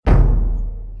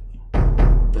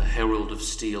Herald of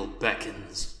Steel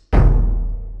beckons.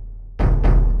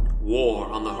 War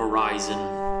on the horizon.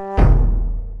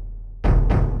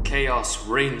 Chaos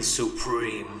reigns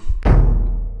supreme.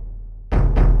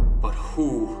 But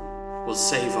who will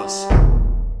save us?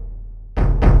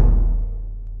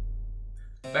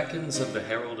 Beckons of the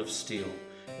Herald of Steel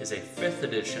is a 5th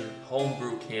edition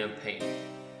homebrew campaign.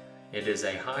 It is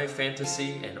a high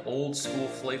fantasy and old school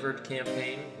flavored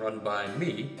campaign run by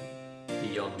me, the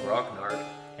young Grognard,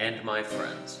 and my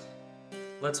friends.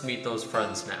 Let's meet those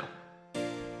friends now.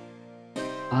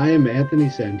 I am Anthony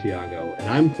Santiago, and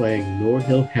I'm playing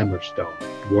Norhill Hammerstone,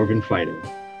 Dwarven Fighter.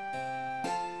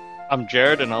 I'm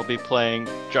Jared, and I'll be playing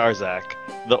Jarzak,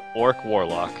 the Orc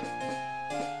Warlock.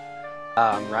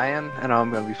 I'm Ryan, and I'm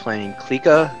going to be playing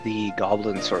Klika, the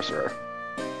Goblin Sorcerer.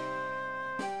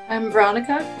 I'm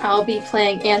Veronica. I'll be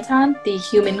playing Anton, the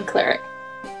Human Cleric.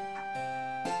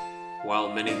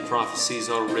 While many prophecies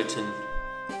are written,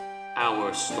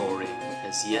 our story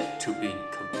has yet to be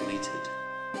completed.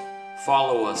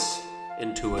 Follow us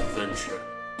into adventure.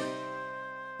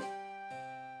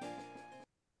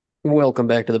 Welcome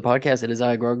back to the podcast. It is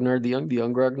I, Grognard, the young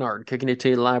Grognard, kicking it to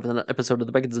you live with an episode of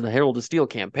the Beckons and the Herald of Steel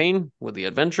campaign with the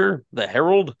adventure, the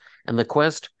Herald, and the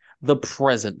quest, the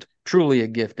present. Truly a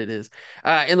gift it is.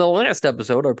 In the last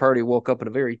episode, our party woke up in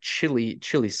a very chilly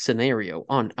scenario,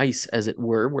 on ice, as it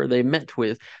were, where they met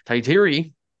with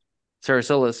Taitiri,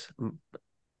 Saracilis.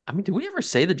 I mean, did we ever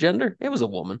say the gender? It was a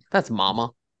woman. That's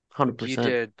Mama. 100%. You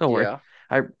did, Don't worry.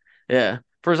 yeah. Yeah.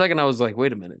 For a second, I was like,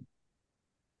 wait a minute.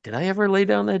 Did I ever lay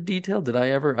down that detail? Did I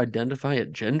ever identify a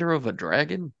gender of a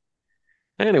dragon?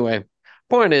 Anyway,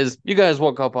 point is, you guys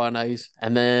woke up on ice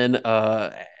and then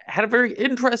had a very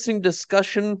interesting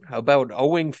discussion about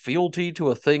owing fealty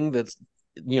to a thing that's,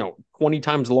 20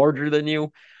 times larger than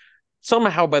you.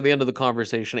 Somehow, by the end of the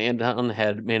conversation, Anton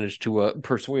had managed to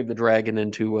persuade the dragon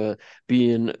into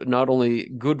being not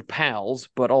only good pals,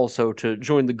 but also to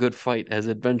join the good fight as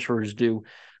adventurers do.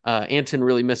 Anton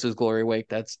really misses Glory Wake.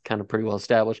 That's kind of pretty well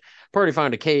established. Party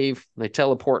found a cave. They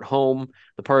teleport home.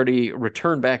 The party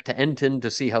return back to Enton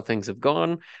to see how things have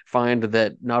gone. Find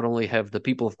that not only have the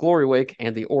people of Glory Wake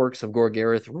and the orcs of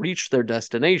Gorgareth reached their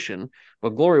destination,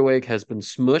 but Glory Wake has been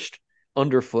smushed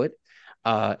underfoot.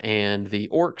 And the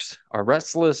orcs are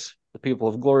restless. The people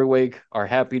of Glory Wake are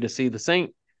happy to see the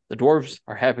saint. The dwarves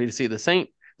are happy to see the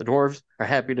saint. The dwarves are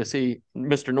happy to see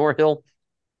Mr. Norhill.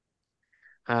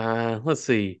 Let's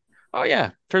see. Oh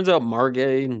yeah, turns out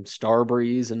Margay and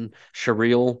Starbreeze and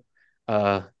Shariel,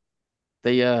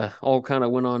 they all kind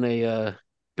of went on a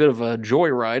bit of a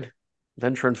joyride,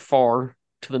 venturing far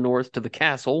to the north to the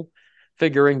castle,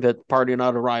 figuring that party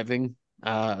not arriving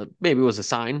maybe was a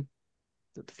sign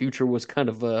that the future was kind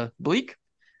of bleak,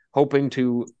 hoping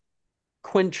to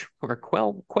quench or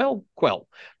quell.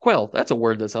 That's a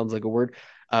word that sounds like a word.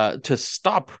 To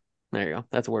stop. There you go.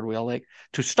 That's a word we all like.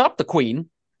 To stop the queen,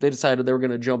 they decided they were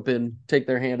going to jump in, take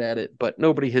their hand at it, but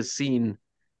nobody has seen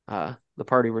the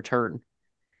party return.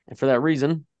 And for that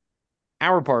reason,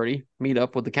 our party meet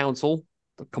up with the council,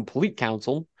 the complete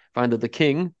council, find that the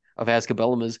king of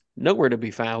Azkaban is nowhere to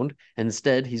be found.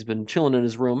 Instead, he's been chilling in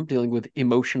his room, dealing with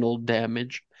emotional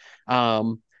damage.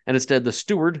 And instead, the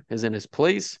steward is in his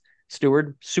place.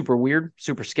 Steward, super weird,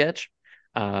 super sketch.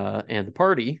 And the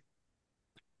party,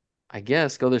 I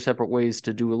guess, go their separate ways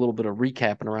to do a little bit of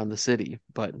recapping around the city.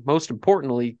 But most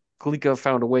importantly, Klika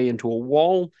found a way into a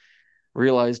wall,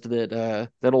 realized that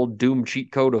that old Doom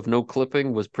cheat code of no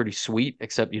clipping was pretty sweet,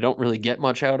 except you don't really get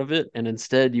much out of it. And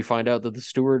instead, you find out that the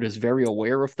steward is very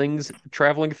aware of things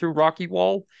traveling through Rocky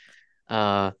Wall.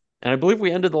 And I believe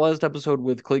we ended the last episode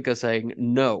with Klika saying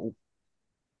no.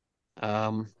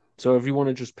 So if you want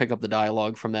to just pick up the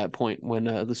dialogue from that point when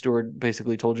the steward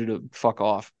basically told you to fuck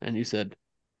off and you said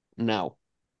no.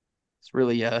 It's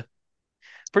really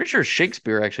pretty sure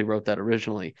Shakespeare actually wrote that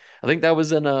originally. I think that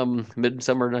was in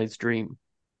Midsummer Night's Dream.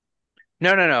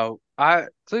 No.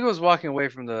 Klika was walking away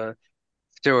from the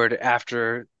steward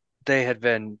after they had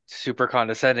been super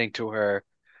condescending to her,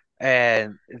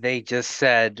 and they just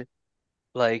said,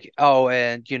 like, oh,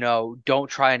 and, don't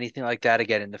try anything like that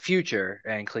again in the future.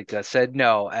 And Klika said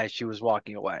no as she was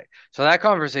walking away. So that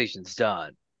conversation's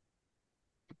done.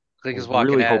 I Klika's was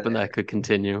walking really out of hoping there. that could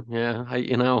continue. Yeah,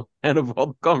 out of all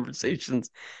the conversations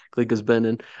Klika's been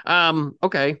in.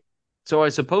 Okay. So I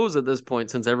suppose at this point,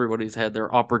 since everybody's had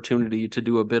their opportunity to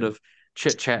do a bit of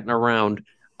chit-chatting around,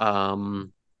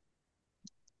 um,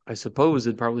 I suppose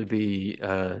it'd probably be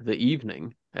the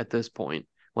evening at this point,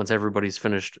 once everybody's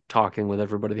finished talking with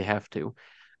everybody they have to.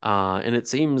 And it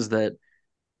seems that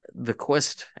the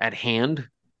quest at hand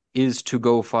is to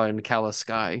go find Calla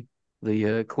Sky,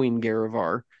 the Queen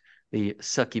Garavar. the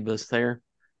succubus there,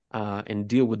 and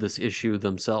deal with this issue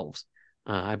themselves.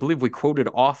 I believe we quoted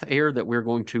off air that we're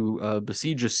going to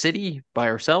besiege a city by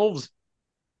ourselves,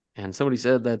 and somebody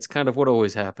said that's kind of what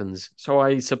always happens. So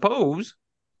I suppose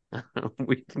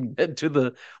we can get to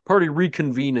the party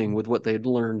reconvening with what they'd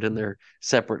learned in their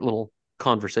separate little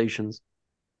conversations.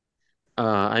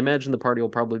 I imagine the party will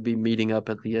probably be meeting up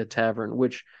at the tavern,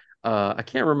 which I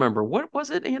can't remember. What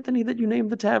was it, Anthony, that you named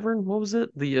the tavern? What was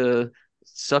it? The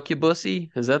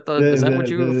Succubusy? Is that what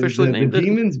you officially The named it?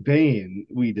 Demon's Bane,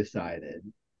 we decided,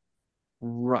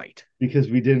 Right. because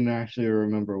we didn't actually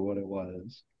remember what it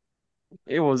was.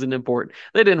 It wasn't important.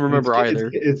 They didn't And remember either.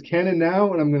 it's canon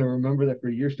now, and I'm going to remember that for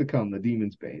years to come. The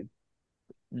Demon's Bane.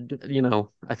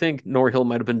 I think Norhill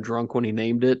might have been drunk when he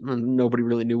named it, and nobody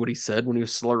really knew what he said when he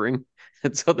was slurring.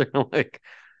 And so they're like,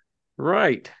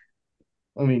 right,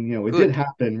 I mean, it did good.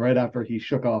 happen right after he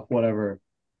shook off whatever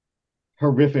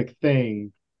horrific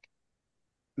thing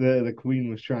the queen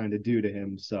was trying to do to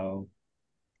him. So,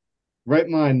 right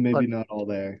mind, maybe But not all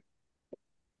there.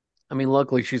 I mean,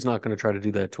 luckily she's not going to try to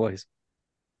do that twice.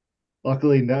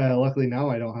 Luckily now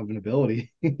I don't have an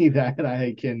ability that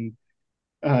I can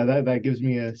that gives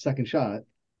me a second shot.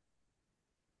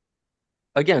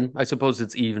 Again, I suppose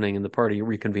it's evening and the party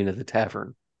reconvene at the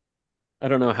tavern. I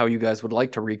don't know how you guys would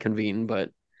like to reconvene,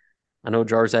 but I know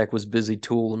Jarzak was busy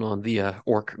tooling on the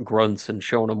orc grunts and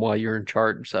showing them why you're in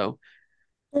charge, so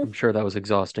I'm sure that was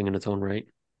exhausting in its own right.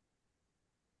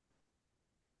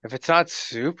 If it's not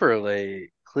super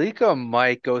late, Klika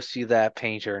might go see that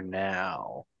painter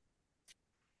now.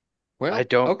 I Well,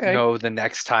 don't okay. know the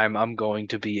next time I'm going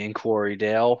to be in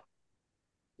Quarrydale.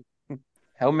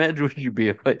 How mad would you be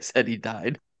if I said he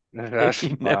died and That's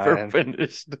he never fine.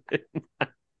 finished it?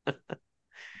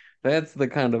 That's the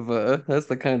kind of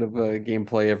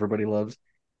gameplay everybody loves.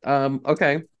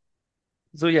 Okay.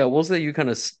 So yeah, we'll say you kind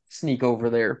of sneak over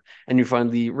there and you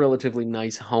find the relatively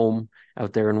nice home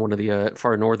out there in one of the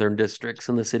far northern districts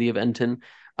in the city of Enton.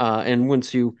 And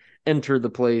once you enter the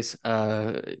place,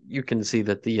 you can see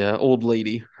that the old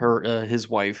lady, his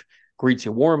wife, greets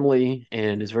you warmly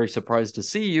and is very surprised to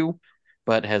see you,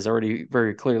 but has already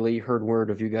very clearly heard word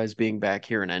of you guys being back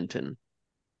here in Enton.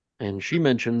 And she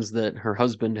mentions that her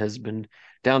husband has been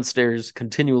downstairs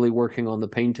continually working on the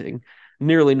painting,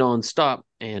 nearly nonstop.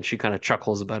 And she kind of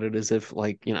chuckles about it as if,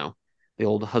 like, the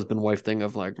old husband wife thing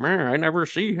of, like, man, I never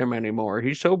see him anymore.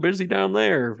 He's so busy down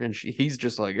there. And he's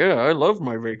just like, yeah, I love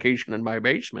my vacation in my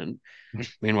basement.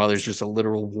 Meanwhile, there's just a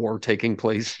literal war taking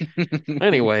place.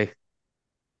 Anyway,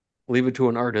 leave it to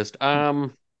an artist.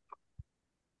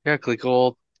 Yeah, Klika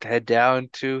will head down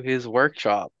to his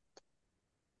workshop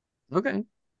Okay.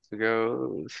 to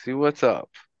go see what's up.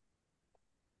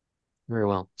 Very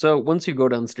well. So once you go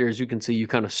downstairs, you can see you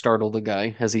kind of startle the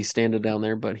guy as he's standing down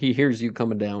there, but he hears you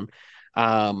coming down.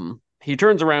 He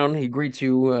turns around, he greets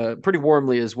you pretty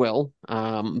warmly as well,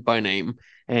 by name.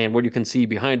 And what you can see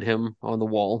behind him on the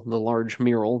wall, the large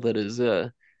mural that is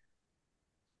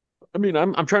I mean,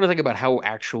 I'm trying to think about how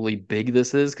actually big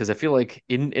this is because I feel like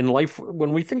in life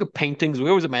when we think of paintings, we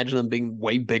always imagine them being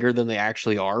way bigger than they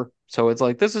actually are. So it's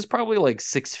like this is probably like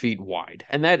 6 feet wide,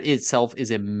 and that itself is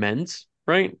immense,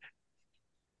 right?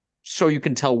 So you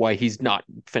can tell why he's not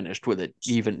finished with it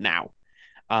even now.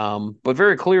 But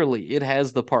very clearly, it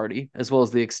has the party as well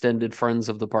as the extended friends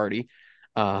of the party,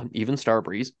 even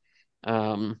Starbreeze.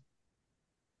 Um,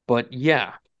 but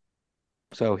yeah,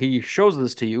 so he shows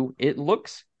this to you. It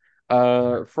looks,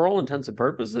 for all intents and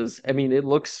purposes, I mean, it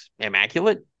looks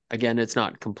immaculate. Again, it's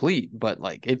not complete, but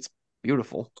like it's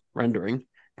beautiful rendering.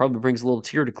 Probably brings a little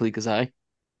tear to Klika's eye.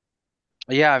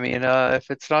 Yeah, I mean,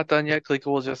 if it's not done yet, Klika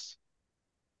will just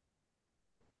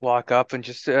walk up and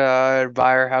just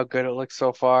admire how good it looks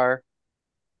so far.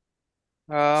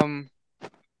 Um,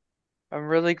 I'm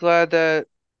really glad that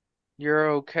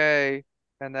you're okay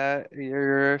and that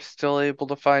you're still able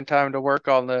to find time to work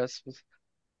on this with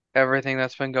everything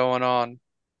that's been going on.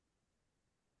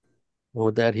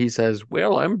 With that, he says,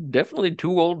 "Well, I'm definitely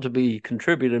too old to be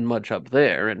contributing much up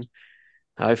there, and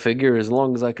I figure as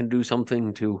long as I can do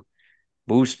something to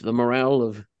boost the morale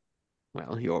of,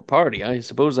 well, your party, I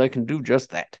suppose I can do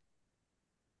just that."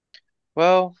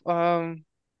 Well, Klika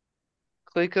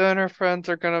and her friends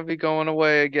are gonna be going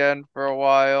away again for a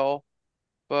while,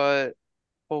 but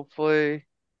hopefully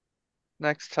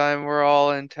next time we're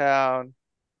all in town,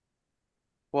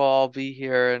 we'll all be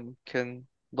here and can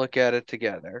look at it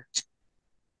together.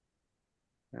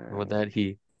 With Uh, that,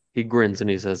 he grins and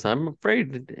he says, "I'm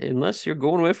afraid unless you're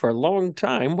going away for a long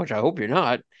time, which I hope you're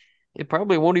not, it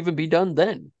probably won't even be done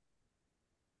then.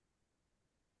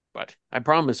 But I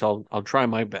promise I'll try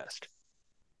my best."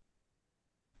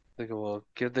 Clego will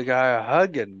give the guy a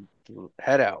hug and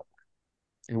head out.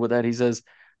 And with that, he says,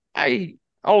 I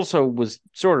also was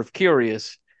sort of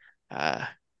curious uh,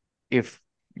 if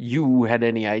you had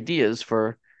any ideas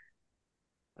for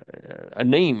a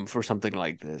name for something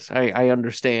like this. I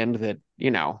understand that,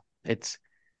 it's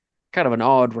kind of an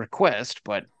odd request,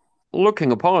 but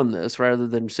looking upon this, rather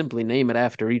than simply name it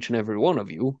after each and every one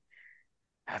of you,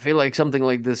 I feel like something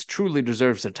like this truly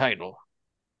deserves a title,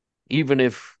 even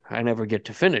if I never get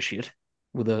to finish it.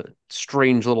 With a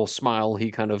strange little smile,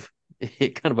 it kind of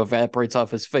evaporates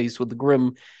off his face with the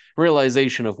grim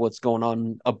realization of what's going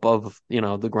on above,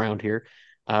 the ground here.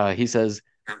 He says,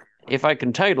 if I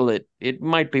can title it, it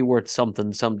might be worth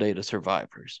something someday to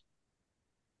survivors.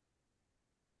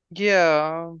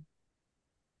 Yeah,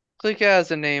 Clego has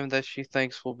a name that she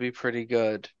thinks will be pretty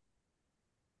good.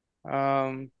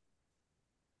 Um,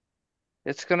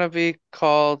 it's gonna be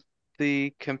called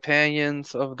the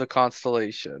Companions of the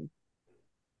Constellation.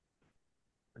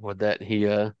 With that, he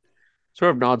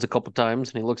sort of nods a couple times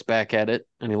and he looks back at it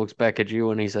and he looks back at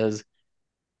you and he says,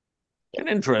 an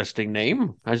interesting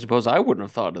name. I suppose I wouldn't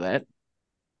have thought of that.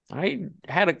 I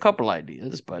had a couple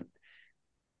ideas, but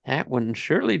that one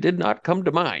surely did not come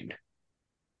to mind.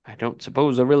 I don't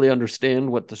suppose I really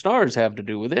understand what the stars have to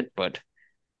do with it, but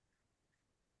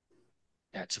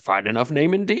that's a fine enough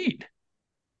name indeed.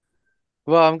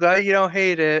 Well, I'm glad you don't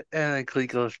hate it. And then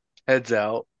Clego heads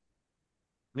out.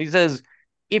 He says,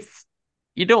 if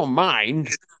you don't mind,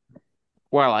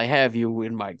 while I have you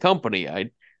in my company,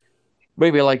 I'd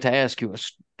maybe like to ask you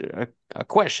a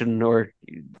question, or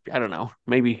I don't know,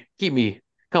 maybe keep me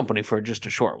company for just a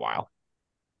short while.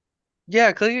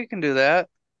 Yeah, Clego can do that.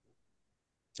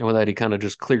 And with that, he kind of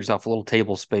just clears off a little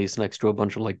table space next to a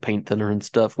bunch of like paint thinner and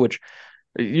stuff, which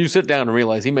you sit down and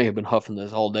realize he may have been huffing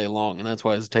this all day long, and that's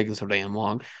why it's taking so damn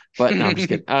long. But no, I'm just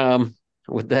kidding.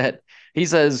 With that, he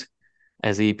says,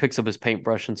 as he picks up his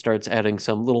paintbrush and starts adding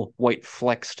some little white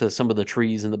flecks to some of the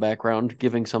trees in the background,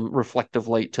 giving some reflective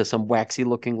light to some waxy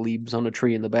looking leaves on a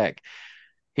tree in the back.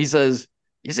 He says,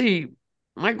 you see,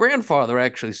 my grandfather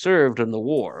actually served in the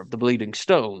War of the Bleeding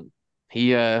Stone.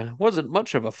 He wasn't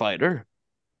much of a fighter,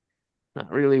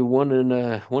 not really one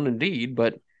indeed,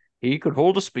 but he could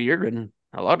hold a spear, and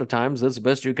a lot of times that's the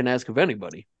best you can ask of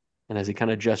anybody. And as he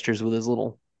kind of gestures with his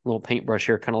little paintbrush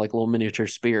here, kind of like a little miniature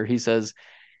spear, he says,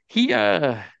 he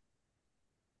was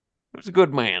a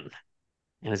good man.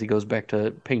 And as he goes back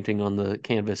to painting on the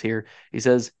canvas here, he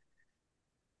says,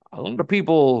 a lot of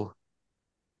people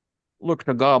look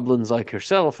to goblins like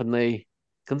yourself and they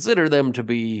consider them to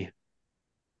be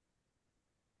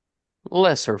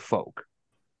lesser folk.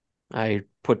 I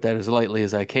put that as lightly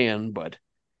as I can, but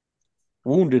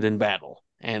wounded in battle,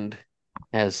 and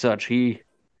as such, he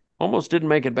almost didn't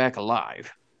make it back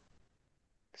alive.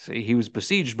 See, he was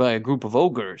besieged by a group of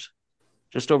ogres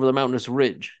just over the mountainous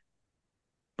ridge,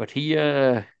 but he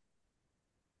met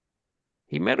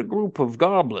a group of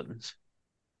goblins.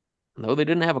 And though they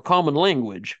didn't have a common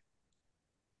language,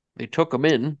 they took him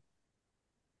in,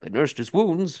 they nursed his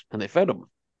wounds, and they fed him.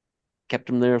 Kept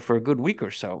him there for a good week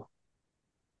or so.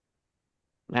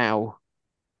 Now,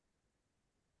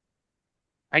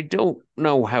 I don't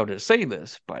know how to say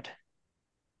this, but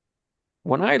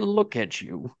when I look at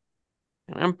you,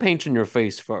 and I'm painting your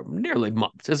face for nearly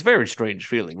months, it's a very strange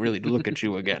feeling, really, to look at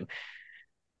you again.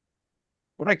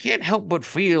 But I can't help but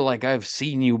feel like I've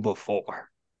seen you before.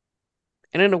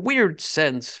 And in a weird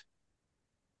sense,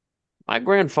 my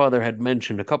grandfather had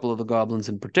mentioned a couple of the goblins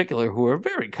in particular who are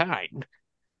very kind.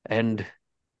 And,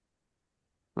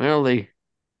 well, they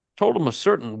told him a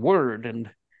certain word, and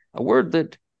a word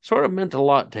that sort of meant a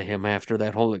lot to him after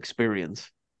that whole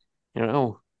experience. You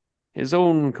know, his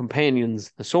own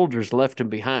companions, the soldiers, left him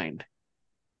behind.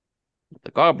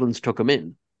 The goblins took him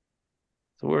in.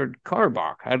 The word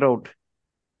Karbach. I don't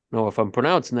know if I'm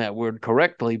pronouncing that word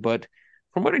correctly, but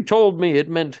from what he told me, it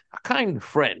meant a kind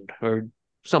friend, or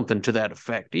something to that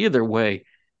effect. Either way,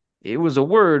 it was a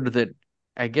word that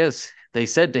I guess they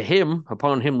said to him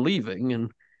upon him leaving,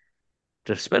 and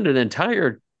to spend an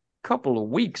entire couple of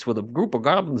weeks with a group of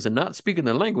goblins and not speaking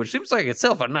their language seems like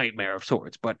itself a nightmare of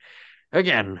sorts. But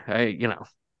again, the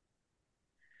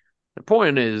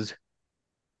point is,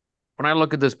 when I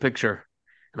look at this picture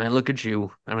and I look at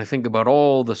you and I think about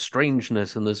all the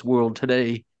strangeness in this world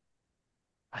today,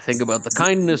 I think about the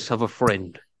kindness of a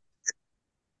friend.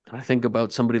 And I think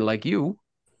about somebody like you,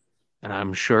 and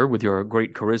I'm sure with your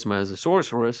great charisma as a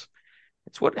sorceress,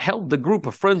 it's what held the group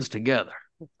of friends together.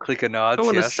 Clego nods. So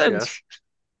in a Yes, sense,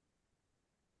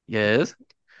 yes,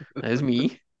 that's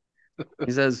me.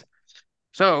 He says,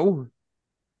 so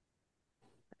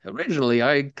originally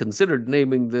I considered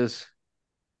naming this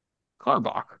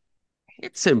Karbach.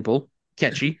 It's simple,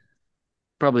 catchy.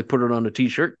 Probably put it on a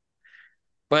t-shirt,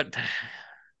 but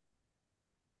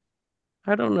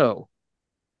I don't know.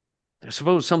 I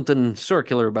suppose something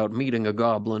circular about meeting a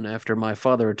goblin after my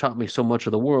father had taught me so much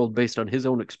of the world based on his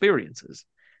own experiences,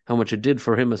 how much it did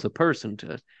for him as a person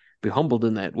to be humbled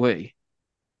in that way.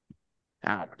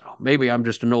 I don't know. Maybe I'm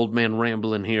just an old man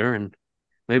rambling here, and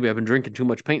maybe I've been drinking too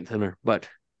much paint thinner, but at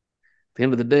the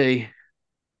end of the day,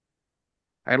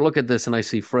 I look at this and I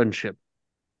see friendship,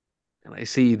 and I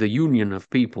see the union of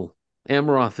people.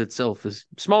 Amaroth itself is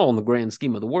small in the grand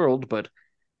scheme of the world, but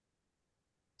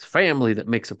it's family that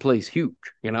makes a place huge,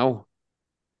 you know?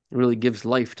 It really gives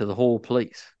life to the whole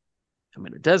place. I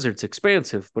mean, the desert's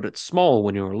expansive, but it's small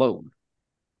when you're alone.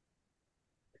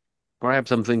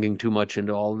 Perhaps I'm thinking too much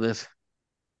into all of this.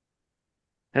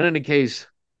 In any case,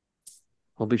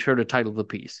 I'll be sure to title the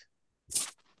piece.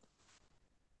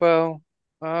 Well,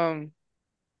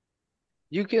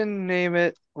 you can name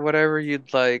it whatever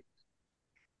you'd like,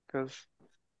 because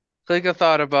Klika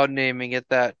thought about naming it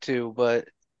that too, but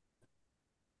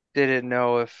didn't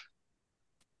know if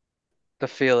the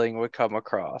feeling would come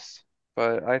across.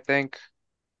 But I think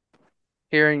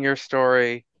hearing your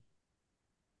story,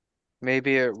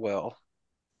 maybe it will.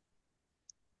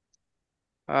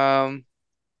 Um,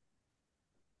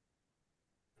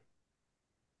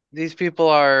 these people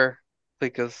are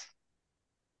Klika's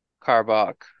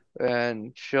Karbach,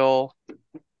 and she'll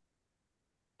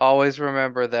always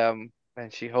remember them,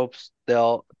 and she hopes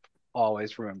they'll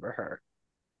always remember her.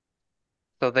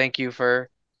 So thank you for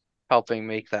helping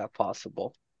make that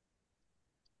possible.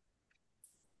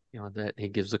 You know, that he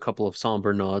gives a couple of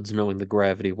somber nods, knowing the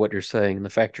gravity of what you're saying and the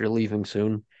fact you're leaving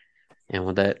soon. And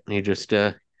with that, he just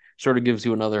sort of gives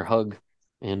you another hug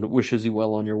and wishes you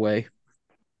well on your way.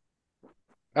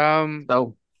 Um,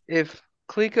 So, if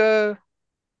Klika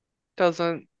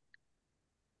doesn't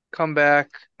come back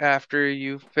after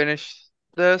you finish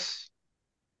this,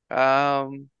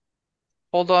 um,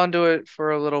 hold on to it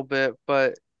for a little bit,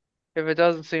 but if it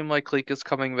doesn't seem like Klika's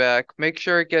coming back, make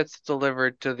sure it gets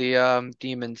delivered to the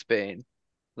Demon's Bane.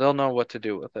 They'll know what to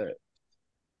do with it.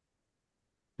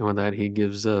 and with that, he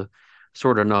gives a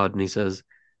sort of nod and he says,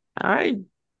 I,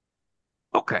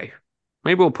 okay,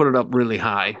 maybe we'll put it up really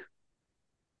high.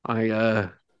 I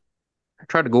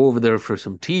tried to go over there for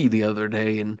some tea the other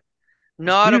day and was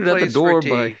Not a greeted at the place for door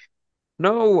by. tea.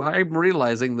 No, I'm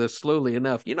realizing this slowly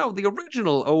enough. You know, the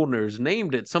original owners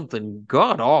named it something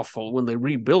god awful when they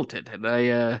rebuilt it, and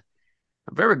I'm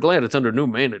very glad it's under new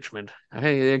management.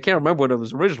 I can't remember what it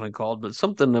was originally called, but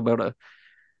something about a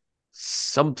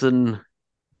something,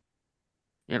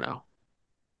 you know,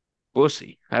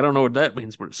 pussy. I don't know what that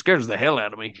means, but it scares the hell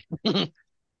out of me.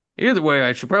 Either way,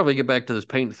 I should probably get back to this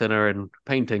paint thinner and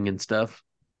painting and stuff.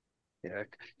 Yeah.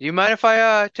 Do you mind if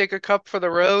I take a cup for the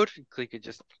road? Klika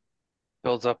just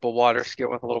fills up a water skin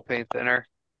with a little paint thinner.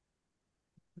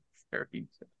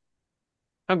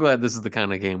 I'm glad this is the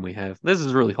kind of game we have. This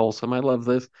is really wholesome. I love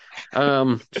this.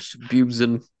 Just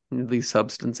abusing these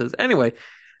substances. Anyway,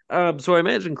 so I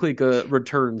imagine Klika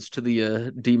returns to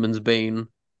the Demon's Bane,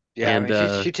 Yeah, I and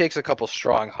mean she takes a couple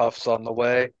strong huffs on the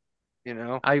way, you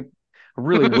know. I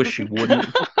really wish she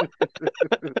wouldn't.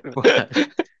 But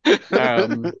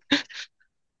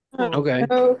okay.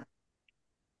 Oh,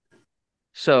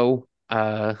 So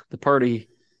the party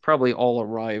probably all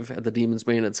arrive at the Demon's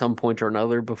Bane at some point or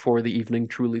another before the evening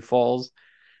truly falls.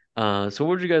 So what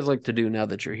would you guys like to do now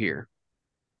that you're here?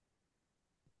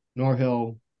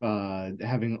 Norhill,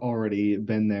 having already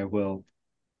been there, will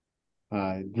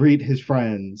greet his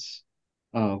friends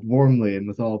warmly and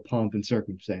with all pomp and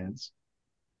circumstance.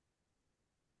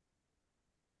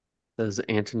 Does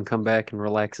Anton come back and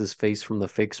relax his face from the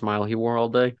fake smile he wore all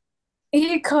day?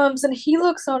 he comes and he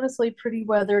looks honestly pretty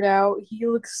weathered out. He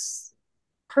looks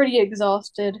pretty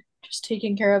exhausted, just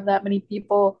taking care of that many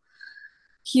people,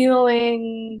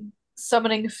 healing,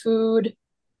 summoning food,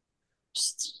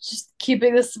 just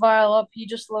keeping the smile up. He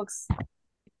just looks,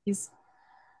 he's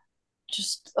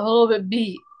just a little bit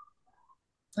beat.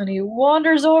 And he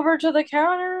wanders over to the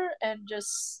counter and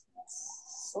just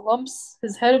slumps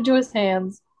his head into his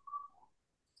hands.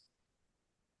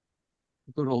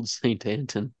 Good old Saint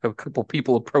Anton. Have a couple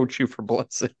people approach you for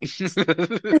blessing.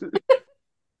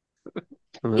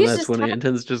 And then He's that's just when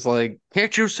Anton's just like,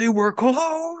 can't you see we're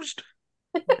closed?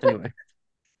 Anyway.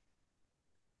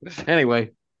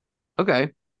 Anyway.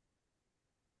 Okay.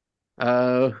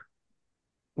 Uh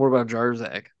what about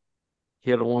Jarzak?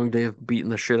 He had a long day of beating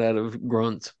the shit out of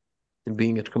grunts and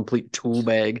being a complete tool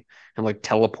bag and like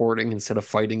teleporting instead of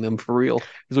fighting them for real.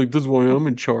 He's like, this is why I'm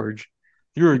in charge.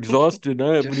 You're exhausted.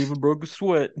 I haven't Just even broke a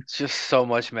sweat. just so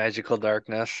much magical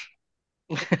darkness.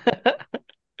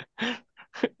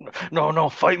 No,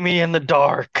 fight me in the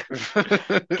dark.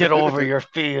 Get over your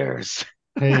fears.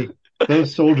 Hey,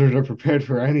 those soldiers are prepared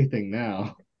for anything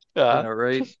now. Yeah,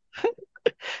 right.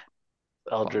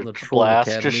 On the Eldritch Troll Blast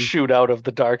just Academy. shoot out of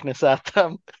the darkness at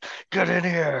them. Get in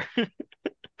here.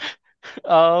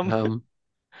 um, Um,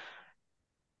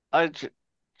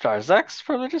 Jarzak's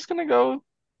probably just gonna go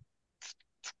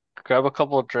grab a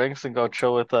couple of drinks and go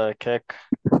chill with Kick.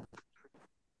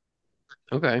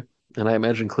 okay. And I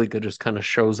imagine Klika just kind of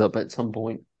shows up at some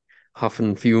point,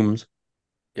 huffing fumes.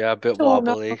 Yeah, a bit Oh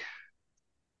no. wobbly,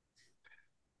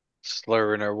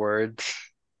 slurring her words.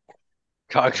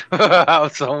 Talking about how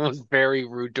someone was very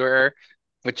rude to her,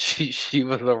 but she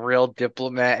was a real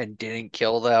diplomat and didn't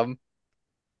kill them.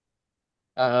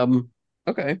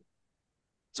 Okay.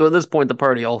 So at this point, the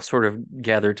party all sort of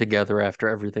gathered together after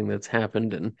everything that's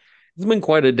happened, and it's been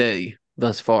quite a day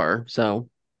thus far. So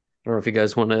I don't know if you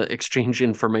guys want to exchange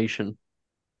information.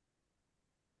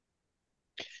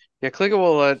 Yeah, Kliga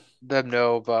will let them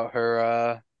know about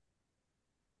her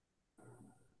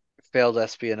failed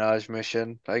espionage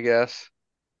mission, I guess.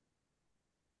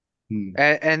 Hmm.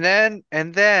 And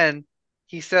then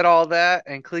he said all that,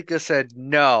 and Klika said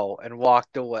no and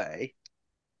walked away.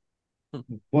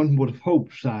 One would have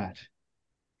hoped that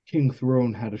King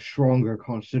Throne had a stronger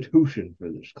constitution for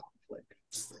this conflict.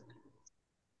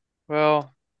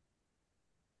 Well,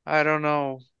 I don't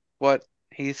know what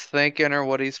he's thinking or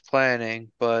what he's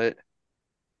planning, but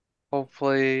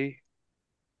hopefully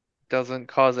doesn't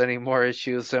cause any more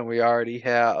issues than we already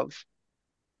have.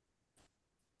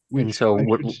 And Which so I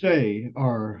what? should say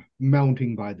are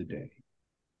mounting by the day.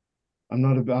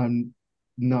 I'm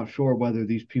not sure whether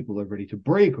these people are ready to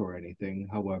break or anything.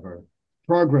 However,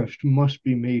 progress must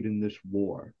be made in this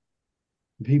war.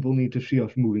 People need to see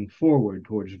us moving forward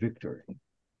towards victory,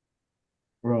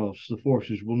 or else the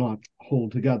forces will not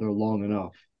hold together long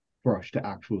enough for us to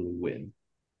actually win.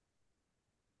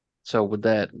 So with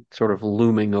that sort of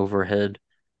looming overhead,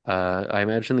 I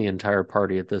imagine the entire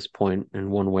party at this point, in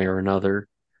one way or another,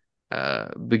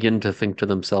 begin to think to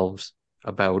themselves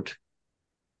about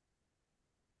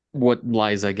what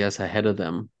lies, I guess, ahead of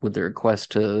them with their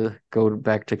quest to go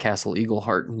back to Castle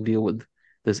Eagleheart and deal with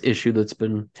this issue that's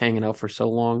been hanging out for so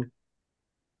long.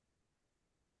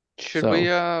 Should we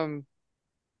So,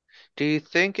 do you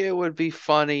think it would be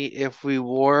funny if we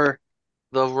wore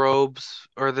the robes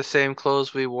or the same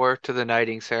clothes we wore to the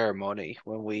knighting ceremony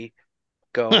when we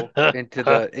go into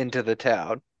the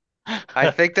town?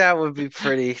 I think that'd be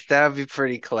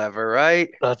pretty clever, right?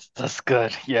 That's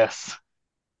good. Yes,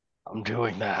 I'm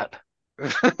doing that.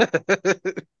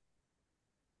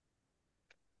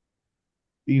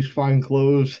 These fine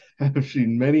clothes have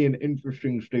seen many an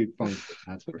interesting state function,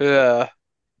 that's for sure. Yeah.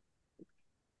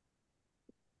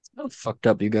 how fucked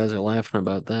up you guys are laughing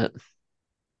about that.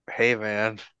 Hey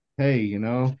man, Hey,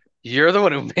 you're the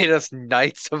one who made us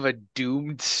knights of a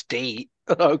doomed state.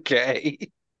 Okay.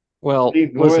 Well,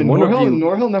 hey, listen, one of you,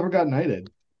 Norhill never got knighted.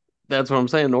 that's what I'm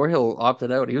saying. Norhill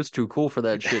opted out. He was too cool for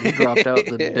that shit. He dropped out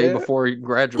the day before he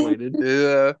graduated.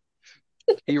 Yeah.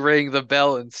 He rang the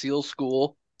bell in SEAL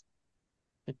school.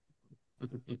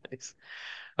 Nice.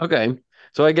 Okay.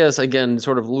 So I guess again,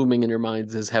 sort of looming in your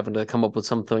minds is having to come up with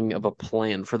something of a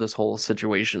plan for this whole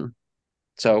situation.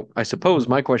 So I suppose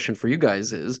my question for you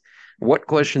guys is, what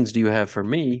questions do you have for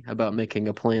me about making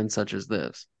a plan such as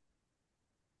this?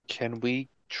 Can we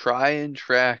try and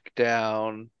track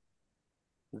down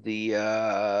the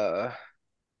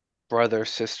brother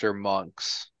sister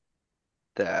monks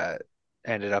that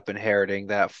ended up inheriting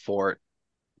that fort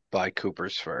by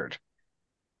Coopersford?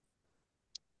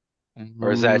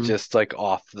 Or is that Mm, just like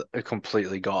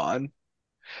completely gone?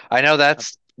 I know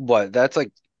that's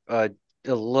like a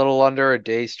little under a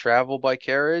day's travel by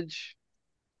carriage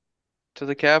to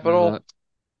the uh, capital,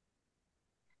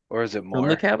 or is it from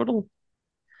the more? capital?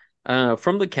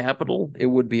 From the capital, it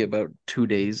would be about 2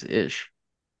 days ish.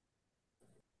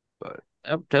 But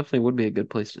That definitely would be a good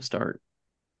place to start.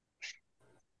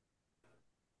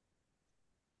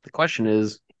 The question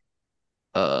is,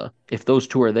 if those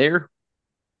two are there,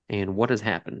 and what has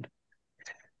happened?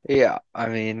 yeah, I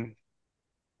mean,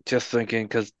 just thinking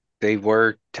because they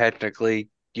were technically,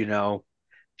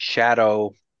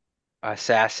 shadow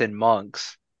assassin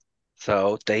monks,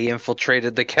 so they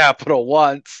infiltrated the capital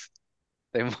once.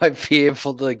 They might be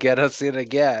able to get us in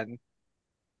again,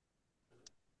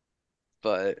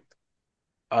 but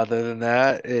other than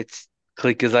that, it's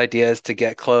Klika's idea is to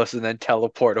get close and then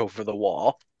teleport over the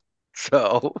wall.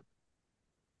 So,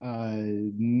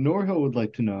 Norhill would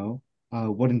like to know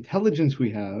what intelligence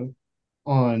we have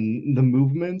on the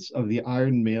movements of the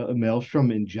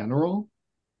Maelstrom in general,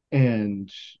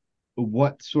 and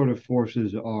what sort of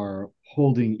forces are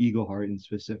holding Eagleheart in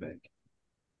specific?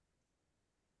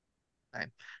 Okay.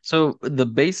 So the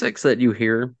basics that you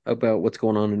hear about what's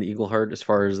going on in Eagleheart as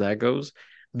far as that goes,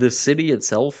 the city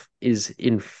itself is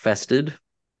infested.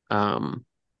 Um,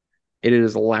 it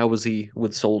is lousy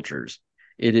with soldiers.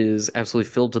 It is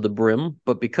absolutely filled to the brim,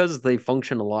 but because they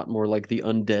function a lot more like the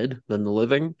undead than the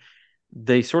living,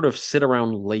 they sort of sit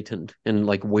around latent and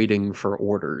like waiting for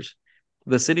orders.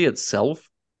 The city itself,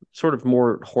 sort of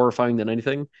more horrifying than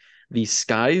anything, the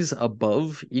skies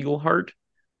above Eagleheart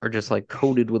are just like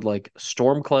coated with like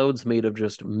storm clouds made of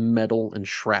just metal and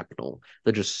shrapnel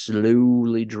that just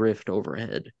slowly drift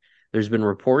overhead. There's been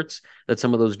reports that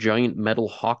some of those giant metal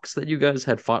hawks that you guys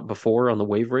had fought before on the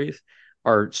Wave Wraith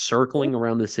are circling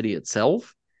around the city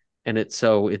itself. And it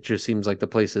just seems like the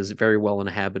place is very well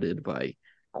inhabited by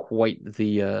quite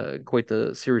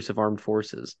the series of armed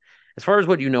forces. As far as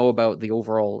what you know about the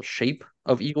overall shape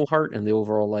of Eagleheart and the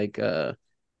overall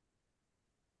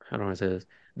how do I say this?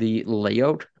 The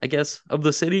layout, I guess, of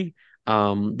the city,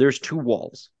 there's two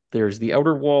walls. There's the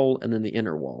outer wall and then the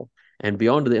inner wall. And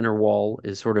beyond the inner wall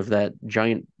is sort of that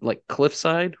giant like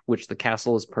cliffside which the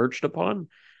castle is perched upon.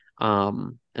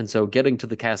 And so getting to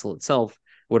the castle itself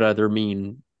would either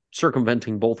mean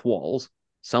circumventing both walls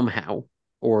somehow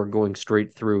or going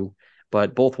straight through.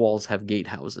 But both walls have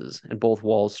gatehouses, and both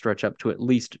walls stretch up to at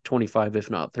least 25, if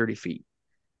not 30 feet.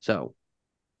 So,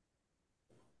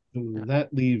 So yeah.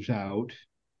 that leaves out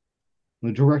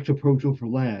the direct approach over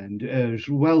land, as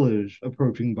well as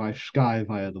approaching by sky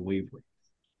via the wavelength.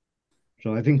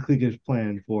 So I think Klika's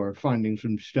plan for finding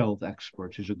some stealth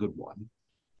experts is a good one.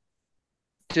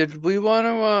 Did we want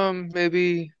to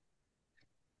maybe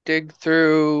dig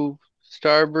through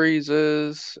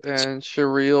Starbreeze's and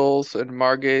Shariel's and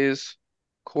Margay's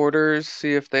quarters,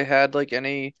 see if they had like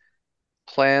any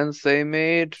plans they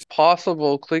made?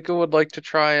 Possible. Klika would like to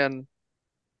try and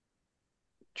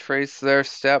trace their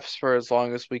steps for as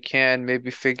long as we can,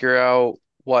 maybe figure out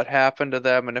what happened to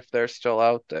them and if they're still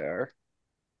out there.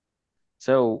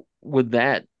 So with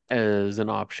that as an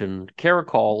option,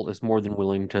 Caracol is more than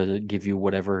willing to give you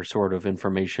whatever sort of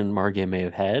information Margay may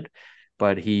have had,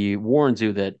 but he warns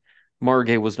you that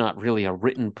Margay was not really a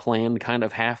written plan kind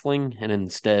of halfling, and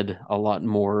instead a lot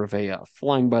more of a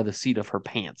flying by the seat of her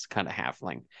pants kind of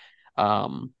halfling.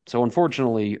 So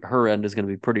unfortunately, her end is going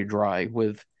to be pretty dry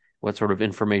with what sort of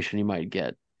information you might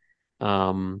get.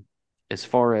 Um, as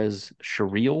far as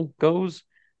Shariel goes,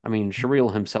 I mean,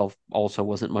 Shariel himself also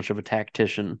wasn't much of a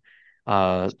tactician.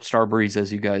 Starbreeze,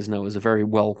 as you guys know, is a very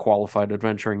well qualified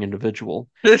adventuring individual.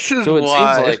 This is So it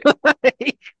seems why.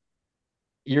 like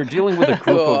you're dealing with a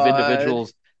group of God.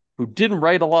 individuals who didn't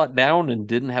write a lot down and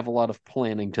didn't have a lot of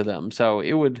planning to them. So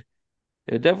it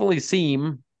definitely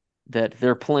seem that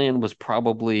their plan was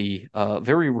probably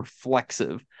very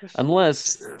reflexive,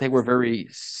 unless they were very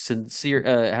sincere.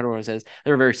 How do I say this?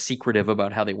 They were very secretive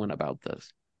about how they went about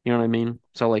this. You know what I mean?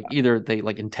 So like either they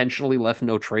like intentionally left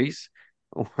no trace,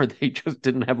 or they just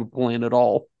didn't have a plan at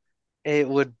all. It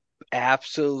would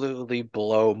absolutely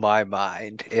blow my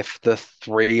mind if the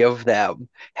three of them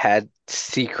had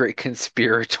secret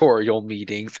conspiratorial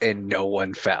meetings and no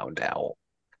one found out.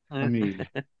 I mean,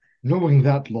 knowing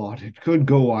that lot, it could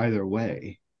go either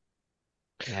way.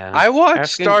 Yeah, I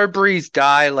watched asking Starbreeze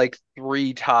die like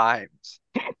 3 times.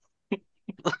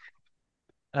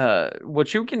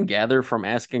 what you can gather from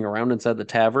asking around inside the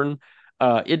tavern,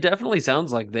 it definitely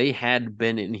sounds like they had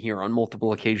been in here on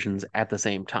multiple occasions at the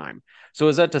same time. So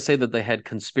is that to say that they had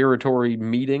conspiratory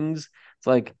meetings? It's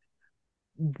like,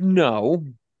 no,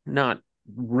 not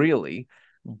really,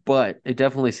 but it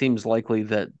definitely seems likely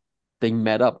that they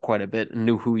met up quite a bit and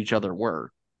knew who each other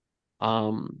were.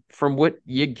 From what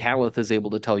Yig Calith is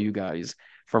able to tell you guys,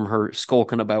 from her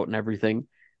skulking about and everything,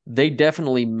 they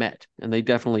definitely met and they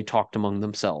definitely talked among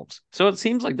themselves. So it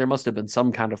seems like there must have been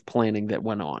some kind of planning that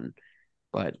went on.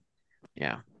 But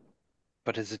yeah.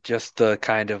 But is it just the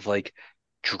kind of like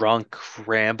drunk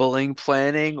rambling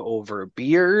planning over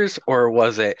beers, or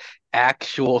was it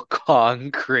actual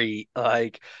concrete?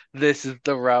 Like, this is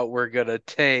the route we're gonna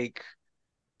take.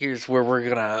 Here's where we're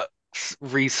gonna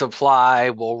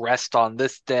resupply. We'll rest on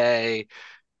this day.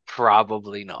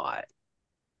 Probably not.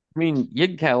 I mean,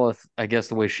 Yig Calith, I guess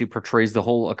the way she portrays the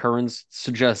whole occurrence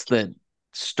suggests that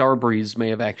Starbreeze may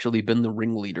have actually been the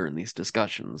ringleader in these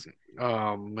discussions.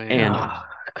 Oh man. And Ah,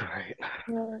 great.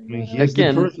 Oh, I mean, he yeah. is the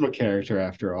again, charisma character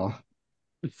after all.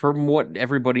 from what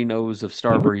everybody knows of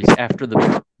Starbreeze after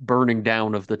the burning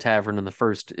down of the tavern in the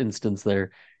first instance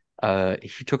there,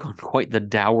 he took on quite the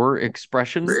dour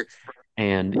expression.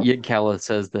 And Yig Kala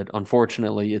says that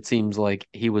unfortunately it seems like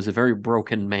he was a very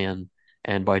broken man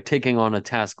And by taking on a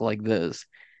task like this,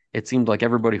 it seemed like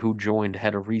everybody who joined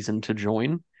had a reason to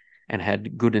join and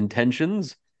had good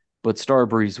intentions, but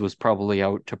Starbreeze was probably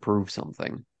out to prove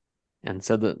something and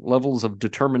said that levels of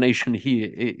determination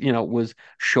was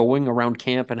showing around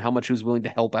camp and how much he was willing to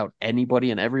help out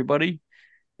anybody and everybody.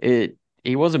 It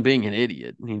he wasn't being an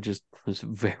idiot. He just was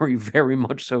very, very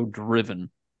much so driven.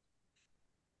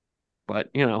 But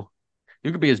you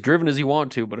could be as driven as you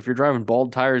want to, but if you're driving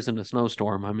bald tires in a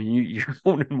snowstorm, I mean, you're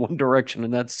going in one direction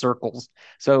and that's circles.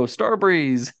 So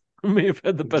Starbreeze may have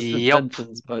had the best Yep.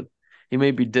 intentions, but he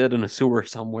may be dead in a sewer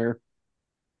somewhere.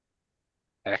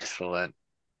 Excellent.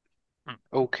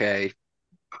 Okay.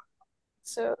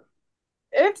 So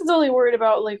Eric's only worried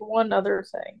about like one other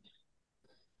thing.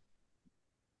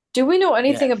 Do we know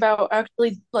anything Yeah. about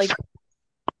actually like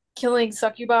killing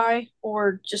succubi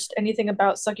or just anything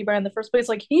about succubi in the first place?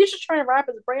 Like he's just trying to wrap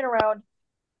his brain around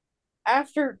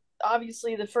after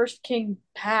obviously the first king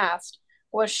passed.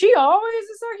 Was she always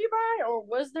a succubi, or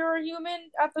was there a human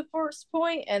at the first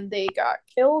point and they got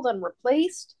killed and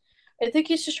replaced? I think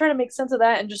he's just trying to make sense of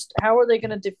that and just how are they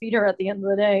going to defeat her at the end of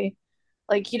the day?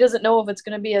 Like he doesn't know if it's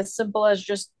going to be as simple as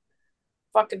just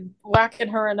fucking whacking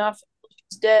her enough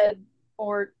she's dead,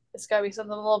 or it's got to be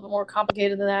something a little bit more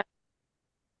complicated than that.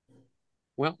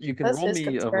 Well, you can That's roll his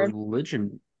me a concern.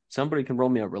 religion. Somebody can roll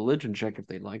me a religion check if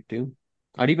they'd like to.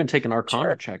 I'd even take an Arcana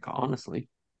Sure. check, honestly.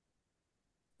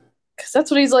 Because that's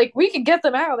what he's like. We can get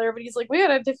them out of there, but he's like, we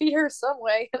gotta defeat her some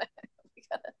way.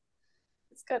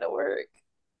 It's gotta work.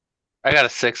 I got a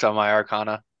 6 on my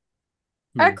Arcana.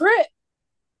 At crit.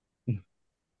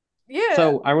 Yeah.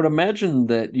 So I would imagine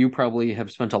that you probably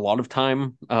have spent a lot of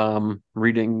time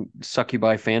reading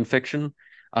succubi fan fiction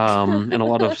and a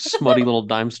lot of smutty little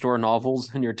dime store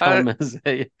novels in your I time as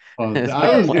a I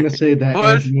was going to player. say that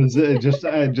was Anton was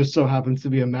just so happens to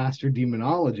be a master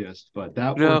demonologist, but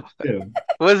that no works too.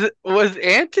 was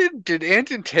Anton did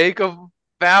Anton take a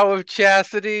vow of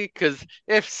chastity? Because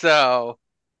if so,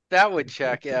 that would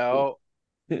check out.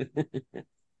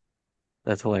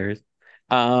 That's hilarious.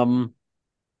 Um,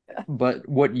 But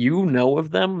what you know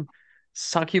of them,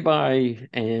 succubi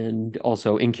and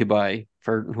also incubi,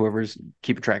 for whoever's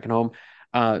keeping track at home,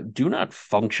 do not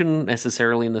function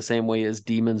necessarily in the same way as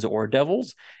demons or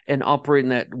devils and operate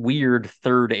in that weird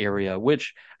third area,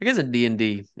 which I guess in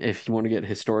D&D, if you want to get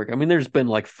historic, I mean, there's been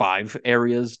like 5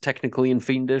 areas technically in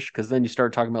Fiendish, because then you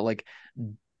start talking about like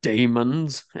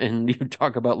daemons and you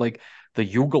talk about like the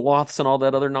Yugoloths and all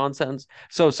that other nonsense.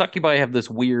 So succubi have this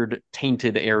weird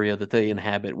tainted area that they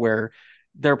inhabit where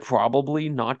they're probably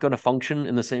not going to function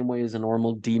in the same way as a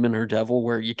normal demon or devil,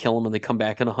 where you kill them and they come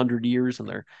back in 100 years and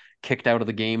they're kicked out of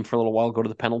the game for a little while, go to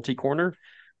the penalty corner.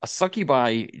 A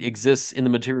succubi exists in the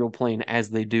material plane as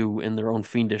they do in their own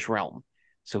fiendish realm.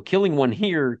 So killing one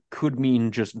here could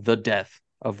mean just the death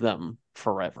of them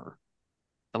forever,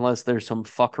 unless there's some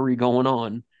fuckery going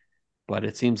on. But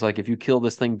it seems like if you kill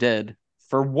this thing dead,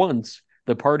 for once,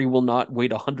 the party will not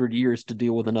wait 100 years to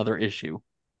deal with another issue.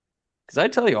 Because I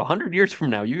tell you, 100 years from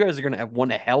now, you guys are going to have one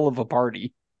hell of a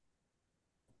party.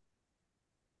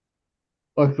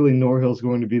 Luckily, Norhill's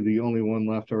going to be the only one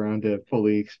left around to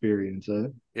fully experience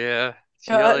it. Yeah,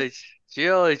 God.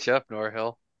 GLH up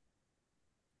Norhill.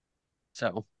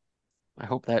 So I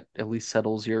hope that at least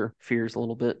settles your fears a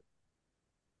little bit.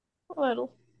 A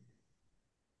little.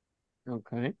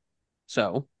 Okay.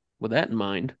 So, with that in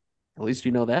mind, at least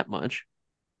you know that much.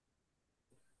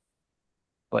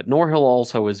 But Norhill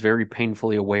also is very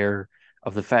painfully aware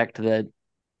of the fact that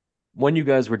when you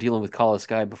guys were dealing with Kala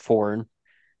Sky before,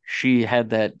 she had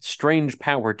that strange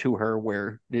power to her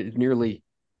where it nearly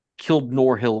killed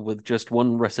Norhill with just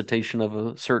one recitation of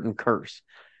a certain curse.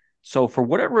 So, for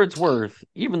whatever it's worth,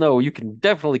 even though you can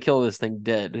definitely kill this thing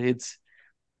dead, it's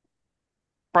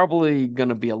probably going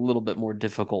to be a little bit more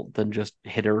difficult than just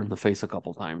hit her in the face a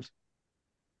couple times.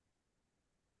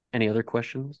 Any other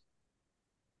questions?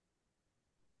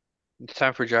 It's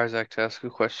time for Jarzak to ask a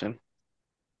question.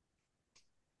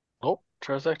 Oh,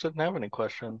 Charzak didn't have any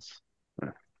questions.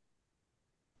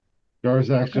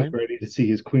 Garzak's Okay. just ready to see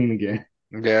his queen again.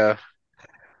 Yeah.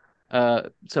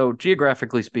 So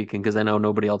geographically speaking, because I know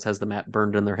nobody else has the map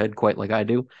burned in their head quite like I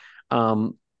do,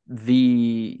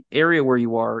 the area where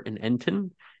you are in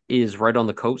Enton is right on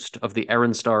the coast of the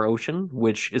Arenstar Ocean,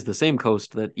 which is the same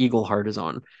coast that Eagleheart is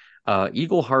on.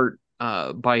 Eagleheart,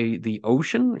 by the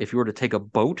ocean, if you were to take a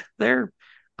boat there,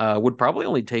 would probably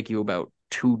only take you about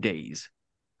 2 days,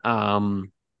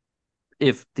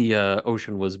 if the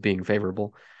ocean was being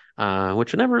favorable,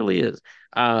 which it never really is.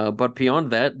 But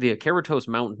beyond that, the Keratos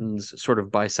Mountains sort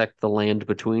of bisect the land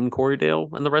between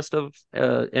Corriedale and the rest of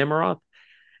Amaroth.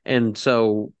 And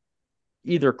so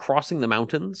either crossing the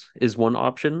mountains is one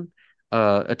option.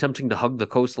 Attempting to hug the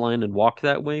coastline and walk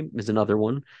that way is another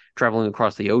one. Traveling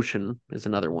across the ocean is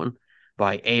another one.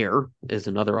 By air is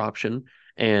another option.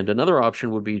 And another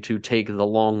option would be to take the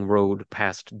long road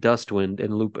past Dustwind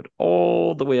and loop it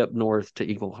all the way up north to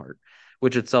Eagleheart,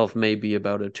 which itself may be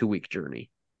about a 2 week journey.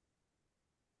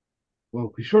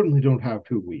 Well, we certainly don't have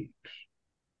 2 weeks.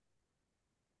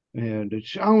 And it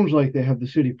sounds like they have the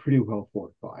city pretty well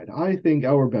fortified. I think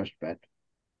our best bet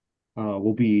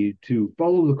will be to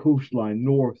follow the coastline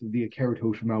north of the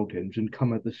Akaratos Mountains and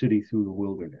come at the city through the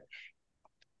wilderness.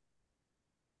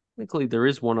 Technically, there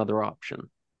is one other option.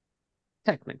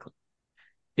 Technically,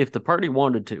 if the party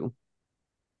wanted to,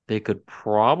 they could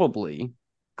probably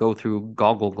go through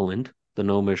Goggleglint, the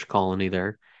gnomish colony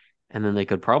there, and then they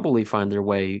could probably find their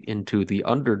way into the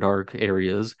Underdark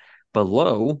areas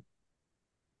below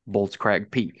Bolt's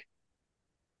Crag Peak.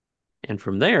 And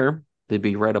from there, they'd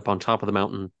be right up on top of the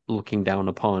mountain looking down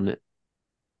upon it.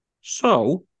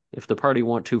 So, if the party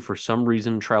want to, for some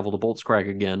reason, travel to Bolt's Crag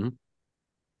again,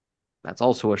 that's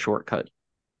also a shortcut.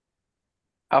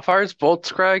 How far is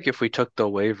Boltzkrag if we took the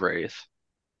Wave Wraith?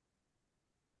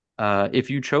 If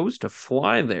you chose to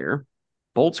fly there,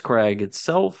 Bolt's Crag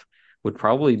itself would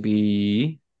probably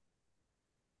be,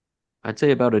 I'd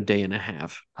say, about a day and a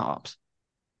half tops.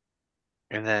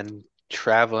 And then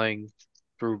traveling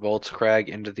through Boltzkrag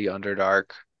into the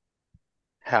Underdark,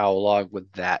 how long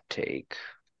would that take?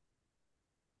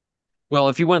 Well,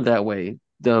 if you went that way,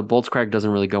 the Bolt's Crag doesn't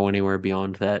really go anywhere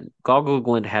beyond that. Goggle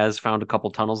Glint has found a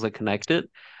couple tunnels that connect it,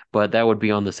 but that would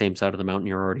be on the same side of the mountain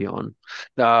you're already on.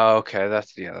 Oh, okay.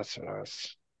 That's what I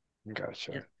was.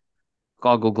 Gotcha. Yeah.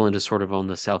 Goggle Glint is sort of on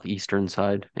the southeastern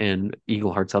side, and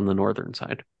Eagleheart's on the northern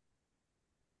side.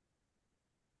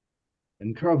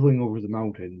 And traveling over the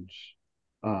mountains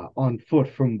on foot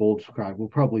from Bold's Crag will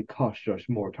probably cost us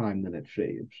more time than it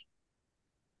saves.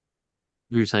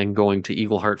 You're saying going to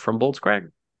Eagleheart from Bolt's Crag?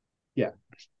 Yeah.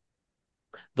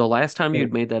 The last time you'd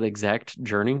And made that exact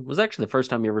journey was actually the first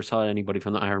time you ever saw anybody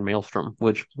from the Iron Maelstrom,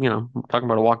 which, I'm talking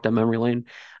about a walk down memory lane.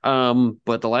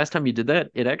 But the last time you did that,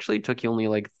 it actually took you only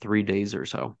like 3 days or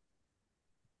so.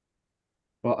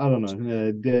 well, I don't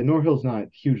know. The Norhill's not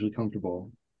hugely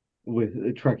comfortable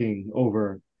with trekking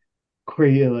over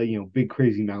big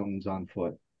crazy mountains on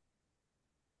foot.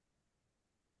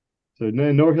 So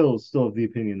Norhill is still of the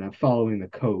opinion that following the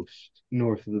coast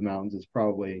north of the mountains is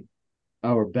probably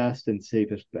our best and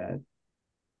safest bet.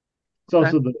 It's Okay.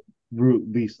 also the route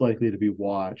least likely to be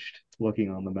watched looking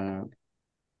on the map.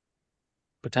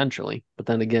 Potentially. But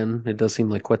then again, it does seem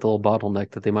like quite a little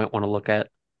bottleneck that they might want to look at.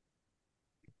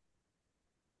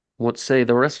 What say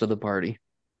the rest of the party?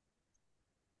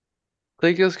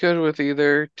 Think is good with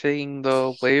either taking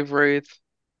the Wave Wraith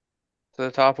to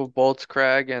the top of Bolt's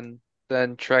Crag and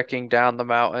then trekking down the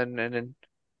mountain and in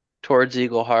towards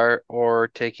Eagleheart, or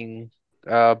taking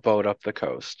a boat up the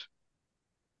coast.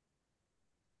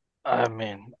 I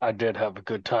mean, I did have a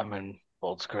good time in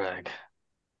Boltzkrag.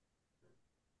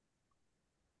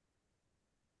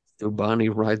 Ubani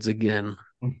rides again.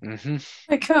 Mm-hmm.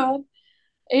 My God.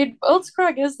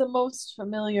 Oatscrag is the most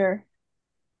familiar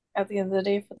at the end of the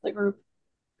day for the group.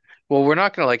 Well, we're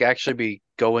not gonna actually be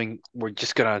going. We're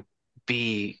just gonna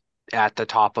be at the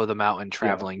top of the mountain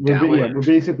traveling down. We're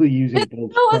basically using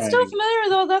Bold's No, it's still Crag. familiar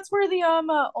though. That's where the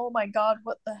oh my God,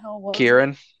 what the hell was it?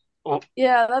 Kieran?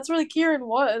 Yeah, that's where the Kieran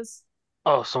was.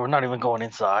 Oh, so we're not even going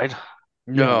inside?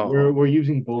 Yeah, No. we're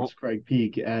using Bold's Crag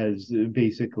Peak as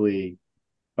basically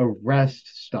a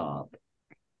rest stop.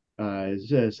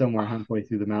 Somewhere halfway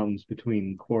through the mountains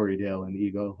between Quarrydale and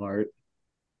Eagleheart.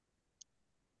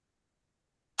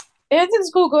 And I think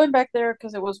it's cool going back there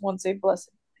because it was once a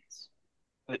blessed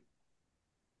place.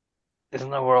 Isn't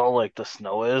that where all like the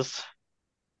snow is?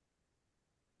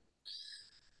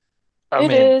 I It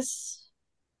mean, is.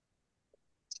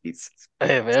 Jesus.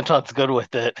 hey, if Anton's good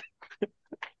with it.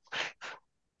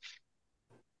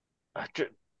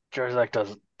 Jerzak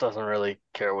doesn't really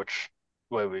care which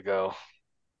way we go.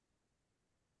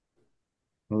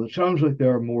 Well, it sounds like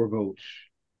there are more votes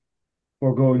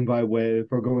for going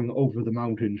over the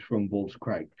mountains from Bold's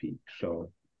Crag Peak.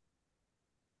 So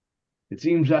it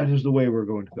seems that is the way we're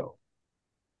going to go.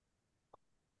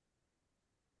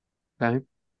 Okay.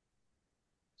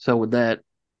 So with that,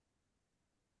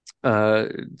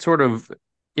 sort of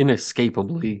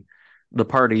inescapably, the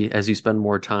party, as you spend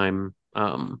more time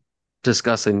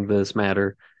discussing this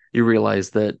matter, you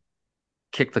realize that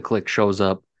Kick the Click shows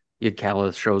up,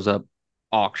 Yidcallus shows up,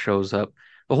 Auk shows up.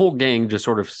 The whole gang just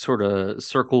sort of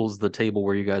circles the table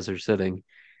where you guys are sitting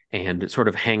and sort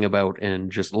of hang about and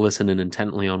just listen in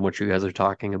intently on what you guys are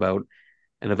talking about.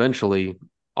 And eventually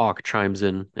Auk chimes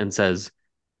in and says,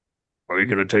 "Are you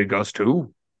going to take us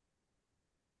too?"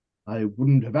 I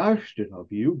wouldn't have asked it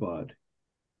of you, but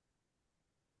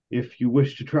if you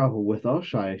wish to travel with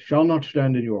us, I shall not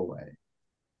stand in your way.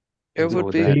 It And so It's would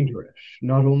with be that, dangerous,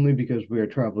 not only because we are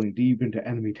traveling deep into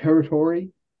enemy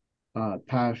territory,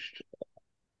 past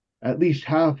at least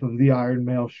half of the Iron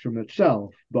Maelstrom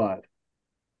itself, but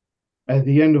at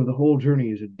the end of the whole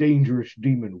journey is a dangerous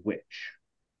demon witch.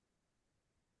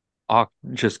 Auk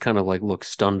just kind of like looks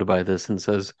stunned by this and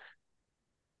says,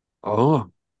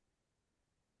 "Oh,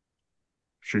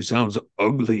 she sounds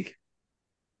ugly."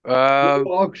 uh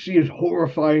Oxy is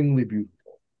horrifyingly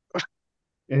beautiful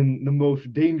in the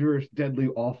most dangerous, deadly,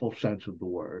 awful sense of the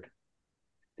word.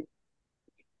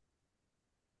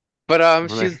 but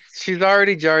Well, they- she's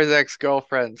already Jarzak's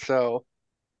girlfriend, so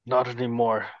Not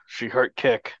anymore. She hurt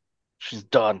Kick. She's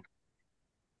done.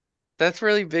 that's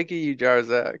really big of you,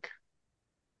 Jarzak.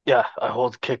 Yeah, I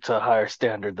hold Kick to a higher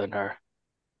standard than her.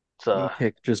 It's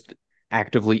Kick just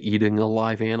actively eating a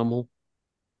live animal.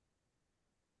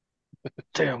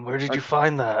 damn, where did you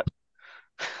find that?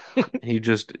 He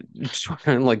just sort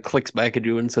of like clicks back at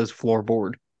you and says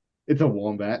floorboard. It's a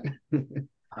wombat.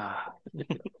 Ah,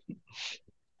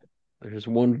 There's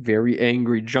one very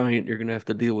angry giant you're gonna have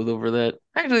to deal with over that.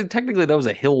 Actually, technically that was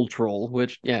a hill troll,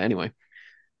 which yeah, anyway.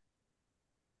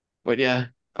 But yeah,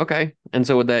 okay. And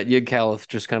so with that, Yig-Kallith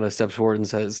just kind of steps forward and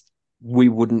says, "We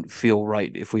wouldn't feel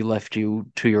right if we left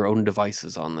you to your own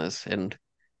devices on this. And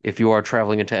if you are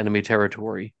traveling into enemy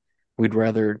territory, we'd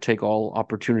rather take all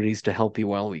opportunities to help you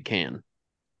while we can."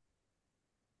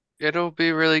 It'll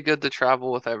be really good to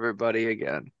travel with everybody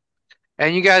again.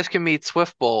 And you guys can meet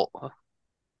Swiftbolt.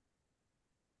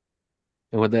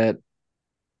 And with that,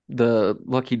 the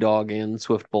Lucky Dog and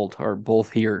Swiftbolt are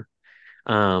both here.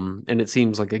 And it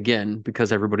seems like again,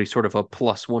 because everybody's sort of a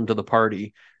plus one to the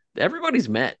party, everybody's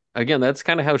met. Again, that's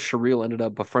kind of how Sharil ended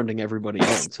up befriending everybody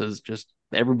else, is just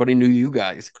everybody knew you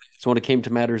guys. So when it came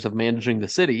to matters of managing the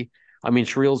city, I mean,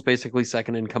 Sharil's basically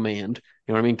second in command.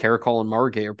 You know what I mean? Caracol and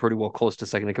Margay are pretty well close to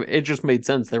second in command. It just made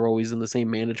sense. They were always in the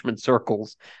same management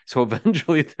circles. So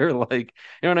eventually they're like,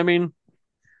 you know what I mean?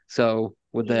 So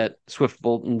with that,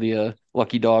 Swiftbolt and the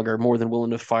Lucky Dog are more than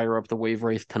willing to fire up the Wave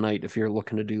Wraith tonight if you're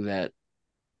looking to do that.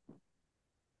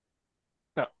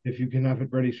 no, If you can have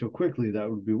it ready so quickly, that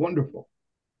would be wonderful.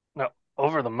 no.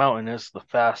 Over the mountain is the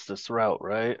fastest route,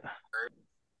 right?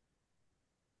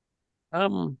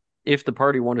 If the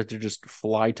party wanted to just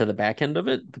fly to the back end of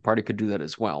it, the party could do that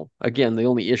as well. Again, the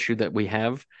only issue that we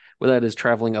have with that is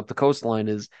traveling up the coastline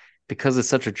is because it's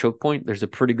such a choke point, there's a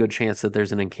pretty good chance that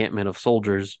there's an encampment of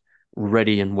soldiers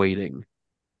ready and waiting,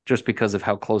 just because of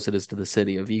how close it is to the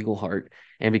city of Eagleheart,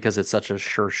 and because it's such a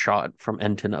sure shot from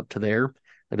Enton up to there,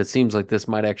 that it seems like this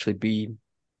might actually be,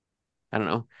 I don't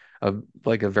know, a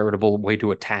like a veritable way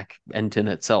to attack Enton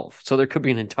itself. So there could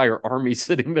be an entire army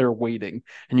sitting there waiting,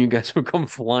 and you guys would come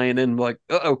flying in like,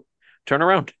 uh-oh, turn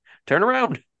around, turn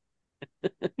around.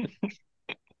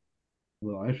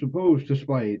 Well, I suppose,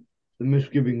 despite the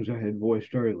misgivings I had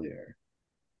voiced earlier,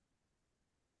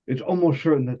 it's almost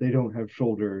certain that they don't have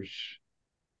soldiers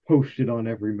posted on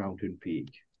every mountain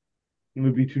peak. It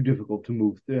would be too difficult to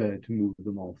move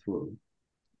them all through.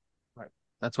 Right.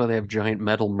 That's why they have giant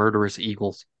metal murderous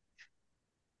eagles.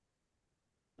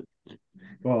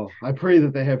 Well, I pray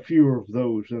that they have fewer of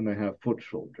those than they have foot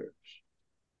soldiers.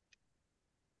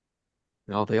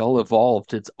 No, they all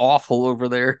evolved. It's awful over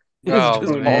there. It's Oh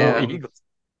just Oh all no. man. eagles.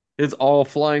 It's all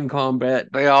flying combat.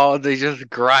 They just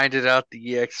grinded out the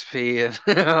EXP and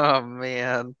oh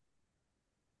man.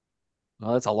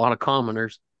 Well, that's a lot of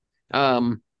commoners.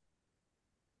 Um,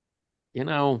 you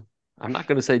know, I'm not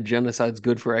going to say genocide's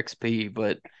good for XP,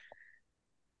 but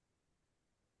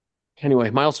anyway,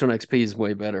 milestone XP is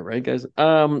way better, right, guys?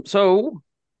 So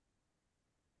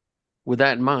with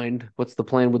that in mind, what's the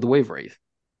plan with the wave wraith?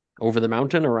 Over the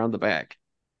mountain, around the back?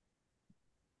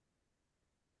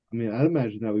 I mean, I'd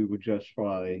imagine that we would just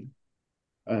fly.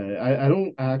 I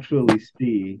don't actually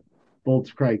see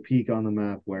Bolt's Crag Peak on the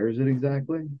map. Where is it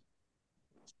exactly?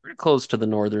 Pretty close to the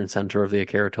northern center of the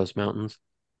Akaratos Mountains.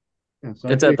 Yeah, so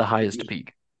I It's at think the we highest just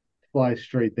peak. fly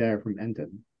straight there from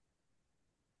Enton.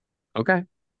 Okay,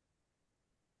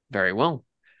 very well.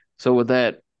 So with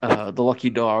that, the Lucky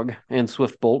Dog and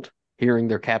Swiftbolt, hearing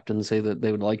their captain say that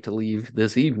they would like to leave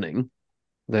this evening,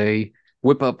 they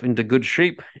whip up into good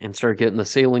shape and start getting the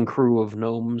sailing crew of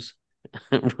gnomes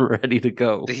ready to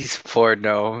go. These poor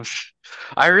gnomes.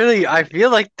 I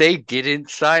feel like they didn't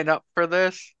sign up for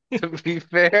this, to be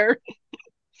fair.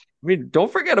 I mean,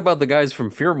 don't forget about the guys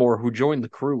from Fearmore who joined the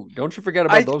crew. Don't you forget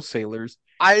about I those sailors.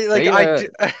 I like They I do,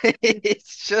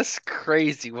 it's just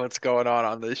crazy what's going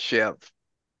on this ship.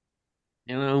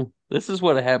 this is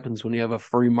what happens when you have a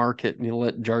free market and you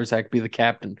let Jarzak be the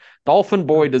captain. Dolphin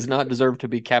Boy does not deserve to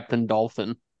be Captain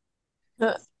Dolphin.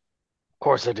 Uh, Of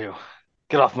course I do.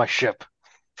 Get off my ship.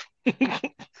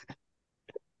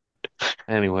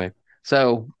 Anyway,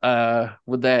 so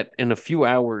with that, in a few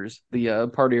hours, the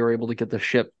party are able to get the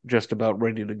ship just about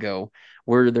ready to go.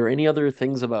 Were there any other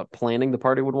things about planning the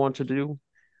party would want to do?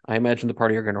 I imagine the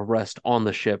party are going to rest on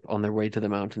the ship on their way to the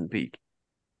mountain peak.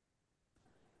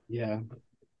 Yeah.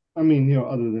 I mean,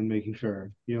 other than making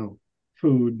sure,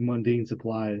 food, mundane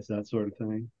supplies, that sort of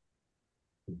thing.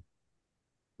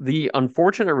 The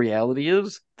unfortunate reality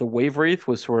is the Wave Wraith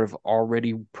was sort of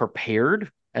already prepared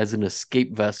as an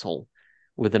escape vessel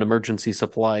with an emergency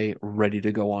supply ready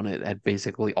to go on it at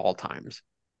basically all times.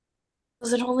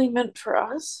 Was it only meant for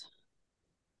us?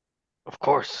 Of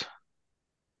course.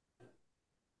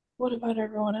 What about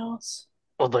everyone else?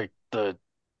 Well, like the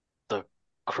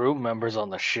crew members on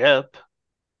the ship.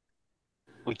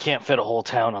 We can't fit a whole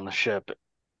town on the ship.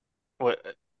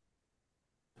 What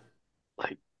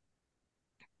like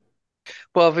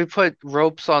Well, if we put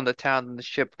ropes on the town, then the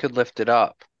ship could lift it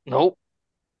up. nope.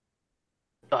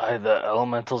 The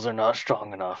elementals are not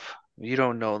strong enough. You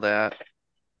don't know that.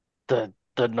 The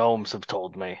gnomes have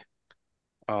told me.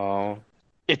 Oh.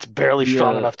 It's barely The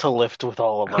strong enough to lift with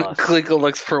all of us. Kliko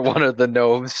looks for one of the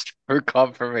gnomes for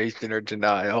confirmation or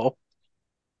denial.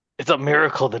 It's a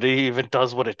miracle that it even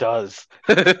does what it does.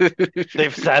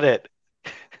 They've said it.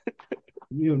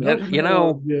 Not you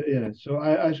know, yeah. So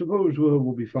I suppose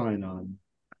we'll be fine on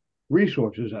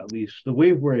resources at least. The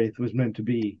Wave Wraith was meant to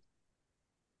be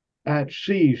at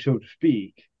sea, so to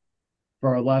speak,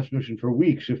 for our last mission for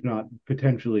weeks, if not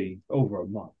potentially over a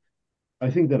month.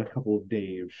 I think that a couple of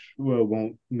days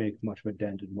won't make much of a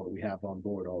dent in what we have on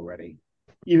board already,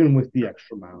 even with the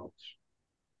extra mounts.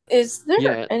 Is there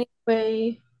yeah, any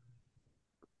way,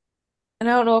 and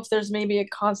I don't know if there's maybe a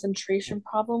concentration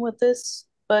problem with this,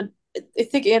 but I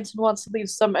think Anton wants to leave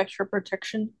some extra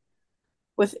protection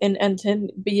within Enton,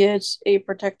 be it a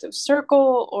protective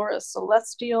circle or a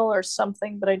celestial or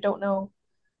something, but I don't know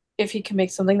if he can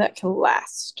make something that can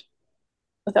last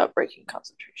without breaking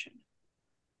concentration.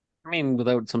 I mean,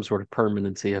 without some sort of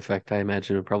permanency effect, I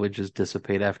imagine it would probably just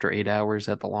dissipate after 8 hours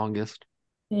at the longest.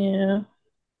 Yeah.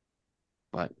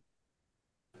 But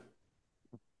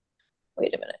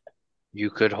Wait a minute. You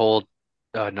could hold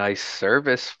a nice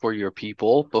service for your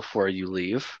people before you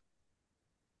leave.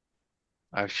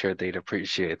 I'm sure they'd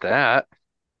appreciate that.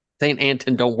 St.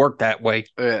 Anton don't work that way.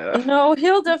 Yeah. No,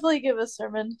 he'll definitely give a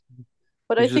sermon,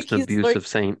 but I He's think just an he's like, abusive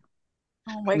saint.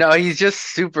 oh my No, god. he's just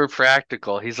super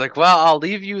practical. He's like, well, I'll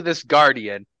leave you this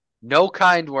guardian. No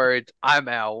kind words. I'm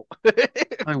out.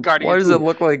 Why Guardian's does it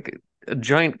look like a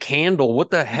giant candle?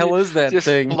 What the hell is that just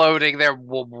thing? floating there.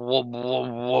 Whoop, whoop, whoop,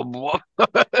 whoop,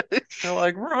 whoop. They're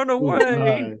like, run Ooh,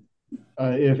 away.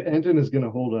 if Anton is going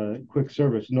to hold a quick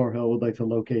service, Norhill would like to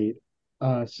locate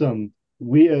some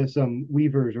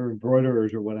weavers or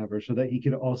embroiderers or whatever, so that he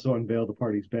could also unveil the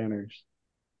party's banners.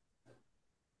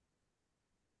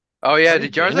 Oh yeah, Party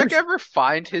did Jarzak banners? ever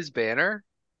find his banner?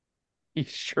 He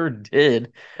sure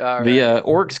did. All The right.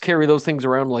 orcs carry those things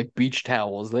around like beach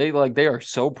towels. They are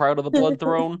so proud of the blood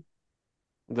throne.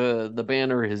 The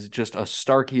banner is just a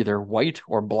stark either white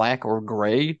or black or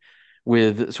gray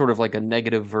with sort of like a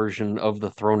negative version of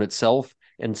the throne itself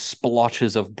and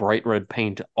splotches of bright red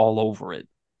paint all over it,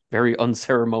 very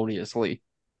unceremoniously.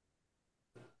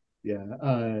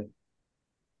 Yeah.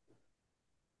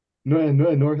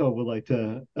 Norhill would like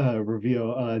to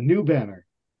reveal a new banner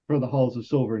for the halls of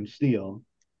silver and steel,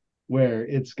 where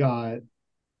it's got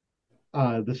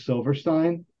the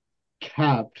Silverstein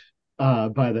capped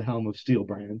by the helm of Steel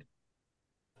brand.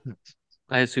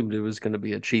 I assumed it was going to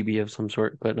be a chibi of some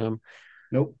sort, but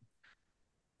Nope.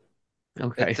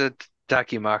 okay. It's a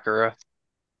Dakimakura.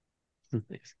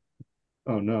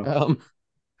 Oh no.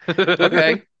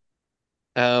 Okay.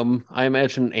 I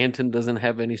imagine Anton doesn't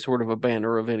have any sort of a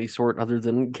banner of any sort other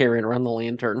than carrying around the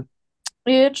lantern.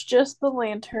 It's just the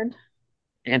lantern.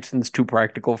 Anton's too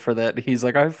practical for that. He's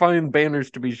like, I find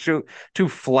banners to be too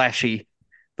flashy.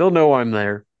 They'll know I'm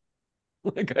there.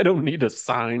 Like, I don't need a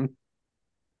sign.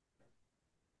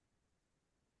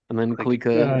 And then Like,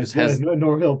 Klika just has,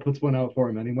 Norhill puts one out for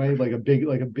him anyway, like a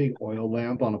big oil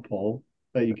lamp on a pole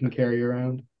that you can carry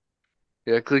around.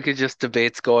 yeah, Klika just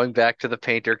debates going back to the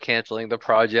painter, canceling the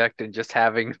project, and just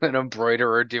having an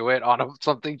embroiderer do it on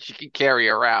something she can carry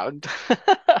around.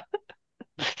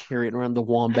 carrying around the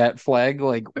wombat flag.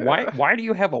 Like, why do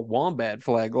you have a wombat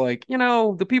flag? Like,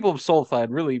 the people of Sulfide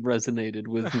really resonated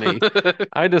with me.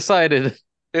 I decided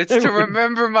It's I to would.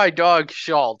 remember my dog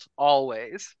Shalt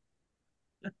always.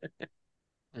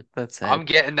 That's sad. I'm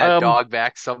getting that Um, dog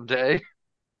back someday.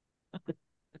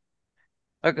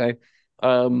 okay.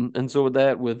 And so with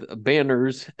that, with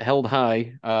banners held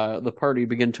high, the party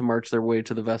began to march their way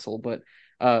to the vessel. But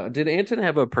did Anton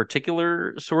have a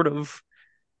particular sort of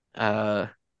uh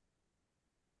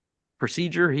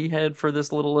procedure he had for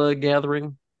this little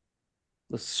gathering,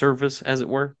 the service, as it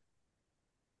were?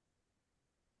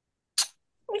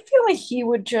 I feel like he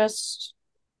would just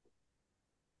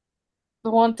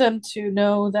want them to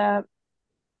know that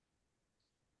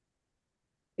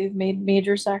they've made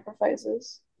major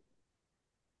sacrifices,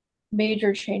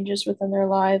 major changes within their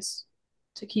lives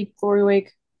to keep Glorywake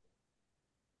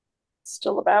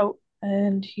still about,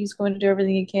 and he's going to do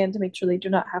everything he can to make sure they do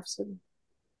not have to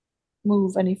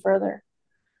move any further,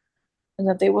 and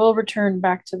that they will return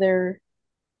back to their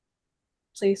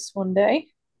place one day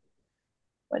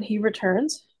when he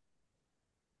returns,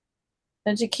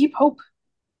 and to keep hope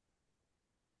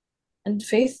and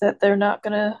faith that they're not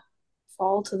going to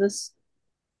fall to this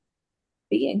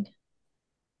being.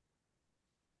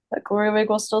 That Glorywake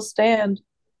will still stand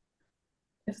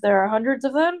if there are hundreds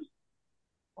of them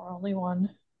or only one.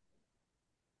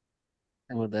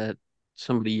 And with that,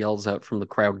 somebody yells out from the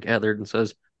crowd gathered and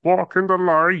says, "Walk in the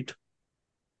light."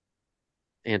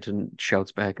 Anton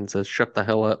shouts back and says, "Shut the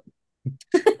hell up."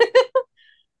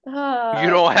 You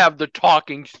don't have the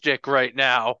talking stick right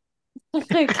now. Oh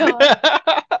my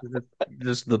god.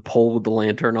 Just the pole with the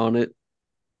lantern on it.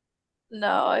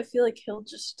 No, I feel like he'll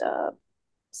just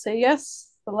say yes,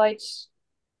 the light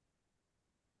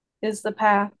is the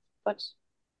path, but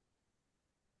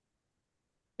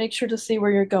make sure to see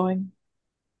where you're going.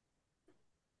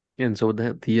 And so with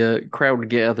that, the crowd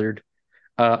gathered.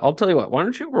 I'll tell you what, why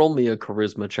don't you roll me a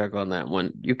charisma check on that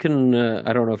one? You can,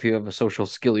 I don't know if you have a social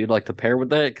skill you'd like to pair with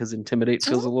that, because intimidate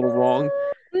feels a little wrong,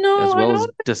 No, as I well as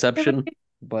don't think deception. it's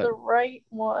But the right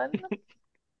one.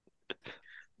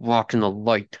 walk in the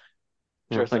light.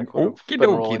 Like, Jarzak would have okie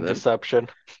been dokie rolling then. deception.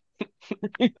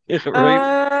 Yeah, right?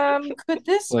 Could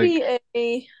this Like, be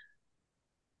a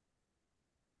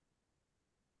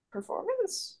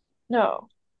performance? No.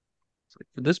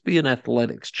 would this be an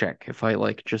athletics check if I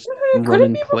like just Could run it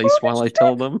in be a place while performance I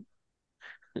tell check? them?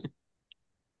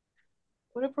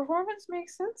 Would a performance make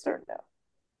sense or no?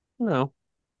 No.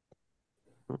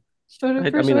 Should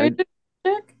a I mean, persuasion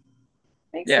check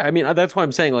make yeah, sense? I mean, that's why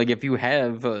I'm saying, like, if you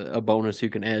have a bonus you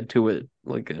can add to it,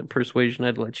 like a persuasion,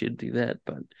 I'd let you do that.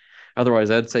 But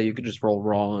otherwise, I'd say you could just roll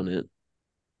raw on it.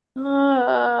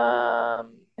 I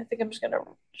think I'm just gonna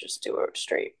just do a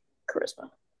straight charisma.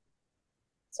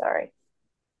 Sorry.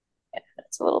 Yeah,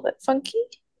 it's a little bit funky.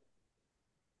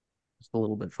 It's a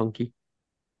little bit funky.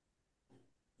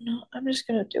 No, I'm just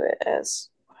gonna do it as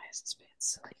why is this being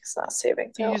silly? It's not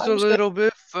saving throw. He's a little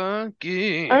bit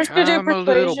funky. I'm just gonna do I'm a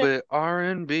little persuasion. bit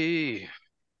R&B.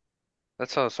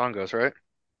 That's how the song goes, right?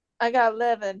 I got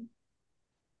 11.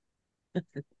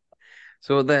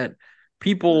 So that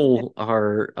people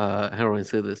are, how do I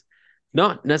say this?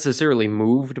 Not necessarily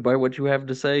moved by what you have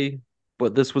to say,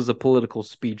 but this was a political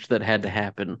speech that had to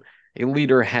happen. A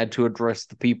leader had to address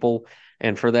the people,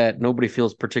 and for that, nobody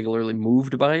feels particularly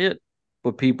moved by it,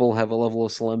 but people have a level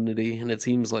of solemnity, and it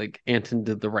seems like Anton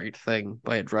did the right thing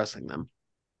by addressing them.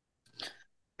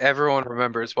 Everyone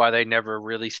remembers why they never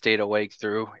really stayed awake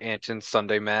through Anton's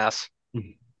Sunday Mass.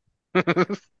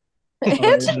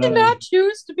 Anton did uh, not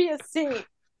choose to be a saint.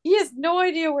 He has no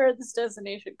idea where this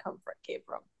designation came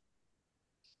from.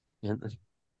 And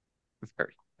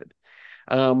very good.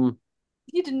 Um,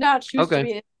 He did not choose to okay.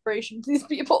 be an inspiration to these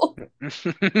people.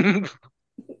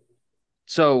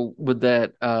 So with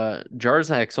that,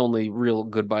 Jarzak's only real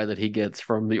goodbye that he gets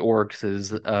from the orcs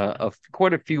is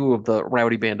quite a few of the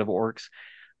rowdy band of orcs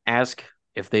ask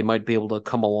if they might be able to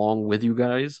come along with you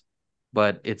guys,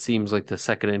 but it seems like the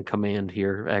second in command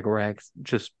here, Agorak,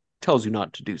 just tells you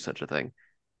not to do such a thing.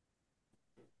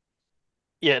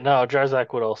 Yeah, no,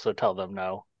 Jarzak would also tell them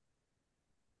no.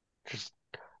 Just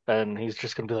and he's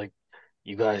just gonna be like,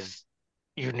 "You guys,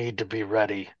 you need to be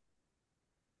ready."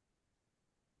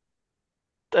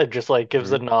 And just like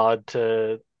gives a Right. nod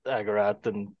to Agarat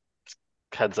and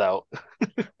heads out.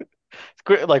 It's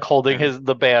great, like holding Yeah.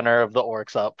 the banner of the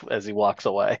orcs up as he walks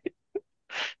away.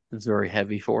 It's very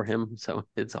heavy for him, so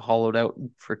it's a hollowed out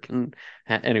freaking.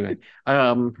 Anyway,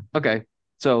 okay.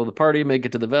 So the party make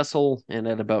it to the vessel, and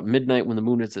at about midnight, when the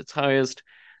moon is its highest,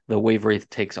 the wave wraith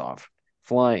takes off,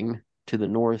 flying to the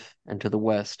north and to the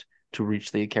west to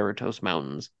reach the Akaratos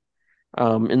Mountains.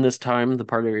 In this time, the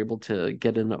party are able to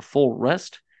get in a full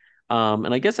rest.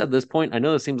 And I guess at this point, I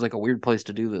know this seems like a weird place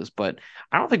to do this, but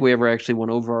I don't think we ever actually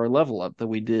went over our level up that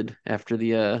we did after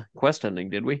the quest ending,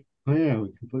 did we? Oh yeah,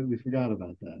 we completely forgot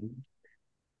about that.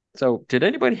 So, did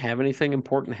anybody have anything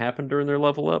important happen during their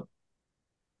level up?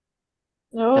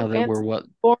 Now Nope, that we're Ant's what,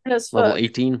 boring as level fuck.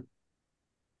 18?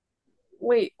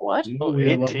 Wait, what? No, Oh,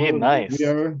 we are 18, we nice.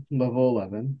 are level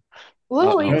 11.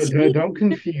 Level Uh-oh. 18? Don't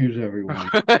confuse everyone.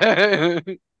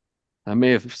 I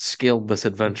may have scaled this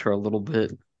adventure a little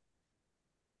bit.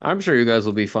 I'm sure you guys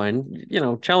will be fine.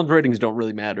 Challenge ratings don't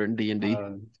really matter in D&D.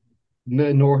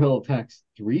 Norhill attacks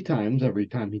 3 times every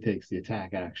time he takes the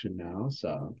attack action now,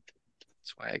 so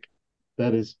Swag.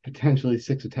 that is potentially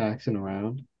 6 attacks in a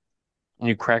round. And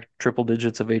you cracked triple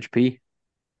digits of HP.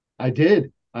 I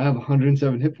did. I have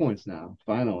 107 hit points now,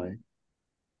 finally.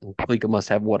 Klika must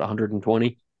have what,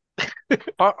 120?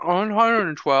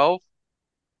 112.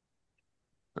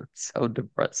 That's so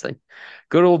depressing.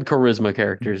 Good old charisma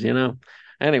characters.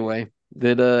 Anyway,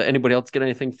 did anybody else get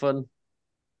anything fun?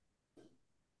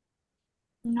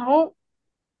 Nope.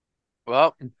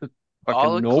 Well, all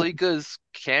Fucking of nope. Klika's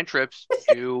cantrips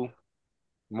do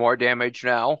more damage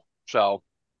now, so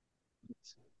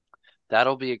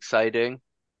that'll be exciting.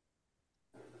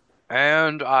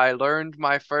 And I learned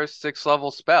my first 6th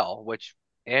level spell, which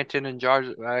Anton and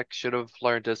Jarzak should have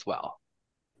learned as well.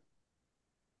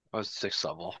 I was 6th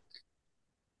level.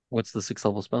 What's the 6th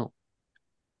level spell?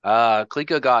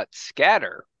 Klika got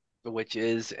Scatter, which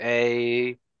is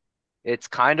it's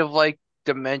kind of like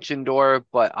Dimension Door,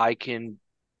 but I can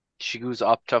choose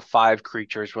up to 5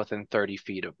 creatures within 30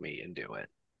 feet of me and do it.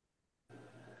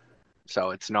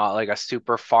 So it's not like a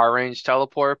super far range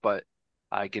teleport, but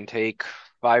I can take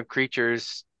 5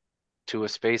 creatures to a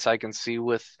space I can see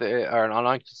or an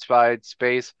unoccupied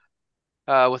space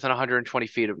within 120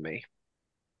 feet of me.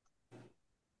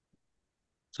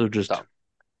 So just So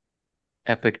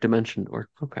epic dimension door.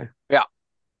 Okay. yeah,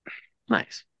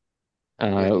 Nice.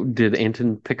 which Did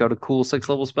Anton pick out a cool 6th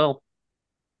level spell?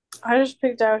 I just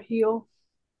picked out heal.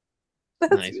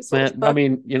 That's Nice. useful as Man, I fuck.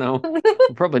 mean,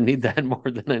 we probably need that more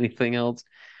than anything else.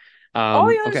 All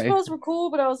the other Okay. spells were cool,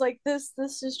 but I was like, this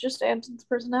is just Anton's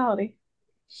personality.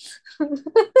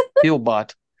 Heal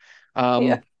bot.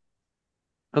 Yeah.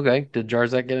 Okay. Did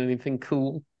Jarzak get anything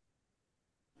cool?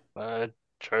 Uh,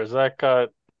 Charzak got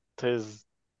his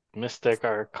Mystic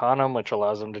Arcanum, which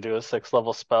allows him to do a 6th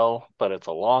level spell, but it's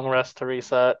a long rest to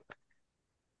reset.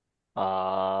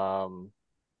 Um,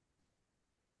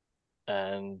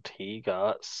 and he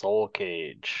got Soul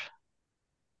Cage.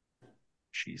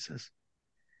 Jesus.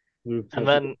 And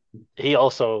then he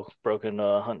also broke into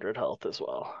 100 health as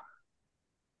well.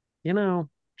 What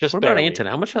Just about barely. Anton?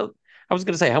 How much health? I was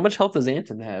gonna say, how much health does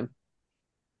Anton have?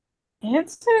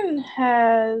 Anson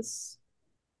has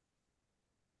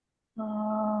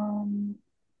um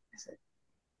is it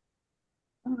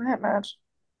not that much.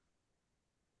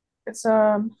 It's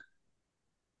sorry.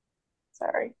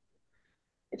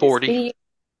 It is 40.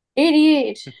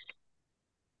 88.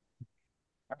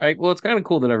 All right. Well, it's kind of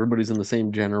cool that everybody's in the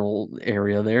same general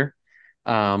area there.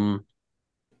 Um,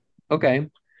 okay.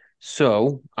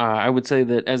 So, I would say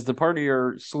that as the party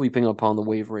are sleeping upon the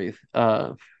wave wraith,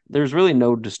 there's really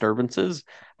no disturbances.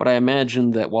 But I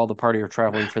imagine that while the party are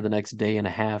traveling for the next day and a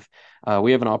half,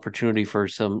 we have an opportunity for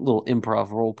some little improv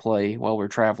role play while we're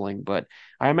traveling. But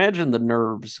I imagine the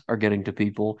nerves are getting to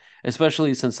people,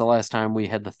 especially since the last time we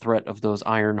had the threat of those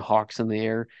iron hawks in the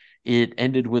air. It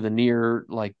ended with a near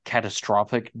like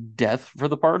catastrophic death for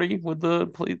the party with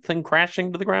the thing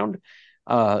crashing to the ground.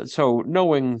 So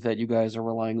knowing that you guys are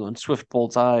relying on Swift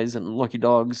Bolt's eyes and Lucky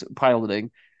Dog's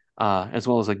piloting, as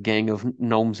well as a gang of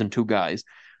gnomes and 2 guys,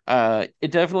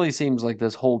 it definitely seems like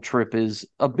this whole trip is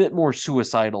a bit more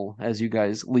suicidal as you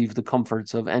guys leave the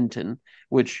comforts of Enton,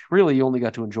 which really you only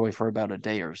got to enjoy for about a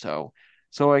day or so.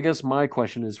 So I guess my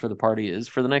question is for the party is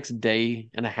for the next day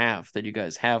and a half that you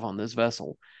guys have on this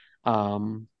vessel,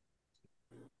 um,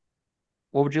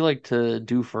 what would you like to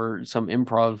do for some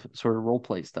improv sort of role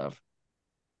play stuff?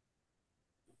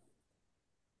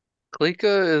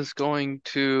 Klika is going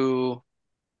to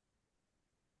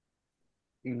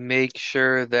make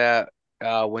sure that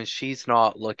when she's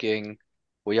not looking,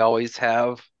 we always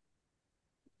have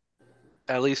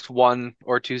at least 1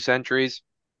 or 2 sentries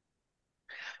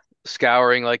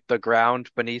scouring like the ground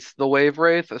beneath the wave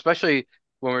wraith, especially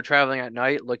when we're traveling at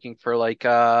night looking for like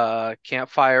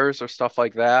campfires or stuff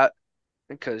like that,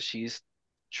 because she's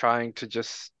trying to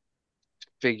just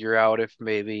figure out if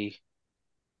maybe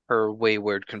her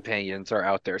wayward companions are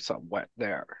out there somewhere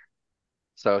there.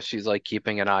 So she's like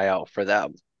keeping an eye out for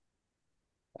them.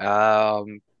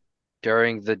 Um,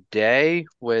 during the day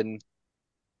when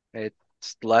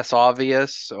it's less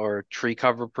obvious or tree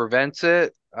cover prevents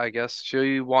it, I guess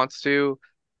she wants to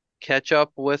catch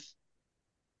up with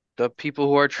the people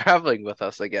who are traveling with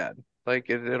us again. Like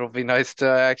it'll be nice to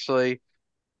actually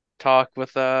talk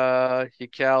with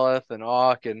Eucalith and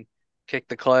Auk and Kick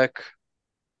the Click,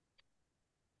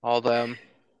 all them.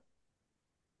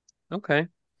 Okay.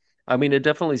 I mean, it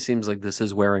definitely seems like this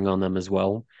is wearing on them as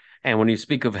well. And when you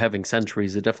speak of having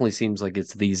sentries, it definitely seems like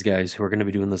it's these guys who are going to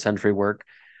be doing the sentry work,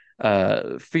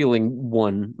 feeling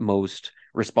one most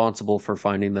responsible for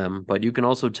finding them. But you can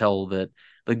also tell that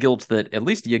the guilt that at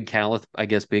least Yig Calith, I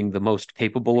guess, being the most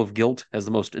capable of guilt, as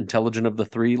the most intelligent of the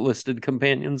three listed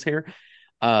companions here,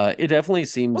 it definitely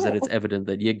seems that it's evident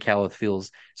that Yig Calith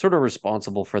feels sort of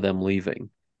responsible for them leaving.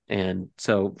 And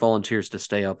so volunteers to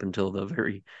stay up until the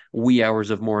very wee hours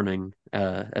of morning,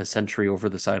 a sentry over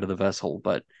the side of the vessel.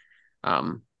 But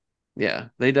um, yeah,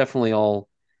 they definitely all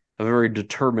have a very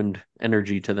determined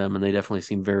energy to them, and they definitely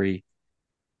seem very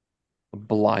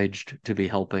obliged to be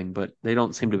helping, but they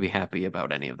don't seem to be happy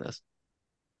about any of this.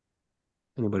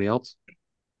 Anybody else?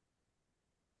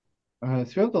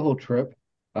 Throughout the whole trip,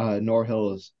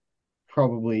 Norhill is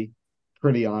probably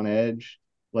pretty on edge.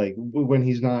 Like when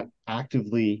he's not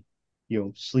actively,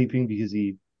 sleeping because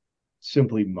he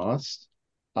simply must.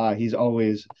 He's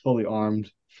always fully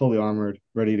armed, fully armored,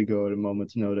 ready to go at a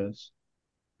moment's notice.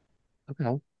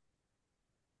 Okay,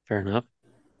 fair enough.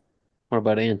 What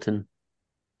about Anton?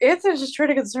 Anthony's just trying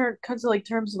to come to like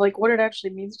terms of like what it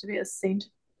actually means to be a saint.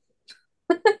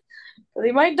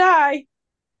 He might die,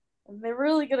 and they're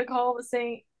really gonna call him a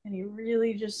saint, and he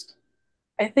really just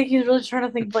I think he's really trying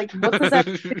to think like what does that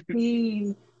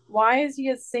mean? Why is he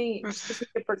a saint? Just because he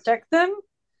can protect them?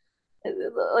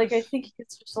 Like I think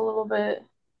he's just a little bit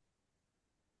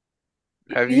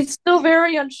Have you he's still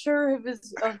very unsure of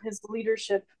his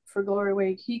leadership for Glory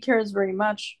Wake. He cares very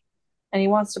much and he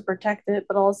wants to protect it,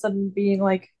 but all of a sudden being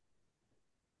like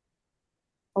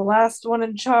the last one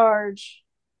in charge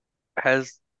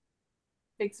has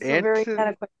makes him feel very Anton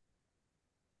inadequate.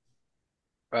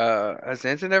 has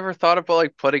Anton ever thought about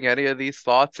like putting any of these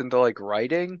thoughts into like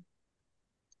writing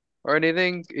or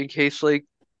anything in case like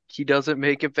he doesn't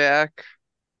make it back?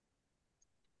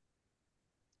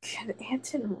 Can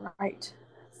Anton write?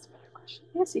 That's a better question.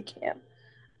 Yes, he can.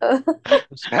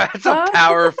 That's a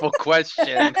powerful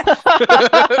question.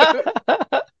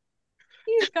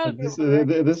 He's got to be able This to write.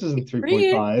 this isn't Read.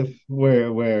 3.5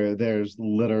 where there's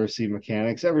literacy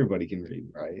mechanics. Everybody can read,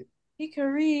 right? He can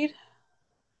read.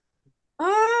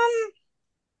 Um,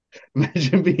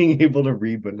 Imagine being able to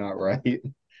read but not write.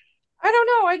 I don't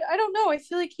know. I don't know. I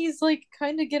feel like he's like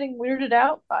kind of getting weirded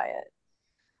out by it.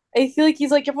 I feel like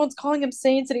he's like everyone's calling him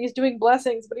saints and he's doing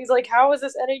blessings, but he's like, how is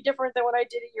this any different than what I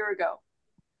did a year ago?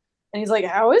 And he's like,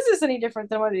 how is this any different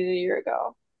than what I did a year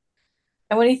ago?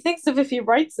 And when he thinks of if he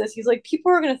writes this, he's like,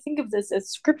 people are going to think of this as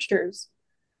scriptures.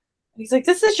 And he's like,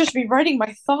 this is just me writing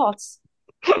my thoughts.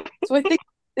 So I think,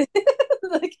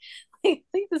 like, I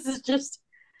think this is just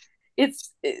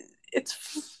it's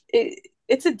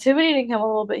intimidating him a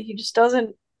little bit. He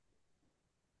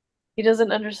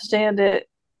doesn't understand it.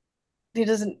 He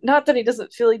doesn't not that he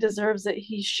doesn't feel he deserves it.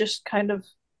 He's just kind of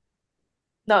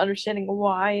not understanding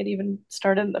why it even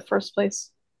started in the first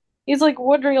place. He's like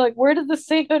wondering like where did the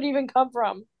sainthood even come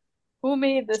from? Who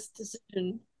made this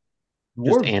decision?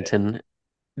 Just Dwarves did. Anton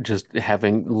just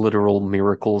having literal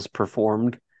miracles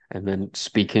performed and then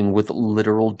speaking with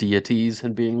literal deities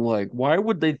and being like, why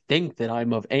would they think that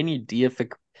I'm of any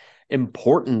deific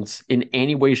importance in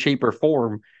any way, shape, or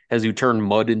form as you turn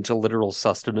mud into literal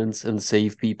sustenance and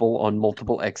save people on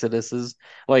multiple exoduses?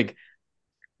 Like,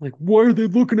 why are they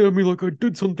looking at me like I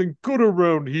did something good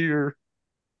around here?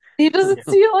 He doesn't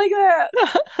see it like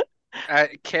that.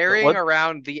 Carrying What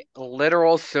around the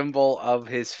literal symbol of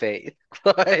his faith,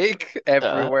 like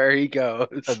uh, everywhere he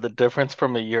goes. the difference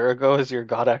from a year ago is your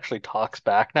god actually talks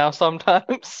back now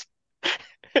sometimes.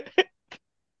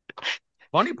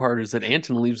 Funny part is that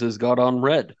Anton leaves his god on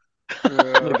red.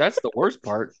 Uh, Like, that's the worst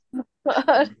part.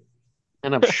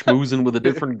 And I'm schmoozing with a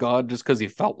different god just because he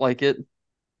felt like it.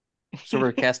 Sort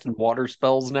of casting water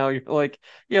spells now. You're like,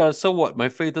 yeah, so what? My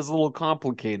faith is a little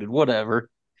complicated. Whatever.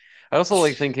 I also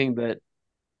like thinking that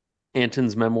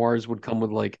Anton's memoirs would come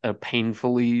with like a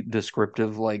painfully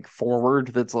descriptive like forward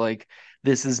that's like,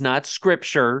 this is not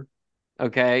scripture,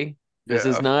 okay? yeah.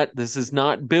 This is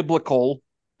not biblical.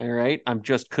 All right. I'm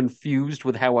just confused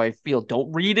with how I feel.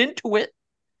 Don't read into it.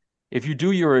 If you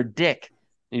do, you're a dick.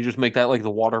 And you just make that like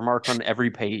the watermark on every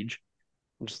page.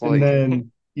 I'm just And like,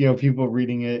 then, people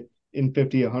reading it in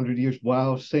 50, 100 years.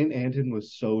 Wow, St. Anton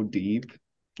was so deep.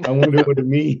 I wonder what it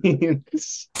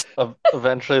means.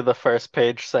 Eventually, the first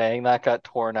page saying that got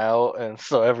torn out, and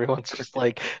so everyone's just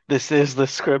like, "This is the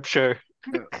scripture."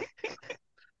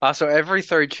 Also, every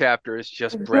third chapter is Oh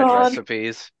just bread God.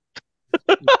 recipes.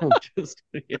 Just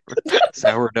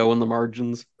sourdough in the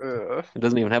margins. Ugh. It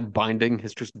doesn't even have binding.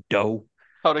 It's just dough.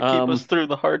 How to keep us Um, through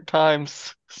the hard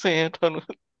times. Santon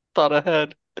thought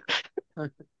ahead. the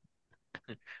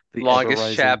ever Longest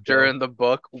rising chapter dough. in the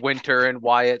book, Winter and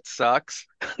Why It Sucks.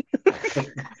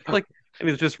 Like, and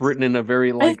it's just written in a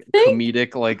very I like think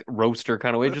comedic, like roaster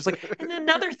kind of way. Just like, and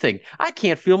another thing, I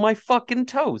can't feel my fucking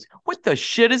toes. What the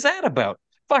shit is that about?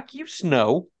 Fuck you,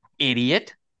 Snow,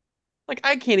 idiot. Like,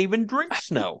 I can't even drink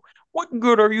snow. What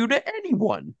good are you to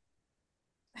anyone?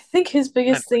 his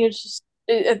biggest thing is just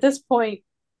at this point,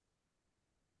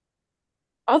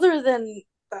 other than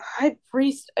the high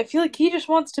priest, I feel like he just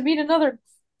wants to meet another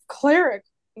cleric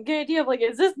and get an idea of like,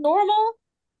 is this normal?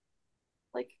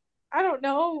 Like, I don't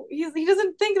know. He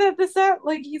doesn't think that this that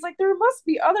like he's like there must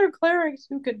be other clerics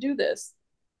who could do this,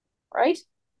 right?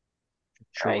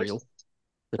 Right? Surreal,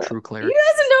 the So, true he cleric.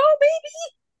 doesn't know. Maybe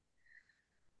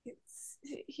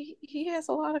he has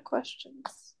a lot of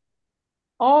questions.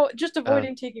 Oh, just Uh,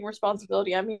 avoiding taking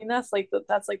responsibility. I mean, that's like the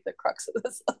crux of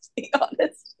this. Let's be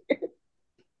honest.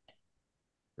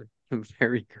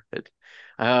 very good.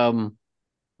 Um,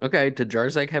 okay, did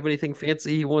Jarzak have anything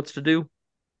fancy he wants to do?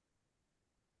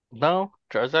 No,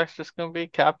 Jarzak's just gonna be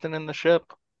captain in the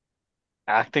ship,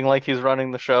 acting like he's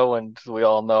running the show, and we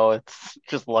all know it's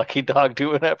just Lucky Dog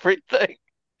doing everything.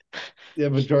 Yeah,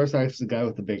 but Jarsak's the guy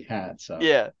with the big hat, so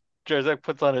Yeah, Jarzak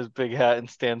puts on his big hat and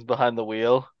stands behind the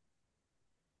wheel.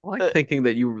 I like Uh, thinking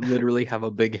that you literally have a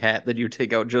big hat that you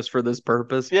take out just for this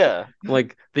purpose. yeah.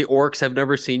 Like the orcs have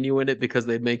never seen you in it because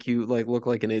they make you like look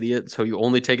like an idiot, so you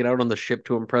only take it out on the ship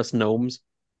to impress gnomes.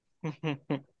 hey,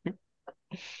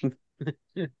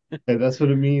 that's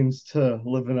what it means to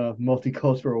live in a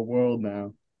multicultural world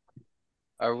now.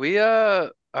 Are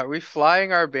we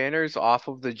flying our banners off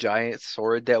of the giant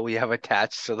sword that we have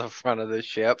attached to the front of the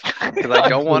ship? Because I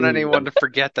don't want anyone Absolutely. to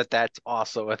forget that that's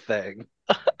also a thing.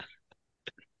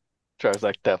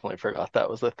 Jarzak definitely forgot that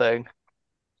was a thing.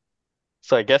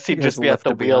 So I guess You he'd guys just be at left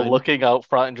the it wheel behind. looking out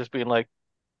front and just being like,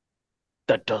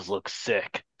 that does look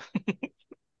sick.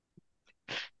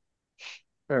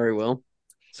 Very well.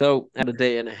 So, at a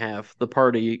day and a half, the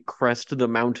party crest the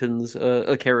mountains,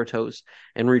 Keratos,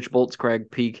 and reach Bolt's Crag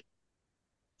Peak.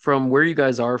 From where you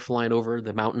guys are flying over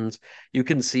the mountains, you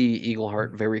can see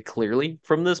Eagleheart very clearly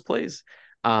from this place.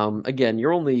 Again,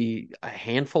 you're only a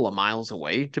handful of miles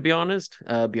away, to be honest,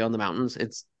 beyond the mountains.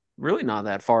 It's really not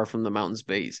that far from the mountain's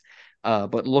base.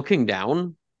 But looking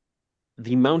down,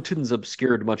 the mountains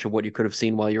obscured much of what you could have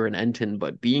seen while you're in Enton,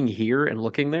 but being here and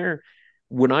looking there,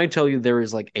 when I tell you there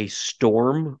is like a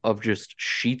storm of just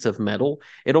sheets of metal,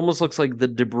 it almost looks like the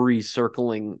debris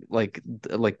circling like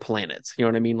planets. You know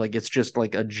what I mean? Like it's just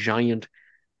like a giant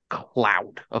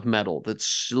cloud of metal that's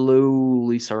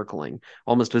slowly circling,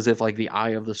 almost as if like the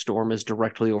eye of the storm is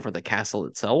directly over the castle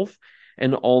itself.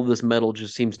 And all this metal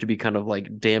just seems to be kind of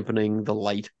like dampening the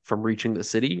light from reaching the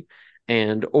city.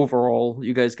 And overall,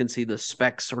 you guys can see the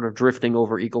specks sort of drifting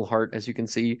over Eagleheart, as you can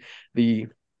see the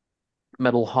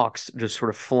metal hawks just sort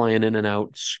of flying in and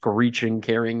out, screeching,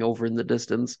 carrying over in the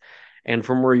distance. And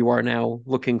from where you are now,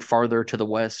 looking farther to the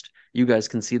west, you guys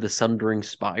can see the Sundering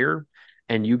Spire,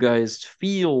 and you guys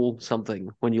feel something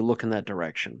when you look in that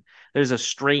direction. There's a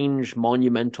strange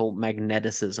monumental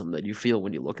magneticism that you feel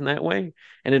when you look in that way,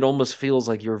 and it almost feels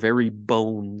like your very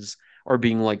bones are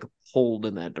being like pulled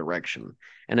in that direction.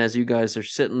 And as you guys are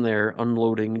sitting there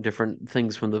unloading different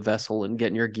things from the vessel and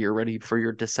getting your gear ready for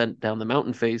your descent down the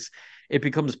mountain face, it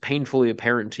becomes painfully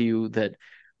apparent to you that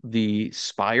the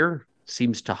spire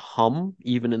seems to hum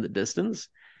even in the distance.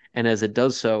 And as it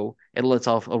does so, it lets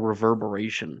off a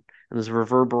reverberation. And this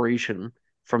reverberation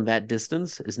from that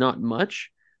distance is not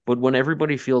much, but when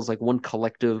everybody feels like one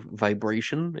collective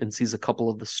vibration and sees a couple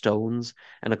of the stones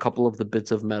and a couple of the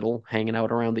bits of metal hanging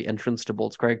out around the entrance to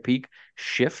Bolt's Crag Peak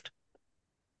shift,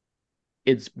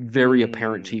 it's very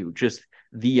apparent to you just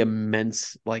the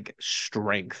immense like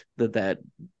strength that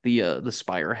the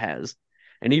spire has.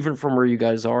 And even from where you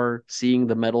guys are, seeing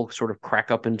the metal sort of crack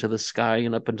up into the sky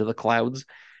and up into the clouds,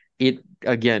 it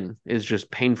again is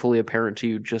just painfully apparent to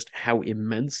you just how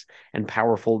immense and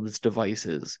powerful this device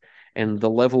is. And the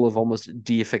level of almost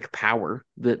deific power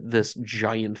that this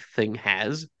giant thing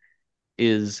has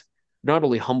is not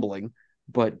only humbling,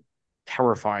 but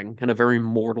terrifying in a very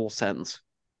mortal sense.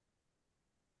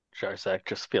 Jarzak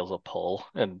just feels a pull,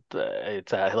 and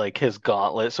it's at like his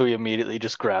gauntlet, so he immediately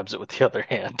just grabs it with the other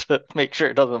hand to make sure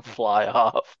it doesn't fly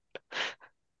off.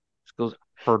 Goes,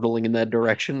 hurtling in that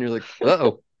direction. You're like,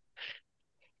 uh-oh,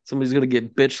 somebody's gonna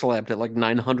get bitch slapped at like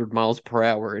 900 miles per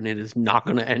hour, and it is not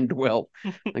gonna end well.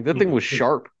 Like that thing was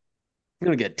sharp. You're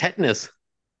gonna get tetanus.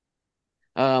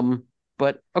 Um,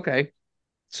 but okay.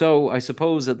 So I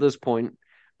suppose at this point,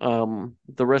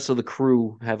 the rest of the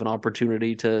crew have an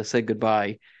opportunity to say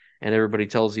goodbye, and everybody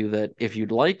tells you that if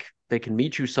you'd like, they can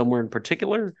meet you somewhere in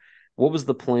particular. What was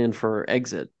the plan for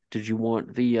exit? Did you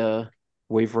want the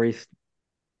wave wraith?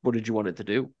 What did you want it to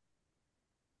do?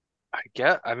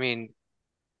 I mean,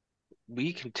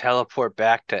 we can teleport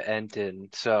back to Enton,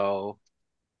 so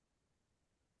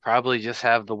probably just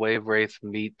have the Wave Wraith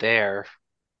meet there,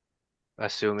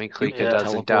 assuming You Klika can Yeah.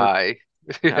 doesn't teleport. die.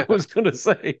 I was gonna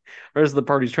say, or as the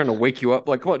party's trying to wake you up,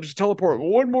 like, come on, just teleport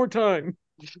one more time.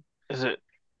 Is it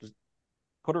Just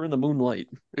put her in the moonlight.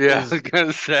 Yeah, I was is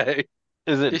gonna say.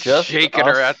 is it Just just shaking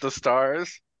her us? at the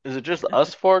stars. Is it just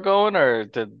us four going, or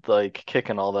did like Kick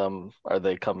and all them? Are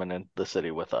they coming in the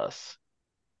city with us?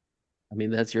 I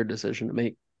mean, that's your decision to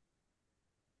make.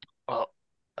 Well,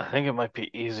 I think it might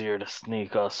be easier to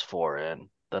sneak us four in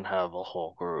than have a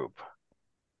whole group,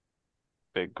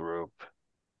 big group,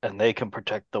 and they can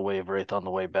protect the wave wraith on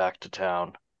the way back to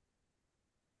town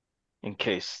in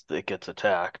case it gets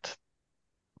attacked.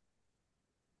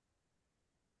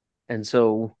 And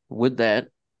so, with that,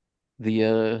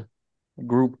 the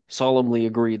group solemnly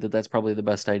agree that that's probably the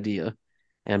best idea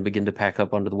and begin to pack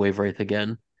up onto the Wave Wraith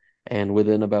again. And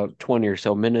within about 20 or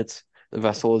so minutes, the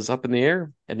vessel is up in the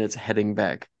air and it's heading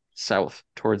back south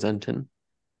towards Enton.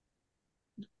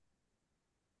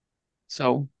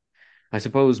 So, I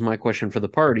suppose my question for the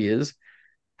party is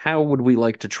how would we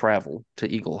like to travel to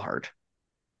Eagleheart?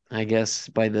 I guess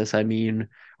by this I mean,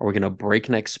 are we going to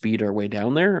breakneck speed our way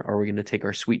down there? Are we going to take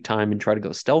our sweet time and try to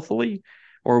go stealthily?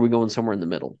 Or are we going somewhere in the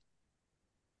middle?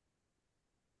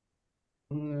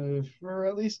 For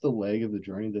at least the leg of the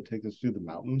journey that takes us through the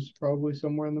mountains, probably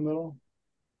somewhere in the middle.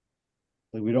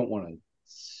 Like we don't want to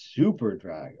super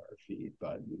drag our feet,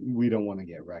 but we don't want to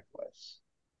get reckless.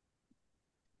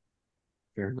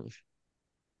 Fair enough.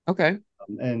 Okay.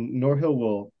 And Norhill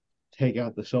will take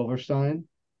out the silver sign,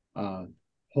 uh,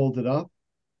 hold it up,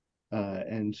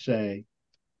 and say,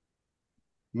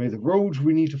 "May the roads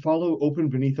we need to follow open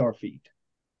beneath our feet,"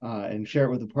 and share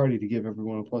it with the party to give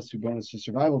everyone a +2 bonus to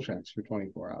survival checks for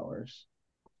 24 hours.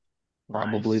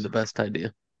 Probably Nice. the best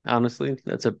idea. Honestly,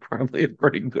 that's probably a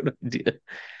pretty good idea.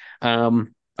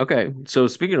 Okay, so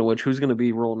speaking of which, who's going to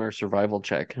be rolling our survival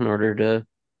check in order to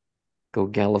go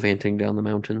gallivanting down the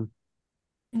mountain?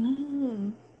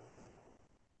 Mm,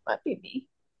 might be me.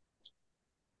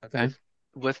 Okay,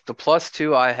 With the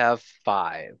 +2, I have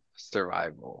 5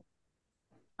 survival.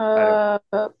 Oh,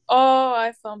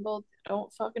 I fumbled.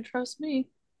 Don't fucking trust me.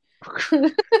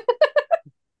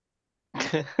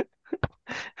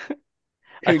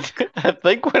 I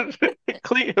think when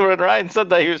Ryan said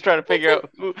that, he was trying to figure out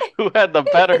who had the He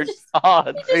better just,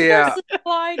 odds. he just Yeah. starts to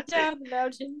slide down the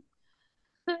mountain.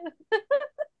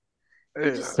 He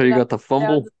just so you got the slides down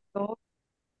fumble. the hill.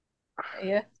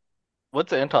 Yeah,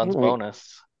 What's Anton's All right.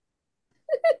 bonus?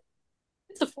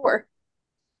 it's a 4.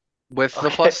 With the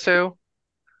Okay. +2,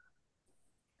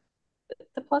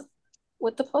 The plus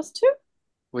with the +2?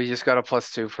 we just got a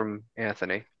 +2 from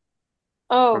Anthony from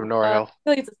Oh, I Norhill. feel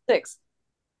like it's a 6,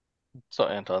 So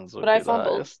Anton's but would I be the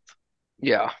fumbled. highest.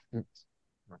 Yeah.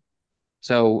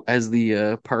 So as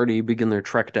the party begin their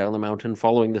trek down the mountain,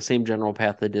 following the same general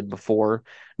path they did before,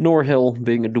 Norhill,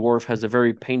 being a dwarf, has a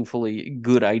very painfully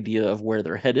good idea of where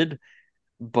they're headed.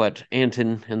 But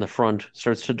Anton in the front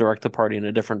starts to direct the party in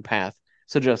a different path,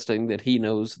 suggesting that he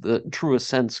knows the truest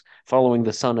sense following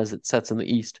the sun as it sets in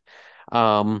the east.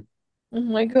 Um, Oh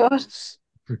my god.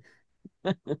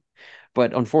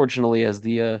 but unfortunately, as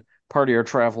the party are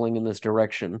traveling in this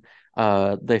direction,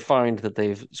 they find that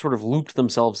they've sort of looped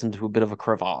themselves into a bit of a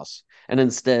crevasse. And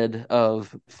instead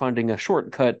of finding a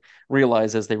shortcut,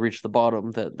 realize as they reach the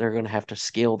bottom that they're going to have to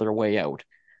scale their way out.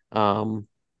 Um,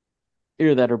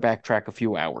 Either that or backtrack a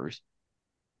few hours.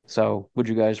 So, would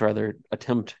you guys rather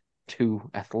attempt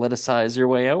to athleticize your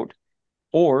way out,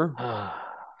 or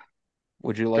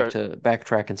would you like Jar to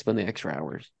backtrack and spend the extra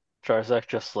hours? Jarzak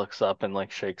just looks up and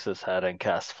like shakes his head and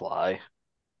casts fly.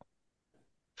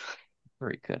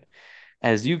 Very good.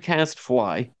 As you cast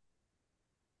fly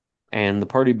and the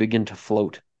party begin to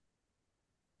float,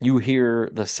 you hear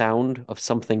the sound of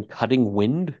something cutting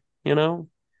wind, and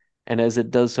as it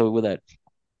does so with that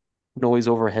noise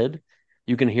overhead,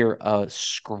 you can hear a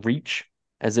screech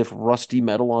as if rusty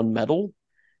metal on metal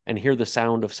and hear the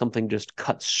sound of something just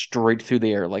cut straight through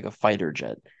the air like a fighter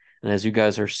jet. And as you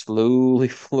guys are slowly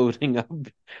floating up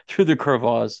through the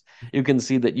crevasse, you can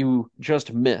see that you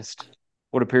just missed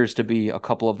what appears to be a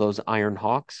couple of those iron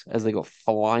hawks as they go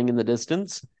flying in the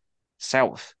distance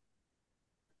south,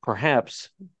 perhaps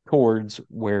towards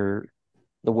where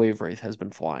the wave wraith has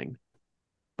been flying.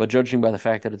 But judging by the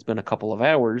fact that it's been a couple of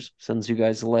hours since you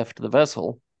guys left the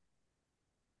vessel,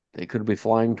 they could be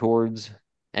flying towards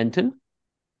Enton.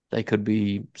 They could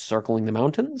be circling the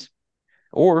mountains,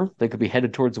 or they could be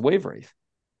headed towards the wave wraith.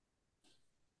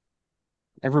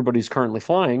 Everybody's currently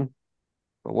flying,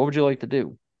 but what would you like to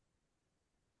do?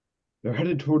 They're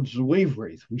headed towards the wave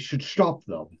wraith. We should stop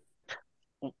them.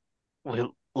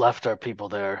 We left our people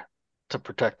there to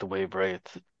protect the wave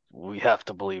wraith. We have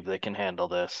to believe they can handle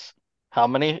this. How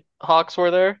many hawks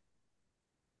were there?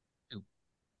 You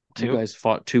Two? guys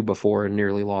fought two before and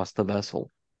nearly lost the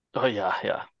vessel. Oh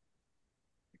yeah.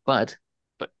 But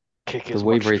Kick the is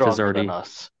wave much wraith is stronger than already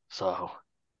us, so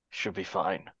should be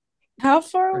fine. How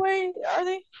far away are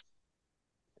they?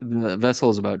 the vessel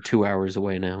is about 2 hours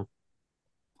away now.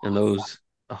 And those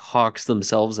hawks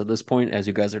themselves at this point, as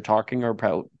you guys are talking, are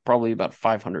probably about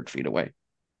 500 feet away.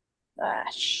 Ah,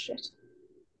 shit.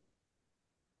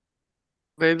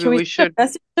 Maybe Can we we send should. a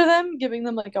message to them, giving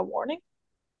them like a warning?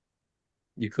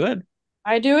 You could.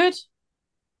 I do it.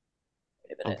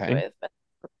 Wait a minute. Do Okay. I have message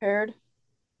prepared?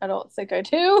 I don't think I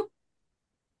do.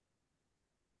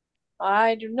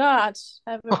 I do not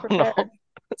have it Oh prepared. no.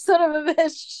 Son of a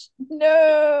bitch.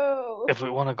 No. If we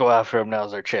want to go after him,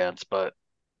 now's our chance, but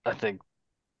I think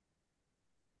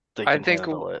they I can think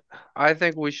handle it. I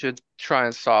think we should try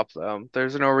and stop them.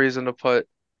 There's no reason to put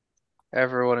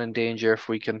everyone in danger if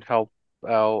we can help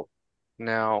out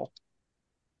now.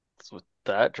 So with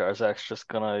that, Jarzak's just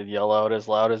gonna yell out as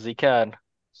loud as he can,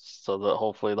 so that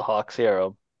hopefully the hawks hear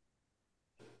him.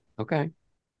 Okay.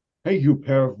 Hey, you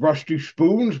pair of rusty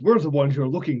spoons. We're the ones you're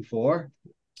looking for.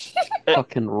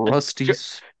 Fucking rusty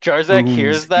Jarzak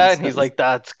hears spoons, that he and he's says. like,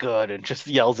 "That's good," and just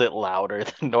yells it louder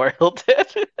than Norhill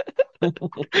did.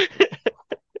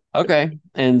 Okay.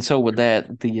 And so with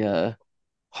that, the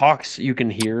hawks you can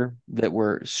hear that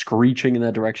were screeching in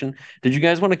that direction. Did you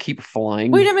guys want to keep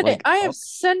flying Wait a minute. like I have up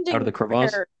sending out of the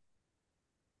crevasse? prepared.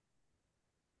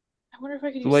 I wonder if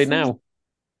I could Too use late sending. now.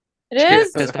 It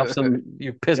is?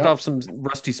 You pissed Yep. off some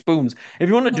rusty spoons. If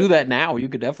you want to do that now, you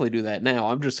could definitely do that now.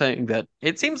 I'm just saying that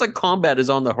it seems like combat is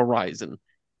on the horizon.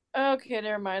 Okay,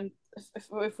 never mind.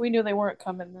 If we knew they weren't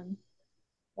coming, then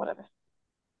whatever.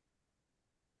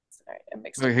 Sorry, I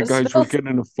mixed up Hey the guys, we're spells. getting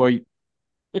in a fight.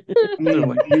 I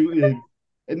mean,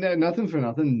 Like, nothing for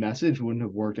nothing. Message wouldn't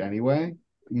have worked anyway.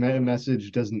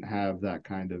 Message doesn't have that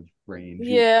kind of range.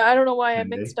 Yeah, I don't know why I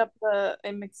Sending. mixed up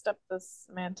the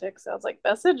semantics. I was like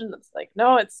message, and it's like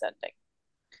no, it's sending.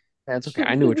 that's okay.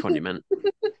 I knew which one you meant.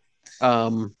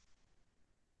 Um,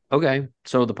 okay.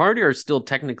 So the party are still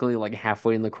technically like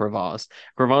halfway in the crevasse.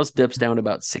 Crevasse dips down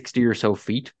about 60 or so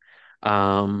feet.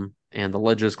 And the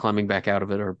ledges climbing back out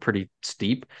of it are pretty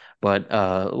steep, but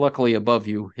luckily above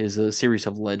you is a series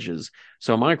of ledges.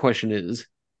 So my question is,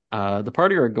 the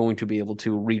party are going to be able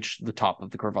to reach the top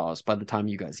of the crevasse by the time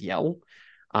you guys yell.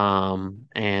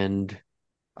 And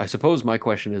I suppose my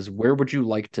question is, where would you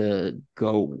like to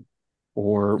go,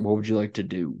 or what would you like to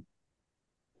do?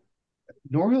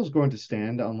 Norhill's going to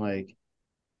stand on like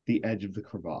the edge of the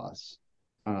crevasse,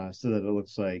 so that it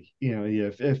looks like you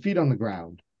have feet on the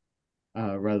ground,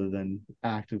 rather than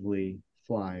actively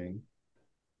flying.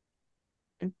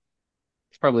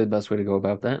 It's probably the best way to go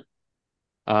about that.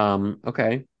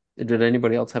 Okay. Did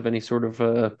anybody else have any sort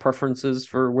of preferences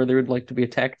for where they would like to be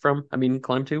attacked from? I mean,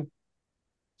 climb to?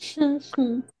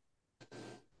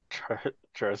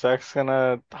 Jarzak's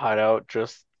gonna hide out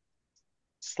just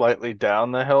slightly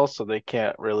down the hill so they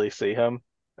can't really see him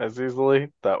as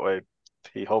easily. That way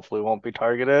he hopefully won't be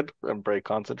targeted and break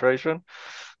concentration.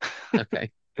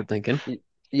 Okay, good thinking.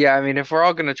 Yeah, I mean, if we're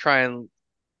all gonna try and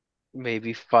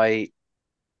maybe fight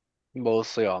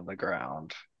mostly on the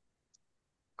ground,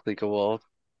 Klika will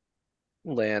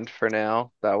land for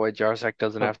now. That way Jarzak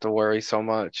doesn't Oh, have to worry so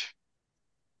much.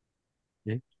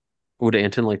 yeah. Would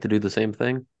Anton like to do the same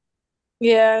thing?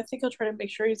 Yeah, I think I'll try to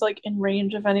make sure he's like in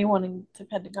range of anyone, and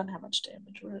depending on how much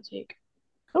damage we're gonna take.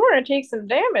 We're gonna take some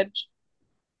damage.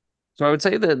 So I would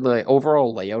say that the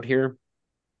overall layout here,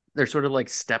 they're sort of like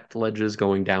stepped ledges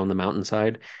going down the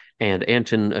mountainside, and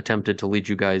Anton attempted to lead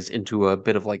you guys into a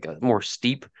bit of like a more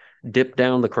steep dip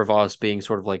down, the crevasse being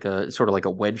sort of like a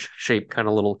wedge shaped kind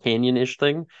of little canyon-ish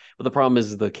thing. But the problem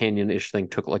is the canyon-ish thing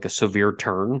took like a severe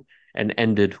turn and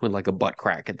ended with like a butt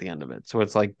crack at the end of it. So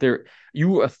it's like there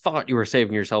you thought you were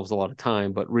saving yourselves a lot of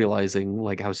time, but realizing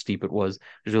like how steep it was,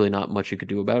 there's really not much you could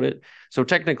do about it. So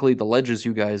technically the ledges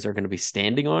you guys are going to be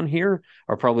standing on here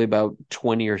are probably about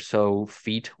 20 or so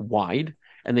feet wide,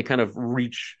 and they kind of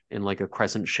reach in like a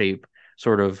crescent shape,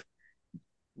 sort of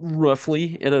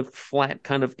roughly in a flat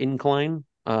kind of incline,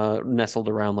 nestled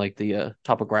around like the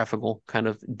topographical kind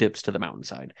of dips to the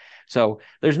mountainside. So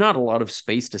there's not a lot of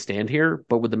space to stand here,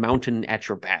 but with the mountain at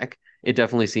your back, it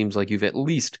definitely seems like you've at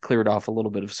least cleared off a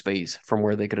little bit of space from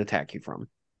where they could attack you from,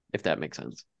 if that makes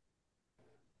sense.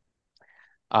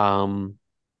 Um,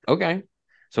 okay.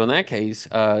 So in that case,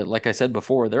 like I said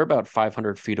before, they're about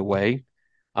 500 feet away.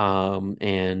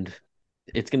 And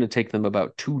it's going to take them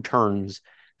about 2 turns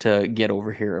to get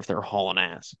over here if they're hauling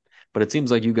ass. But it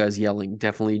seems like you guys yelling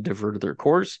definitely diverted their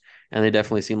course, and they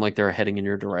definitely seem like they're heading in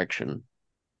your direction.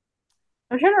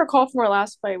 I'm trying to recall from our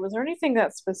last fight. Was there anything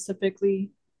that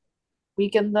specifically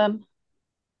weakened them?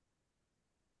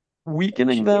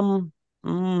 Weakening them,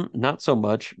 not so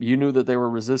much. You knew that they were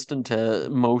resistant to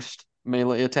most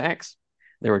melee attacks.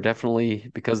 They were definitely,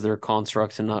 because they're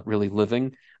constructs and not really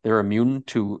living, they're immune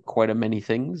to quite a many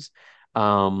things.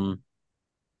 Um,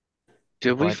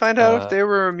 Did we but find out if they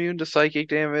were immune to psychic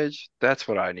damage? That's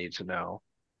what I need to know.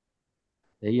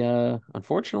 they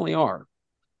unfortunately are.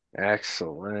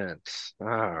 Excellent. All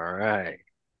right.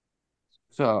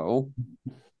 So,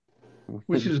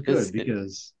 Which is it's good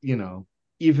because,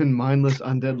 even mindless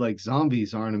undead like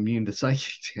zombies aren't immune to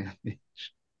psychic damage.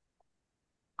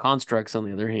 constructs, on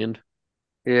the other hand,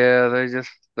 Yeah,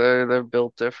 they're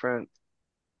built different.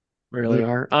 really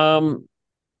are.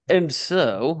 And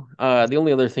so, the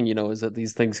only other thing you know is that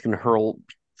these things can hurl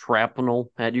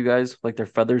shrapnel at you guys, like their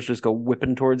feathers just go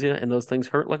whipping towards you, and those things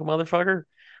hurt like a motherfucker.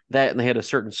 That and they had a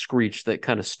certain screech that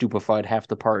kind of stupefied half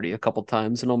the party a couple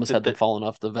times and almost Did had them they, falling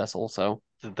off the vessel. So,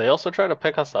 did they also try to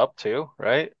pick us up too,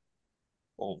 right?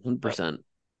 100%.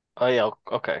 Oh yeah,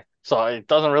 okay. So it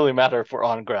doesn't really matter if we're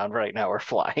on ground right now or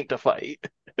flying to fight.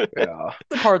 Yeah.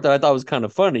 The part that I thought was kind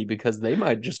of funny because they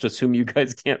might just assume you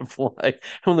guys can't fly and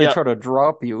when they Yeah, try to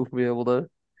drop you, be able to,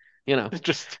 you know.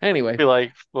 just Anyway, be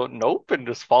like, well, nope, and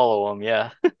just follow them.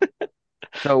 Yeah.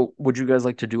 so would you guys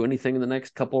like to do anything in the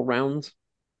next couple rounds?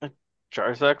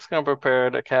 Jarzak's gonna prepare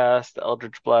to cast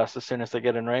Eldritch Blast as soon as they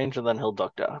get in range, and then he'll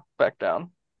duck down, back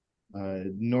down.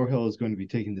 Norhill is going to be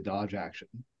taking the dodge action.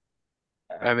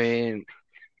 I mean,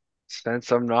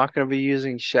 since I'm not going to be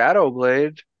using Shadow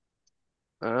Blade,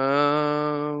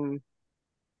 um,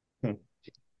 Hmm.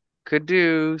 could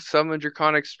do Summon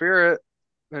Draconic Spirit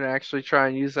and actually try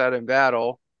and use that in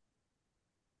battle.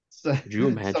 Could you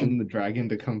Summon imagine? the dragon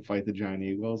to come fight the giant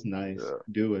eagles. Nice. Uh,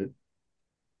 Do it.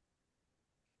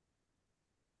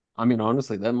 I mean,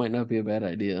 honestly, that might not be a bad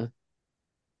idea,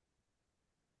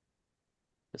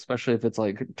 especially if it's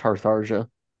like Tartharja.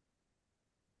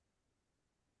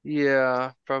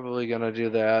 yeah, probably gonna do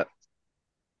that.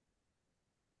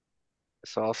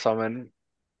 So I'll summon,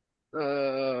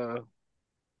 uh,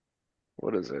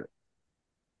 what is it?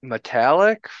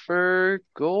 Metallic for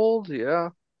gold? Yeah,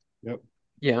 Yep.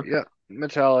 Yeah, yeah,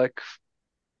 metallic.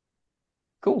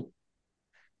 cool.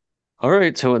 All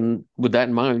right, so with that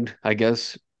in mind, I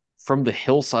guess from the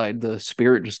hillside, the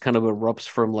spirit just kind of erupts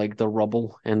from like the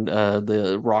rubble and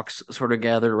the rocks sort of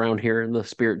gathered around here, and the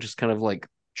spirit just kind of like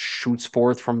shoots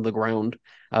forth from the ground,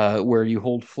 where you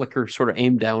hold flicker sort of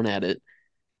aimed down at it.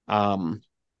 Um,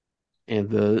 and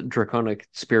the draconic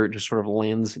spirit just sort of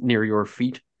lands near your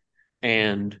feet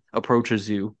and approaches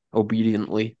you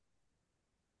obediently.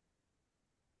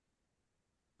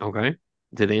 Okay.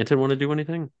 Did Anton want to do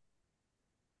anything?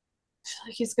 I feel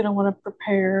like he's gonna want to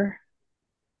prepare.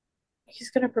 He's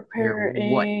gonna Here, prepare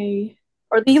what? a.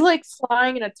 Are they like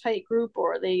flying in a tight group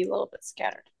or are they a little bit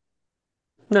scattered?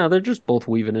 No, they're just both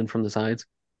weaving in from the sides.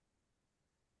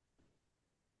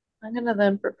 I'm gonna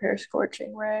then prepare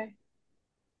Scorching Ray.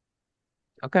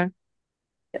 Okay.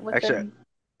 Get Actually, within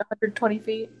 120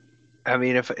 feet. I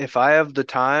mean, if I have the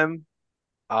time,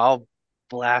 I'll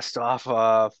blast off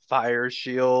a fire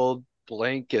shield,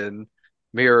 blink, and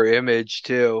mirror image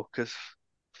too, because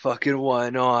fucking why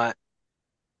not?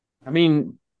 I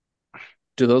mean,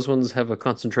 do those ones have a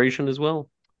concentration as well?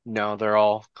 No, they're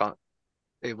all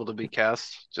able to be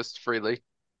cast just freely.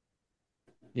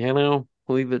 Yeah, no,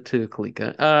 leave it to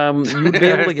Kalika. You'd be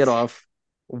able All to get off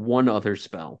one other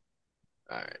spell.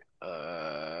 right.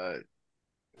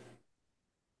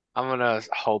 I'm gonna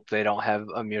hope they don't have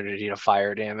immunity to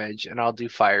fire damage, and I'll do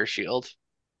fire shield.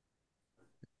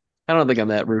 I don't think I'm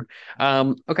that rude.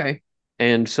 Okay.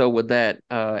 And so with that,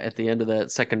 at the end of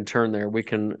that second turn there, we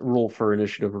can roll for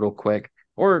initiative real quick.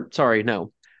 Or sorry,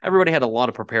 no. Everybody had a lot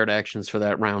of prepared actions for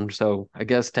that round, so I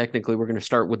guess technically we're going to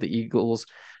start with the Eagles,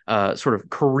 sort of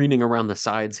careening around the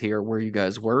sides here where you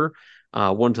guys were,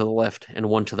 one to the left and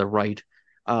one to the right.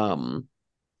 Um,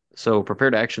 so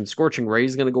prepared action, Scorching Ray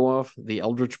is going to go off. The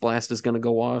Eldritch Blast is going to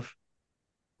go off.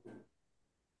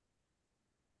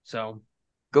 So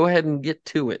go ahead and get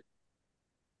to it.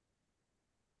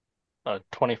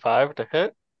 25 to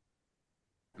hit.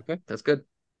 Okay, that's good.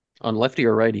 On lefty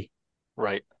or righty?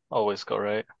 Right. Always go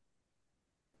right.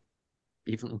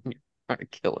 Even when you're trying to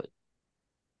kill it.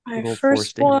 My Big old force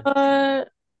first damage. one,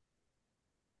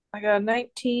 I got a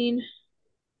 19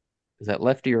 Is that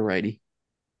lefty or righty?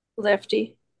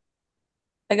 lefty.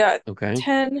 I got Okay.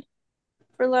 10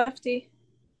 for lefty.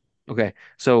 Okay.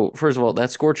 So first of all,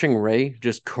 that scorching ray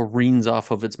just careens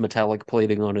off of its metallic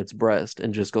plating on its breast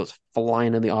and just goes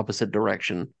flying in the opposite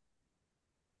direction.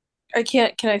 I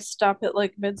can't, can I stop it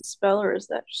like mid spell or is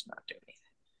that just not doing anything?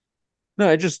 No,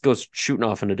 it just goes shooting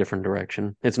off in a different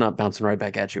direction. It's not bouncing right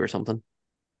back at you or something.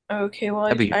 Okay, well,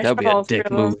 I That'd shot be a all three dick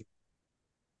of them. move.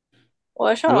 Well,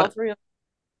 I shot all What? three of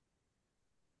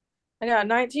them. I got a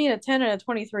 19, a 10, and a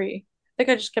 23. I think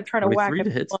I just kept trying to whack 23 it. to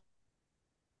hits.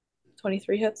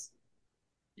 23 hits.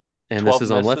 And this 12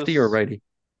 is on lefty or misses. righty?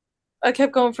 I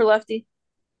kept going for lefty.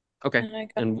 Okay. And I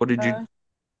got, And what did you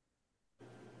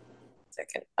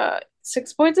second,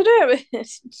 6 points of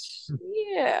damage.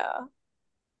 Yeah.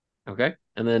 Okay.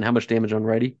 And then how much damage on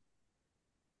righty?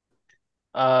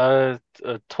 12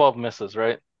 misses,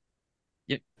 right?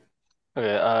 Yep.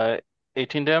 Okay,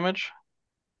 18 damage.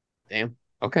 Damn.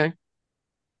 Okay.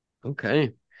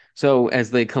 Okay. So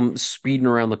as they come speeding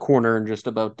around the corner and just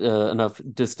about enough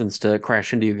distance to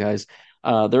crash into you guys,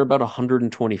 they're about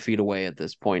 120 feet away at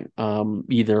this point.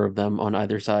 Either of them on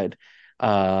either side.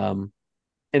 Um,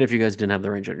 and if you guys didn't have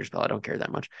the range on your spell, I don't care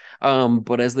that much.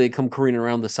 But as they come careening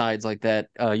around the sides like that,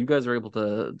 you guys are able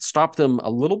to stop them a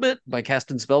little bit by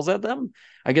casting spells at them.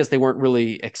 I guess they weren't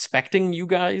really expecting you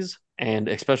guys, and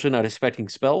especially not expecting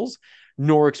spells,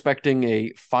 nor expecting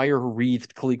a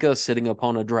fire-wreathed Kalika sitting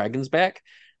upon a dragon's back.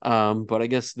 But I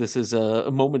guess this is a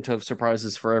moment of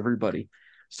surprises for everybody.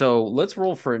 So let's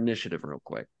roll for initiative real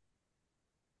quick.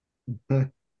 I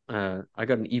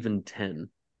got an even 10.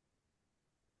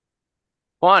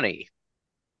 20.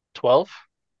 12.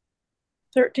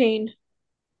 13.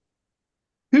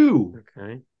 2.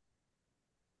 Okay.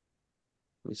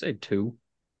 We say 2.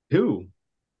 2.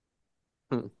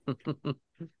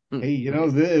 Hey, you know,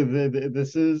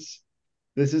 this is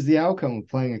the outcome of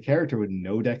playing a character with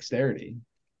no dexterity.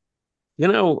 You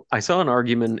know, I saw an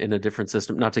argument in a different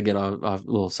system, not to get off a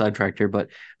little sidetracked here, but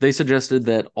they suggested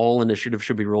that all initiative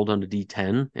should be rolled on a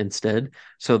D10 instead,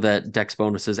 so that dex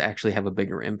bonuses actually have a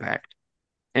bigger impact.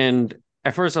 And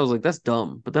at first I was like, that's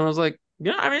dumb. But then I was like,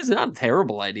 yeah, I mean, it's not a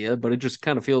terrible idea, but it just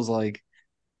kind of feels like,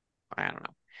 I don't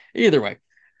know. Either way.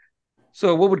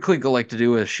 So what would Klinka like to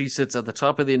do as she sits at the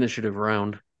top of the initiative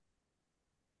round?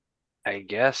 I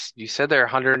guess you said they're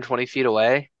 120 feet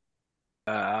away.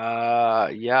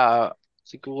 Yeah. I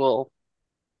think we'll,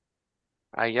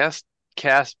 I guess,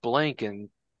 cast Blink and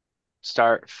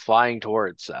start flying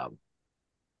towards them.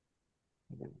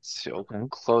 So Okay.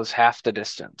 close half the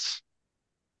distance.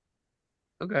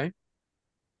 Okay.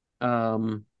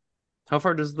 How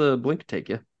far does the blink take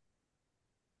you?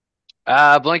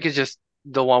 Blink is just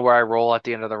the one where I roll at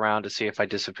the end of the round to see if I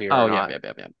disappear or Oh, yeah, not. yeah,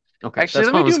 yeah, yeah. Okay, Actually,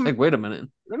 that's why I was like, wait a minute.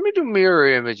 let me do mirror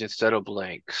image instead of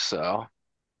blink. So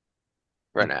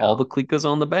right Like all now, the Klikas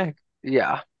on the back.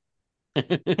 yeah.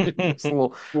 Just a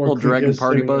little, 4 little dragon Klikas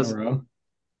party sitting in a buzz. row.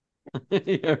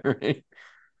 Yeah, right.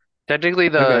 Technically,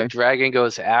 the Okay. dragon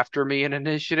goes after me in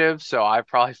initiative, so I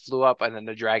probably flew up, and then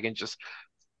the dragon just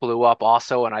flew up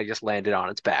also, and I just landed on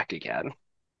its back again.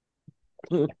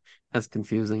 That's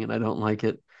confusing and I don't like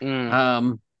it.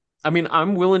 Mm. I mean,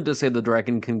 I'm willing to say the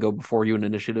dragon can go before you in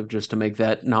initiative just to make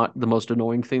that not the most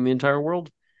annoying thing in the entire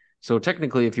world. So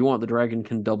technically, if you want, the dragon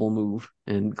can double move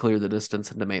and clear the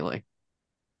distance into melee.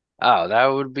 Oh, that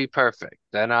would be perfect.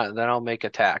 Then I'll make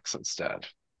attacks instead.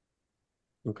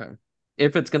 Okay.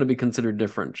 If it's going to be considered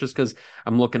different, just because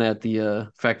I'm looking at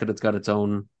the fact that it's got its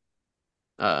own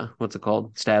what's it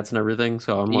called, stats and everything.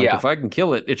 So I'm like, Yeah. if I can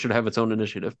kill it, it should have its own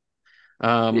initiative.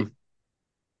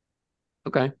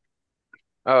 Okay.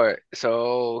 All right.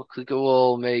 So Klika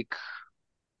will make.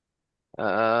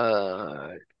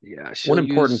 Yeah, she'll One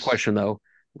important use. question though,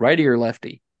 righty or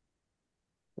lefty?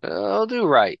 I'll do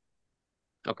right.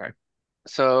 Okay.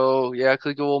 So yeah,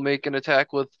 Klika will make an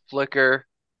attack with Flicker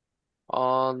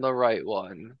on the right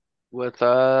one with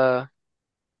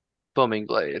Booming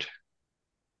Blade.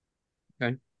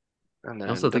 Okay. And I then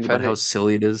also think about how defending.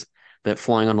 silly it is that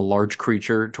flying on a large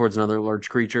creature towards another large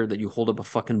creature that you hold up a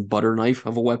fucking butter knife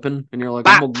of a weapon and you're like,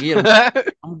 I'm Bop! gonna get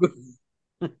him. I'm good.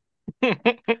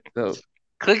 So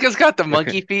Klika's got the okay.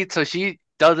 monkey feet, so she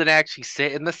doesn't actually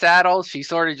sit in the saddle. She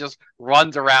sort of just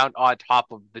runs around on top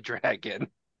of the dragon.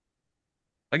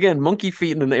 Again, monkey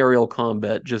feet in an aerial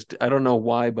combat, just I don't know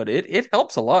why, but it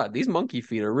helps a lot. These monkey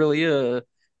feet are really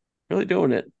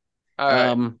doing it. All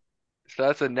right. Um, So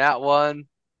that's a nat one,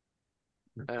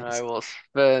 and I will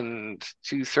spend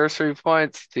 2 sorcery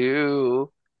points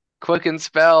to quicken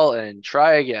spell and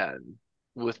try again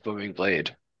with booming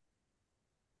blade.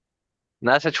 And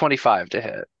that's a 25 to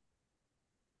hit.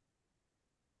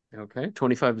 okay,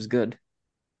 25 is good.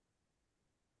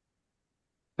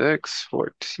 6,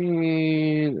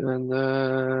 14, and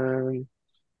then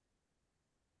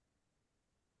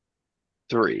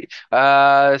 3.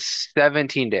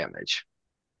 17 damage.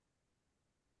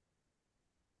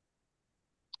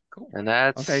 Cool. And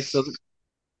Okay, so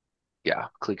yeah,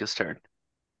 Klika's turn.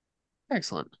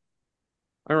 excellent.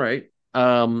 All right.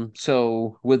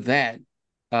 So with that,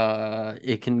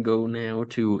 it can go now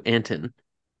to Anton,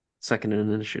 second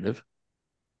in initiative.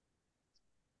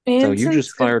 So you Anson's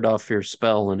just gonna fired off your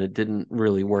spell and it didn't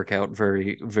really work out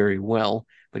very, very well.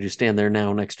 But you stand there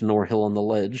now next to Norhill on the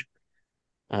ledge.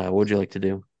 What would you like to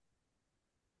do?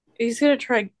 he's gonna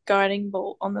try guiding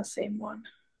bolt on the same one.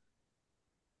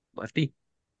 Lefty?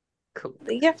 Cool.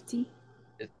 The FT.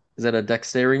 Is that a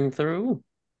dexterity throw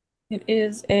It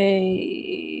is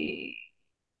a.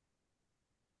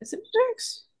 Is it a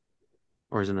dex?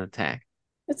 or is it an attack?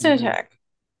 It's an attack.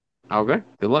 Okay,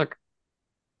 good luck.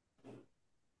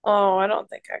 Oh, I don't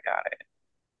think I got it.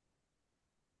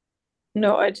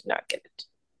 No, I did not get it.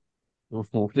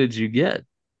 What did you get?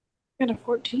 I got a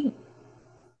 14.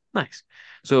 Nice.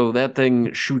 So that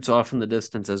thing shoots off in the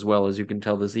distance as well. As you can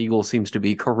tell, this eagle seems to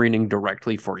be careening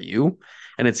directly for you.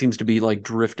 And it seems to be like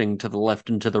drifting to the left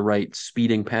and to the right,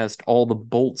 speeding past all the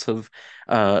bolts of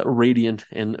radiant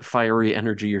and fiery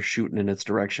energy you're shooting in its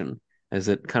direction as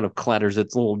it kind of clatters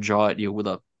its little jaw at you with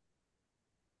a.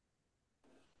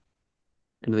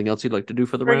 Anything else you'd like to do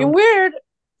for the Freaking round? weird.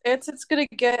 It's gonna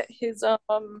get his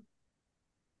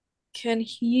can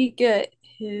he get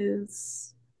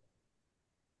his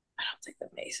I don't think the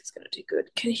mace is gonna do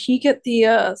good. Can he get the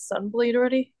sunblade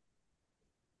already?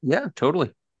 Yeah,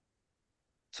 totally.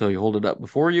 So you hold it up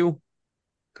before you,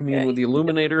 commune Yeah, with the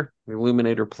illuminator. The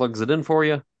illuminator plugs it in for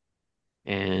you,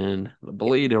 and the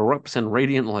blade erupts in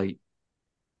radiant light.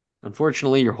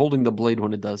 Unfortunately, you're holding the blade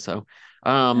when it does so.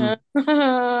 oh, no.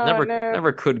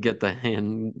 Never could get the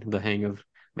hang of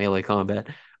melee combat.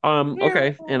 Yeah.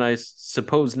 Okay, and I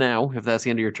suppose now, if that's the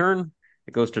end of your turn,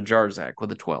 it goes to Jarzak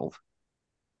with a 12.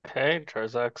 Okay,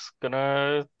 Jarzak's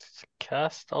gonna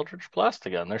cast Eldritch Blast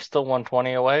again. They're still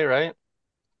 120 away, right?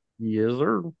 Yes,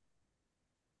 sir.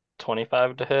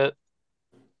 25 to hit,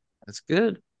 That's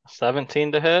good.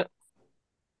 17 to hit,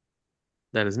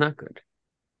 That is not good.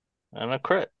 and a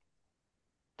crit.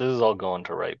 This is all going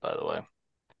to right, by the way.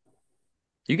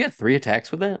 You get 3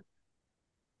 attacks with that? Is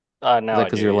Now that I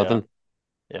because do, you're yeah. 11?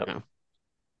 Yep. No.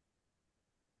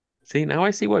 See, now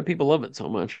I see why people love it so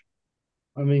much.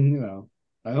 I mean,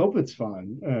 I hope it's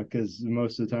fun because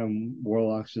most of the time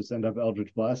warlocks just end up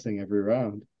eldritch blasting every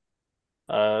round.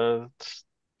 It's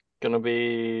gonna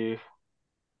be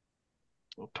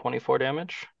 24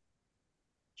 damage.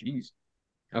 Jeez.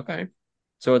 Okay.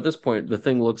 So at this point, the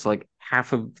thing looks like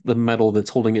half of the metal that's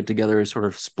holding it together is sort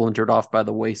of splintered off by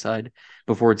the wayside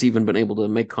before it's even been able to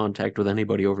make contact with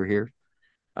anybody over here.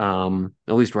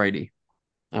 At least righty.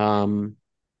 Um,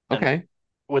 And okay.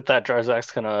 with that,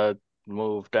 Jarzak's gonna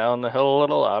move down the hill a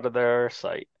little out of their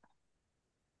sight.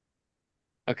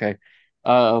 Okay.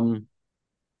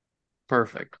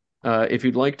 Perfect. If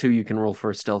you'd like to, you can roll for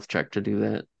a stealth check to do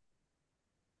that.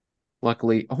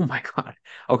 Luckily, oh my God.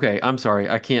 Okay, I'm sorry.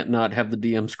 I can't not have the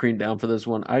DM screen down for this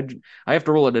one. I have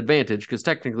to roll at advantage because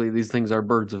technically these things are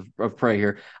birds of prey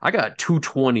here. I got 2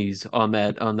 20s on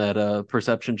that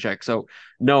perception check. So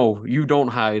no, you don't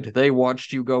hide. They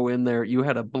watched you go in there. You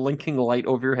had a blinking light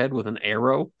over your head with an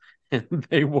arrow, and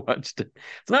they watched it.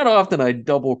 It's not often I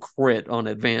double crit on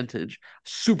advantage.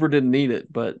 Super didn't need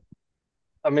it, but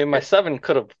I mean, my 7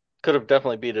 could have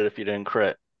definitely beat it if you didn't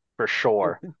crit, for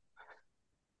sure.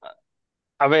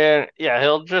 I mean, yeah,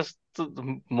 he'll just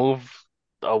move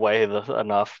away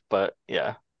enough, but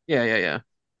yeah. yeah.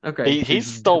 Okay, so He's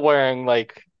still wearing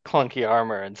like clunky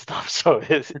armor and stuff, so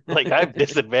his like I have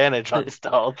disadvantage on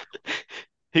stealth.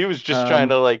 He was just trying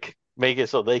to um like make it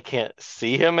so they can't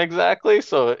see him exactly.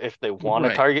 So if they want to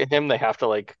right. target him, they have to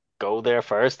like go there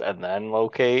first and then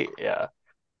locate. Yeah.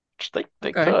 Which they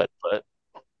Okay. could, but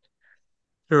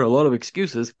There are a lot of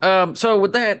excuses. So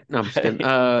with that, no, I'm just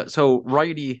kidding. So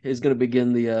Righty is going to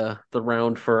begin the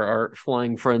round for our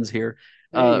flying friends here.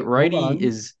 Hey, hold Righty on.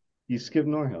 is You skipped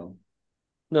Norhill.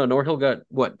 no Norhill got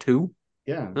what 2? Is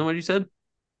Yeah, that what you said?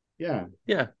 yeah.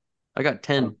 Yeah, I got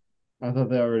Oh, 10. I thought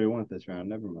they already went this round.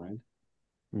 Never mind.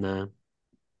 Nah.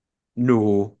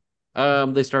 No.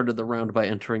 They started the round by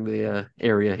entering the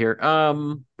area here.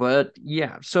 But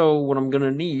yeah, so what I'm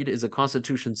gonna need is a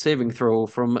Constitution saving throw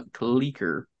from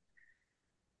Kleeker.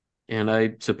 And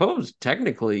I suppose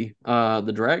technically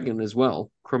the dragon as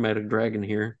well. Chromatic dragon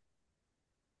here.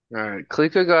 All right,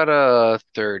 Klika got a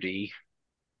 30.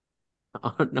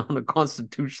 On a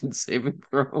Constitution saving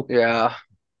throw. Yeah.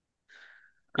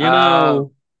 You Uh,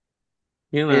 know,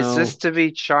 you is this know. to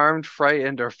be charmed,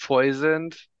 frightened, or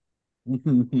poisoned?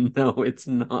 No, it's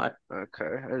not. Okay,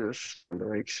 I just want to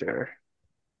make sure.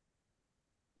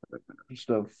 Just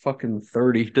a fucking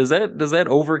 30. Does that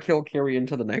overkill carry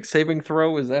into the next saving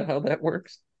throw? Is that how that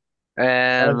works?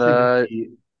 And Take a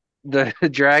beat. the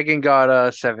dragon got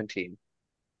a 17.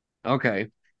 Okay.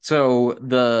 So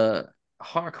the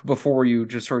hawk before you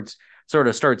just sort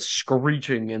of starts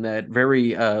screeching in that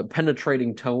very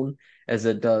penetrating tone as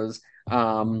it does.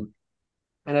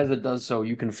 And as it does so,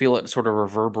 you can feel it sort of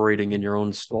reverberating in your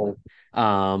own skull.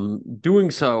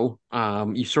 Doing so,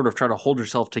 you sort of try to hold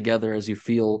yourself together as you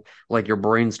feel like your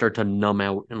brain start to numb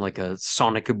out in like a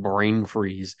sonic brain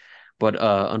freeze. But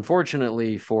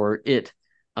unfortunately for it,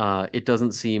 it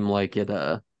doesn't seem like it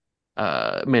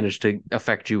managed to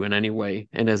affect you in any way.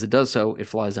 And as it does so, it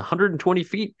flies 120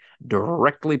 feet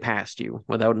directly past you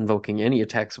without invoking any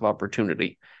attacks of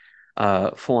opportunity.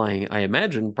 Flying, I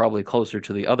imagine, probably closer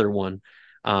to the other one.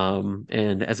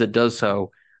 And as it does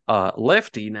so,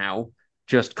 Lefty now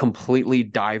just completely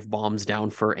dive bombs down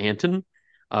for Anton.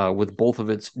 With both of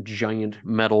its giant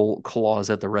metal claws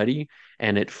at the ready,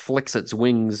 and it flicks its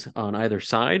wings on either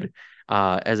side.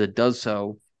 As it does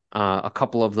so, a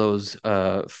couple of those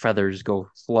feathers go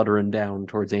fluttering down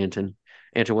towards Anton.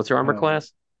 Anton, what's your armor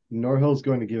class? Norhill's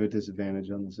going to give a disadvantage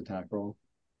on this attack roll.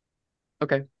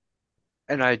 Okay.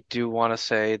 And I do want to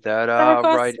say that, Armor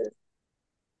class right,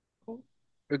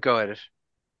 go ahead.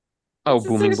 Oh, is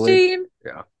booming blade. 16.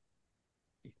 Yeah.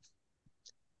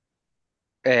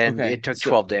 And Okay, it took so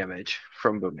 12 damage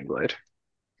from Booming Blade.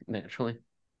 naturally,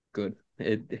 good.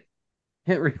 It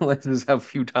realizes how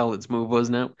futile its move was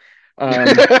now.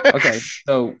 Okay,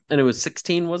 so and it was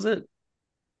 16, was it,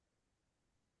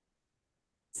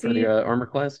 for the See, armor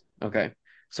class? Okay,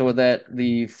 so with that,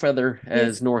 the feather,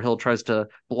 as yes. Norhill tries to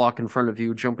block in front of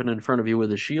you, jumping in front of you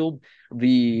with a shield,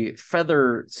 the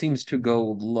feather seems to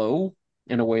go low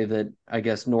in a way that I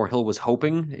guess Norhill was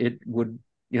hoping it would,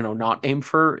 not aim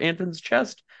for Anton's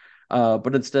chest.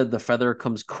 But instead, the feather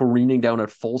comes careening down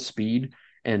at full speed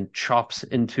and chops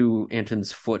into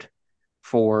Anton's foot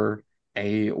for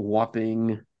a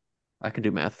whopping, I can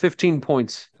do math, 15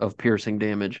 points of piercing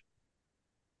damage.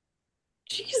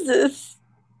 Jesus.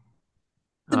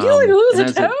 Did you like lose And a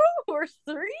as toe it, or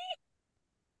three?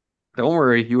 don't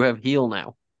worry, you have heal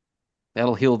now.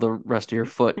 That'll heal the rest of your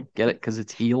foot. Get it? Because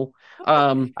it's heal.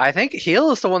 I I think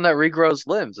heal is the one that regrows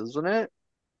limbs, isn't it?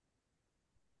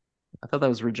 thought that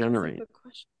was That's a regenerate. good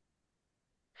question.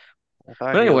 I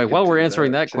thought But heal anyway, could while we're do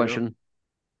answering that that too. question,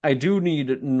 I do need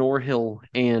Norhill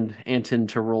and Anton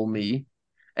to roll me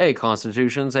a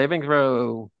Constitution saving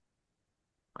throw.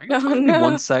 Are you gonna No, talk to me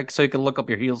one no. sec so you can look up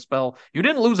your heal spell? You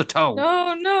didn't lose a toe.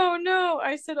 No, no, no.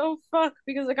 I said, oh fuck,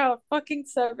 because I got a fucking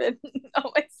 7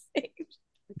 on my save.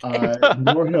 Okay.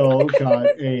 Norhill got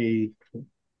a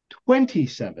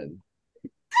 27.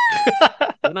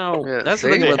 Yeah, That's the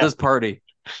thing see? about Damn. this party.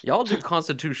 Y'all do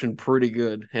Constitution pretty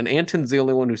good, and Anton's the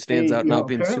only one who stands out not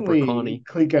being super Apparently conny.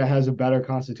 Klika has a better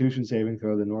Constitution saving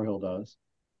throw than Norhill does.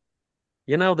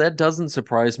 That doesn't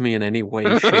surprise me in any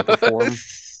way, shape, or form.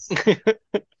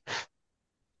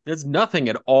 It's nothing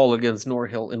at all against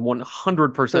Norhill and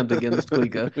 100% against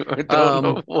Klika. I don't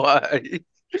know Um, why.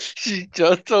 She's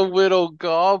just a little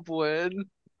goblin.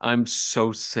 I'm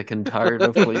so sick and tired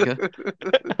of Klika.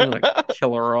 I'm gonna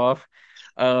kill her off.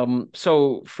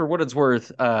 So for what it's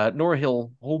worth,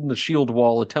 Norhill holding the shield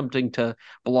wall, attempting to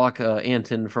block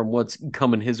Anton from what's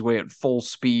coming his way at full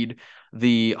speed.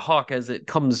 The hawk, as it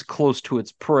comes close to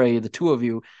its prey, the two of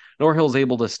you, Norhill's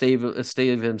able to stave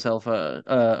himself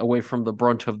away from the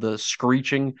brunt of the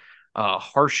screeching,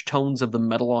 harsh tones of the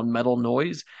metal on metal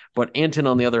noise. But Anton,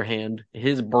 on the other hand,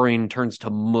 his brain turns to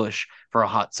mush for a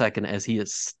hot second as he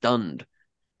is stunned.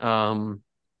 Um,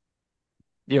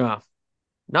 yeah,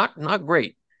 not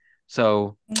great.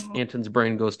 So Anton's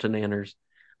brain goes to nanners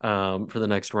for the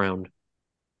next round.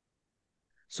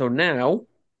 So now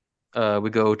we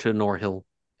go to Norhill,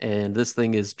 and this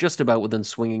thing is just about within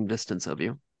swinging distance of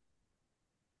you.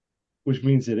 Which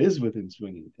means it is within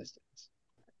swinging distance.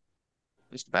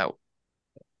 Just about.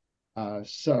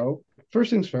 So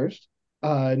first things first,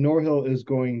 Norhill is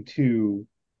going to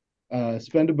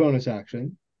spend a bonus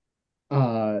action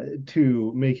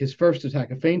to make his first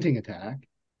attack a feinting attack,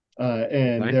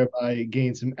 and Okay. thereby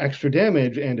gain some extra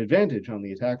damage and advantage on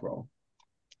the attack roll.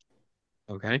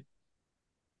 Okay.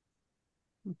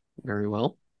 Very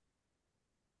well.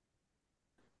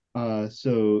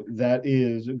 So that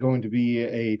is going to be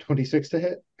a 26 to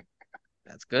hit.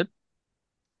 That's good.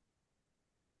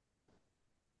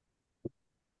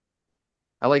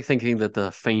 I like thinking that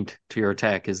the feint to your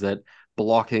attack is that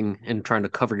blocking and trying to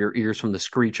cover your ears from the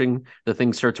screeching, the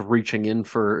thing starts reaching in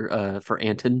for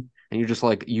Anton, and you just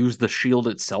like use the shield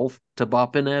itself to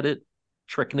bop in at it,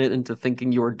 tricking it into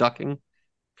thinking you're ducking.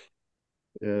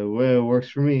 Well, it works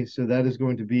for me. So that is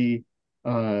going to be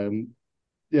um,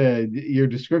 your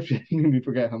description. You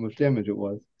forgot how much damage it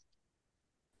was.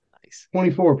 Nice.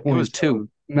 24 It was points of 2.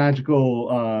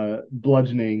 magical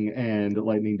bludgeoning and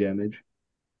lightning damage.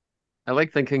 I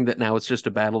like thinking that now it's just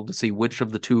a battle to see which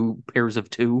of the two pairs of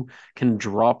two can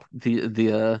drop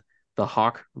the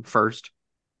hawk first.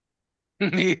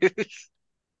 Because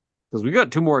we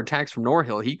got 2 more attacks from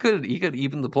Norhill. He could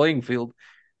even the playing field.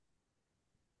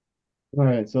 All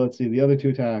right, so let's see. The other two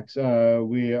attacks.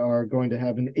 We are going to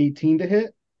have an 18 to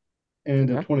hit and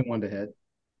a Okay. 21 to hit.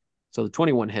 So the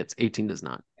 21 hits, 18 does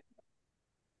not.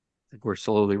 I think we're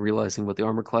slowly realizing what the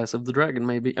armor class of the dragon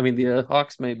may be. I mean, the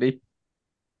hawks may be.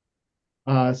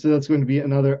 So that's going to be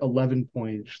another 11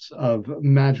 points of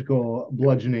magical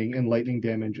bludgeoning and lightning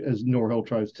damage as Norhill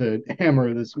tries to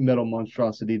hammer this metal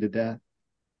monstrosity to death.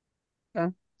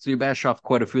 Okay. So you bash off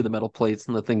quite a few of the metal plates,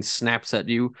 and the thing snaps at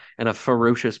you in a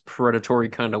ferocious, predatory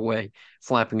kind of way,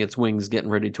 flapping its wings, getting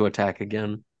ready to attack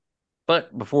again.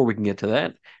 But before we can get to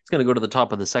that, it's going to go to the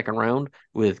top of the second round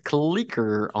with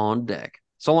Kleeker on deck.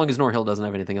 So long as Norhill doesn't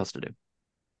have anything else to do.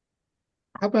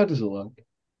 How bad does it look?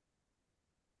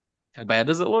 How bad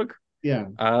does it look? Yeah,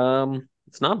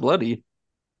 It's not bloody.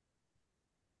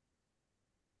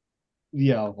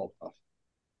 yeah, I'll hold off.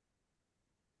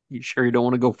 You sure you don't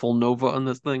want to go full Nova on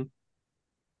this thing?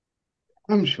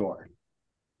 I'm sure.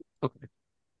 Okay.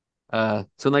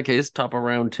 So in that case, top of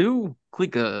round 2,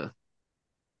 Kleeka.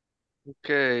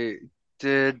 Okay,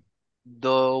 did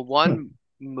the one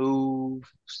move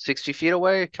 60 feet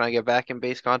away? Can I get back in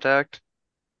base contact?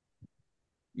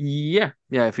 Yeah,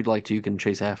 if you'd like to, you can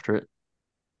chase after it.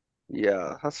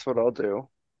 Yeah, that's what I'll do.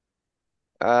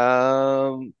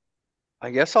 Um,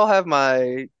 I guess I'll have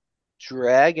my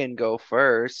dragon go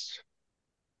first.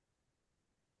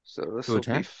 So this To will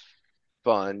be attack.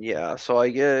 fun. Yeah, so I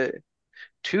get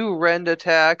 2 rend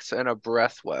attacks and a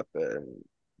breath weapon.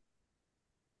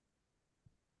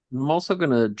 I'm also going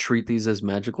to treat these as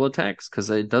magical attacks because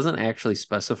it doesn't actually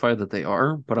specify that they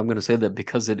are, but I'm going to say that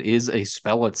because it is a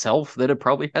spell itself, that it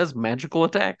probably has magical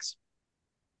attacks.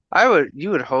 You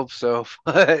would hope so,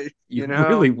 but You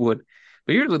really would.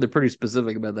 But usually they're pretty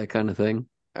specific about that kind of thing.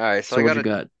 All right, so So I what got you a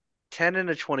got? 10 and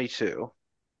a 22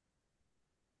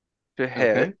 to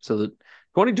Okay, hit. so the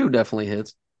 22 definitely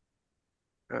hits.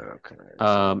 Okay,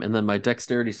 so And then my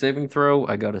dexterity saving throw,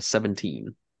 I got a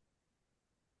 17.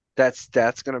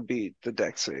 that's gonna beat the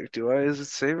deck save. Is it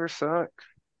save or suck?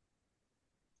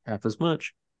 Half as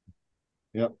much.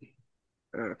 Yep.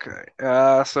 Okay.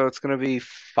 So it's gonna be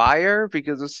fire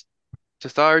because it's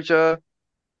Tatharja.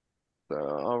 So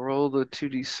I'll roll the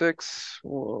 2d6.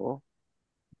 Whoa.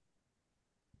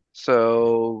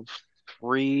 So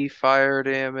 3 fire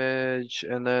damage,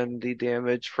 and then the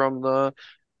damage from the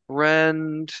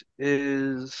rend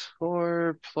is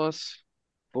 4 plus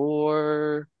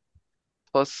 4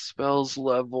 plus spells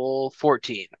level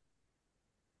 14.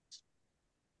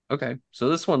 Okay, so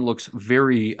this one looks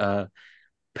very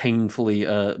painfully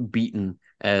beaten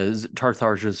as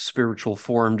Tartharja's spiritual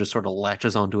form just sort of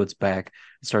latches onto its back,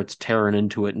 starts tearing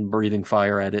into it and breathing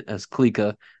fire at it as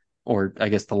Klika, or I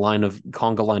guess the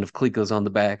conga line of Klikas on the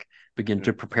back, begin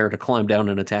to prepare to climb down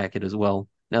and attack it as well.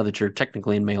 Now that you're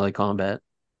technically in melee combat.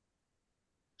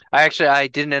 I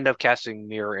didn't end up casting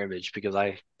mirror image because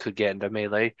I could get into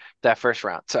melee that first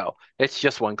round. So it's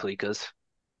just one Klika's.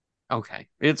 Okay,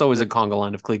 it's always a conga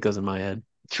line of Klikas in my head.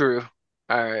 True.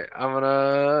 All right, I'm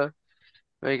gonna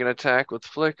make an attack with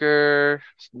Flicker.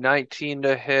 19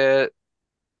 to hit.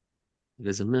 It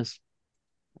is a miss.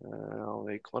 I'll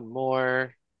make one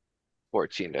more.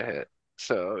 14 to hit.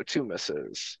 So 2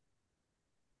 misses.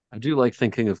 I do like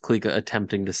thinking of Klika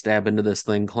attempting to stab into this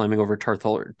thing, climbing over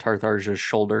Tartharja's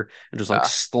shoulder and just like Ah,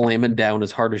 slamming down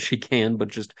as hard as she can, but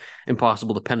just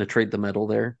impossible to penetrate the metal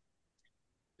there.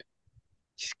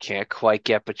 just can't quite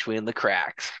get between the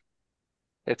cracks.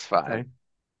 It's Okay. fine.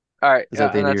 All right, Is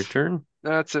that the and end of your turn?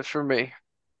 that's it for me.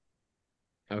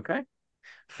 Okay.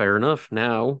 Fair enough.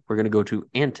 Now we're gonna go to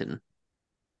Anton.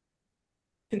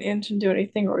 Can Anton do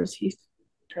anything, or is he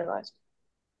paralyzed?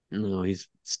 No, he's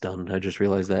stunned. I just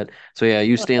realized that. So yeah,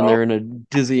 you stand there in a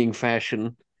dizzying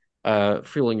fashion,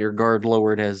 feeling your guard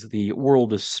lowered as the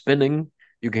world is spinning.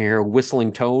 You can hear a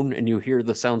whistling tone, and you hear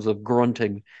the sounds of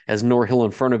grunting as Norhill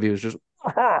in front of you is just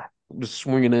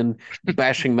swinging in,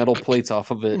 bashing metal plates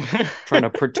off of it, trying to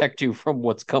protect you from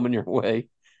what's coming your way.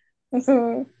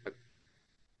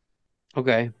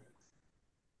 Okay.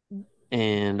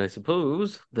 And I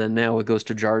suppose then now it goes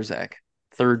to Jarzak,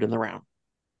 third in the round.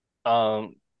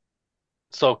 Um,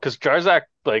 so because Jarzak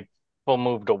like full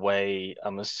moved away,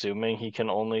 I'm assuming he can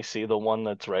only see the one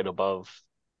that's right above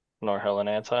Norhill and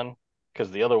Anton,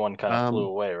 because the other one kind of flew Um,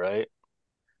 away, right?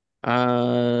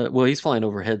 well, he's flying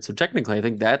overhead, so technically, I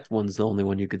think that one's the only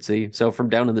one you could see. So from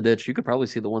down in the ditch, you could probably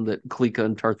see the one that Klika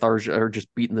and Tartharja are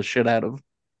just beating the shit out of.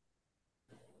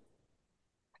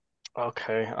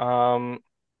 Okay.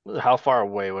 How far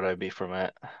away would I be from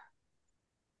it?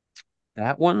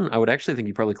 That one, I would actually think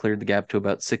you probably cleared the gap to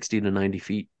about 60 to 90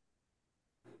 feet.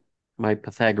 My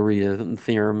Pythagorean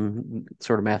theorem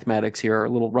sort of mathematics here are a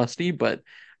little rusty, but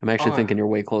I'm actually Oh, thinking you're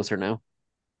way closer now.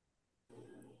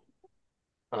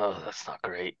 oh, that's not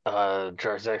great.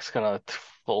 Jarzak's gonna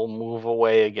full move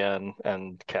away again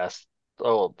and cast.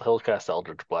 Oh, he'll cast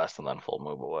Eldritch Blast and then full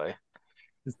move away.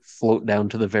 Float down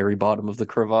to the very bottom of the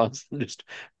crevasse and just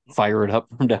fire it up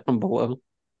from down below.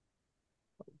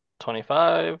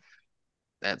 25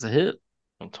 That's a hit.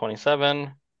 and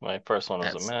 27. My first one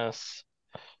was a That's miss.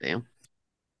 damn.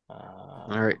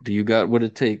 Uh, All right. Do you got what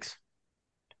it takes?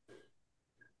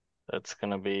 that's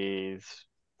gonna be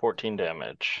 14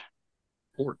 damage.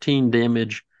 14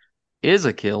 damage is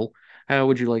a kill. How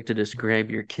would you like to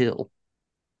describe your kill?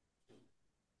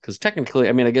 Because technically,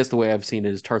 I mean, I guess the way I've seen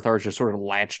it is Tarthar's just sort of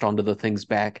latched onto the thing's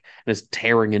back and is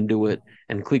tearing into it,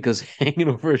 and Klika's hanging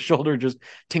over his shoulder, just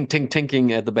tink tink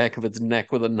tinking at the back of its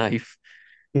neck with a knife.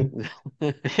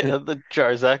 Yeah, the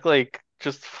Jarzak like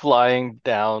just flying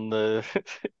down the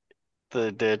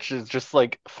the ditch is just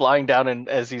like flying down, and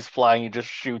as he's flying, he just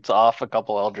shoots off a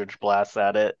couple Eldritch blasts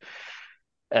at it. I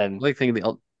And like thinking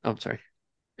the. I'm sorry.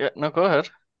 yeah, no, go ahead.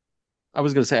 I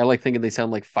was gonna say I like thinking they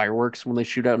sound like fireworks when they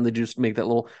shoot out, and they just make that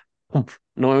little poof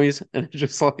noise, and it's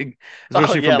just like,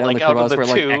 Oh especially from yeah, down like the out of crevasse the where it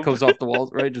like tube. echoes off the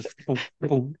walls, right? Just boom,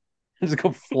 boom, just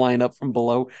go flying up from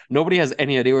below. Nobody has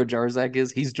any idea where Jarzak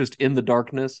is. He's just in the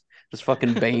darkness, just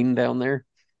fucking Bane down there.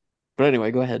 But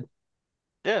anyway, go ahead.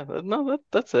 Yeah, no,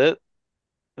 that's it.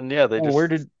 And yeah, they Well, where just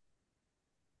did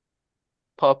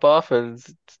pop off and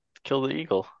kill the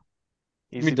eagle.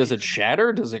 I mean? Easy Does it peasy.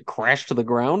 shatter? Does it crash to the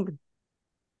ground?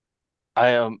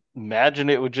 I imagine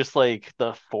it would just like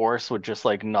the force would just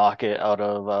like knock it out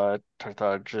of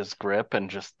Tartarja's grip and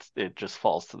just it just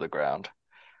falls to the ground.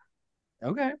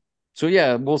 Okay. So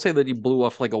yeah, we'll say that he blew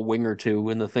off like a wing or two,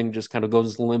 and the thing just kind of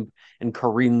goes limp and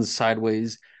careens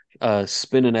sideways,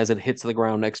 spinning as it hits the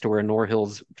ground next to where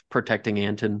Norhill's protecting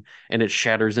Anton, and it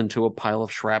shatters into a pile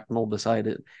of shrapnel beside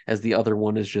it, as the other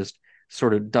one is just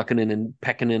sort of ducking in and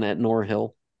pecking in at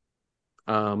Norhill.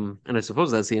 And I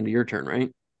suppose that's the end of your turn,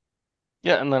 right?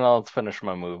 Yeah, and then I'll finish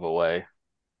my move away.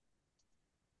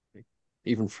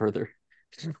 Even further,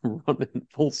 running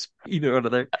full speed out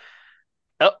of there.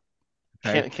 Oh,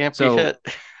 Okay. can't be So hit.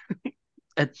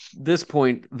 at this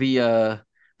point, the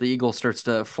eagle starts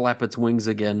to flap its wings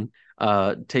again,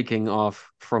 taking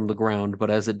off from the ground. But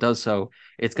as it does so,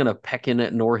 it's gonna peck in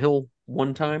at Norhill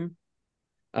one time.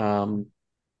 Um,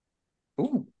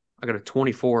 ooh, I got a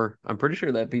 24. I'm pretty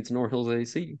sure that beats Norhill's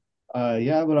AC.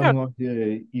 Yeah, but Yeah. I'm going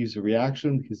to use a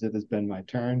reaction because it has been my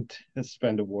turn to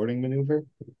spend a warding maneuver.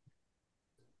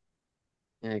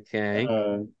 Okay,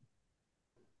 Uh,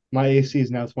 my AC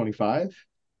is now 25.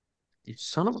 you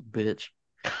son of a bitch.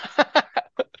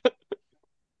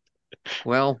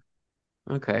 Well,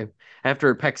 okay. After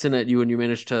it pecks in at you and you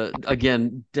manage to,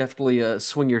 again, deftly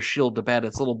swing your shield to bat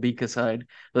its little beak aside,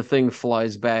 the thing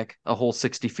flies back a whole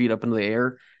 60 feet up into the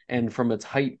air. And from its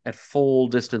height at full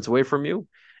distance away from you,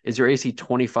 is your AC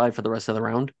 25 for the rest of the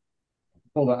round?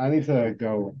 Hold on, I need to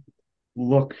go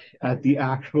look at the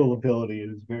actual ability. It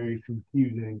is very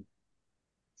confusing.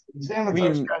 I Xanathar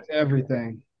mean, scratch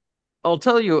everything. I'll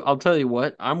tell you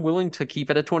what, I'm willing to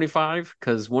keep it at 25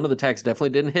 because one of the attacks definitely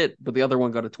didn't hit, but the other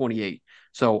one got a 28.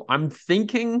 So I'm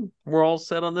thinking we're all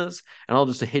set on this, and I'll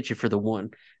just hit you for the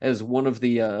one as one of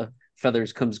the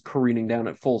feathers comes careening down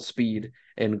at full speed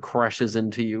and crashes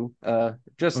into you.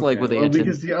 Just like Okay, with well, Anton.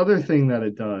 because the other thing that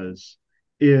it does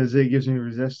is it gives me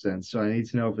resistance, so I need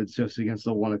to know if it's just against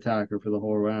the one attack or for the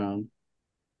whole round.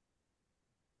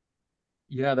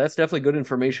 Yeah, that's definitely good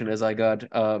information as I got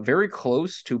very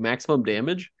close to maximum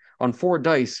damage on 4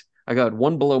 dice. I got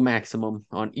one below maximum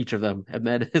on each of them, and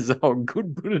that is a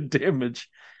good bit of damage.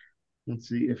 Let's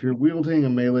see. If you're wielding a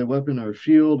melee weapon or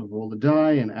shield, roll the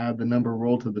die and add the number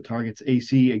rolled to the target's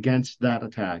AC against that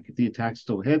attack. If the attack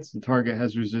still hits, the target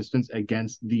has resistance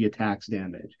against the attack's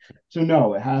damage. So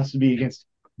no, it has to be against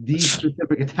the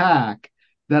specific attack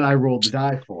that I rolled the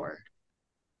die for.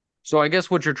 So I guess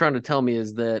what you're trying to tell me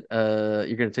is that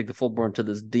you're going to take the full brunt of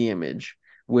this damage,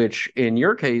 which in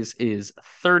your case is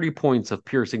 30 points of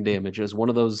piercing damage as one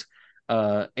of those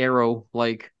arrow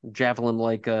like javelin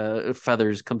like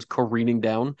feathers comes careening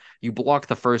down. You block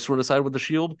the first one aside with the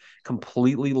shield,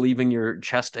 completely leaving your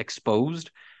chest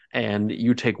exposed, and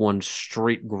you take one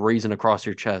straight grazing across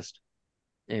your chest.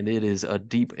 And it is a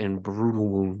deep and brutal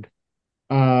wound.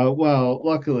 Well,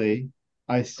 luckily,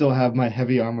 I still have my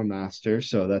heavy armor master,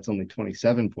 so that's only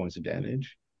 27 points of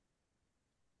damage.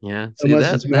 Yeah, see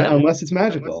that Unless it's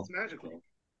magical.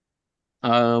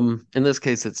 In this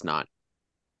case it's not.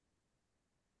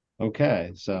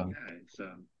 Okay, so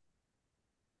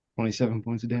 27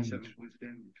 points of damage.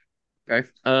 Okay.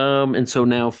 And so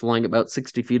now flying about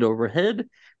 60 feet overhead,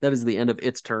 that is the end of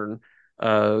its turn.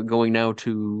 Going now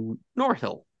to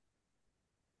Norhill.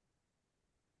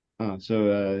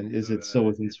 Is it still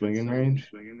within swinging range?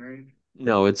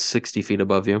 No, it's 60 feet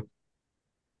above you.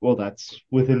 Well, that's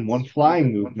within one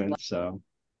flying movement, so.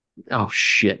 Oh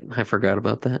shit, I forgot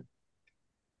about that.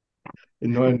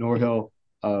 And Norhill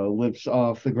lifts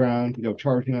off the ground to go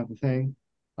charging at the thing.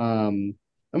 I'm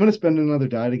going to spend another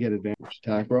die to get advantage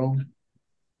attack roll.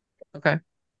 Okay.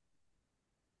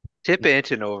 Tip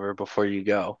Anton over before you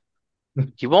go.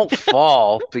 He won't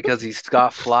fall because he's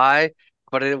got fly,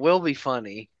 but it will be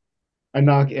funny. I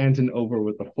knock Anton over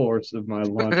with the force of my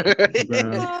launch to the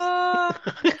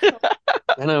ground.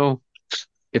 I know.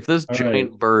 If this All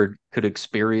giant right. bird could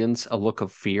experience a look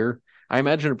of fear, I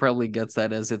imagine it probably gets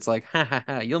that as it's like, ha ha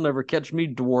ha, you'll never catch me,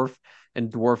 dwarf. And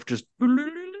dwarf just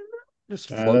floats.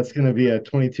 That's going to be a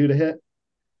 22 to hit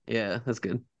Yeah, that's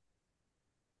good.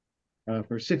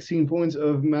 for 16 points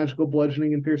of magical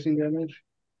bludgeoning and piercing damage.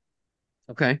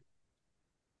 Okay.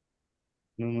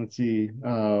 And let's see.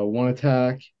 One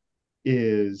attack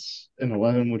is an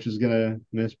 11, which is going to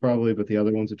miss probably, but the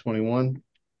other one's a 21.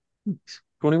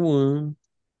 21.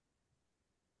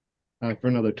 For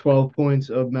another 12 points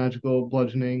of magical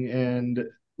bludgeoning and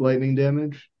lightning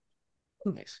damage.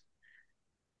 Nice.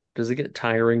 Does it get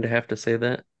tiring to have to say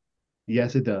that?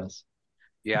 Yes, it does.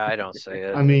 Yeah, I don't say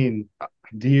it. I mean,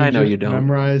 do you I know just you don't.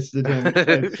 memorize the damage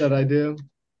types that I do?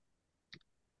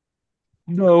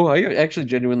 No, I actually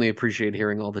genuinely appreciate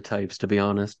hearing all the types, to be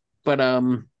honest. But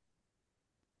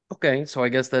okay, so I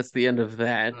guess that's the end of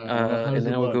that. How And does it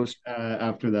now it look goes.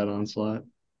 after that onslaught?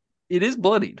 It is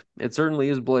bloodied. It certainly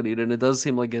is bloodied, and it does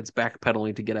seem like it's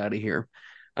backpedaling to get out of here.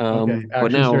 Okay,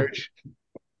 But action now, surge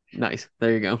nice.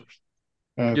 There you go.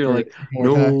 You're for like three more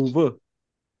attacks. Nova.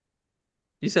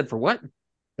 You said for what?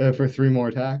 For 3 more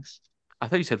attacks. I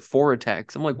thought you said 4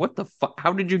 attacks. I'm like, what the fuck?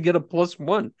 How did you get a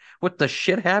 +1? What the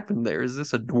shit happened there? Is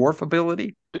this a dwarf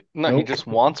ability? No, he Nope. just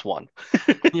wants one.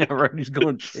 Yeah, right. He's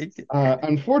going to take it.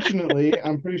 Unfortunately,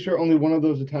 I'm pretty sure only one of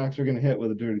those attacks are going to hit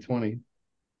with a dirty 20.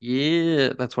 Yeah,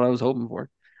 that's what I was hoping for.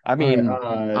 I All mean,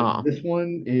 right, this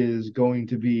one is going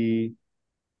to be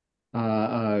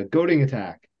goading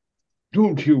attack.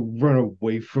 Don't you run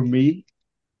away from me.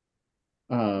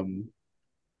 Um,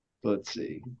 let's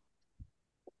see.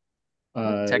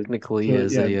 technically, So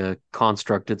as yeah, a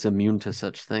construct, it's immune to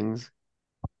such things.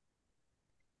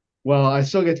 well, I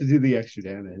still get to do the extra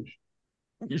damage.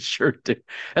 You sure do.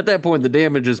 At that point, the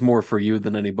damage is more for you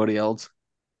than anybody else.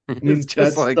 I It's mean, just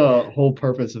that's like, the whole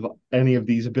purpose of any of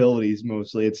these abilities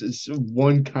mostly. It's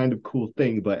one kind of cool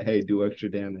thing, but hey, do extra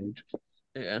damage.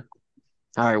 yeah.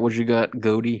 All right, what you got,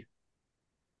 Goaty?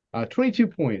 22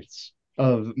 points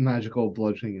of magical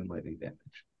bludgeoning and lightning damage.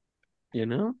 You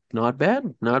know, not bad.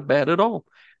 Not bad at all.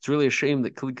 It's really a shame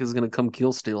that Klika is going to come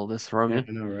kill steal this from you.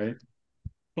 I know, right?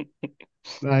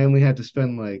 I only had to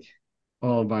spend like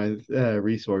all of my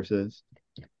resources.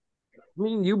 I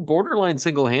mean, you borderline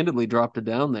single-handedly dropped it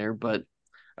down there, but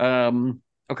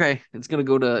okay, it's gonna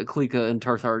go to Klika and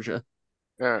Tartharja.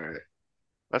 All right.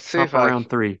 Let's see Top if of I round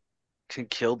 3. can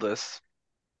kill this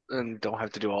and don't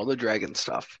have to do all the dragon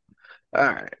stuff. All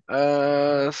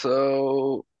right.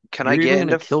 So can You're I even get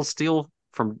gonna into? kill steal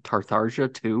from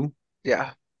Tartharja too?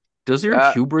 Yeah. Does your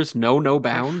Uh, hubris know no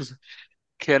bounds?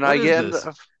 can What I is get this?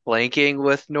 into flanking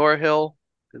with Norhill?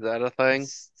 Is that a thing?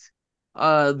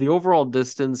 The overall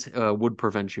distance would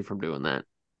prevent you from doing that.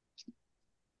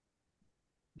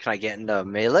 Can I get into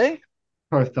melee?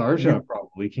 Partharsha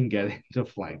probably can get into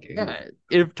flanking. Yeah,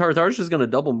 if Tartharja is gonna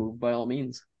double move, by all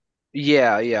means.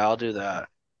 Yeah, I'll do that.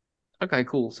 Okay,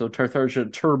 cool. So Tartharja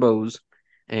turbos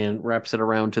and wraps it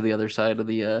around to the other side of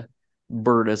the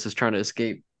Burdus is trying to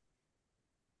escape.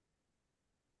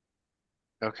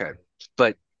 Okay.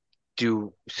 But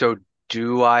do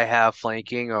I have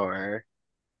flanking or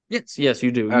Yes,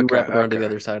 you do. You okay, wrap it around to the okay.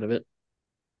 other side of it.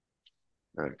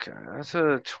 Okay. That's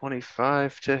a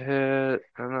 25 to hit,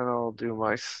 and then I'll do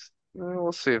my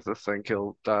we'll see if this thing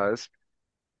kill dies.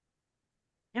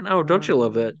 Don't you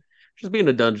love that? Just being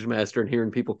a dungeon master and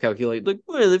hearing people calculate, like,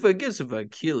 well, if I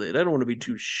kill it, I don't want to be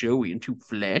too showy and too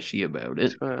flashy about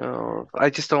it. 12. I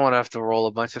just don't want to have to roll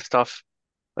a bunch of stuff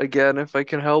again if I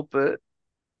can help it.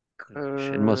 Gosh,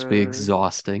 it must be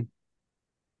exhausting.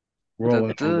 Da,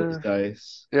 Rolling all those da.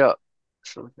 dice. Yeah.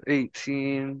 So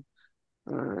 18,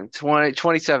 20,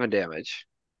 27 damage.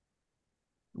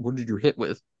 What did you hit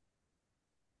with?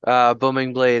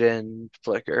 Booming blade and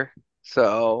flicker.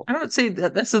 So I don't say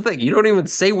that. That's the thing. You don't even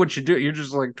say what you do. You're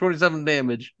just like 27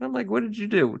 damage. I'm like, what did you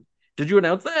do? Did you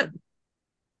announce that?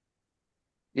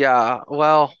 yeah,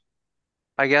 well,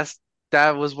 I guess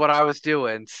that was what I was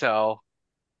doing. So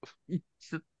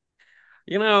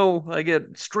I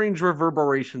get strange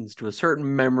reverberations to a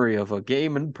certain memory of a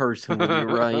game in person with you,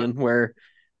 Ryan, where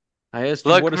I asked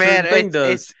you what look, a man, certain thing it's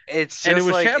does, it's it's and it just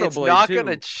was like Shadow it's Blade not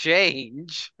gonna too.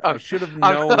 change. I should have I'm,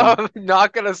 known. I'm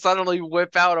not gonna suddenly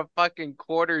whip out a fucking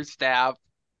quarterstaff.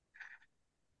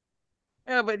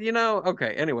 Yeah, but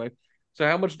okay. Anyway, so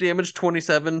how much damage?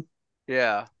 27.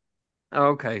 Yeah.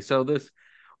 Okay, so this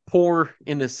poor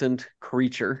innocent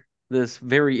creature, this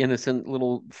very innocent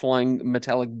little flying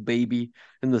metallic baby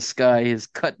in the sky, is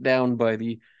cut down by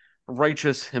the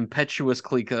righteous, impetuous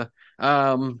Klika.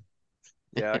 Um,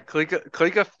 Yeah,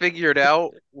 Klika figured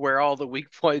out where all the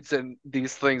weak points in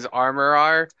these things' armor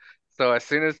are. So as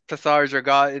soon as Tasarja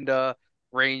got into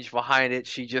range behind it,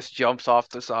 she just jumps off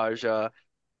Tasarja,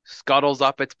 scuttles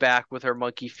up its back with her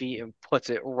monkey feet, and puts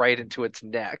it right into its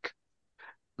neck.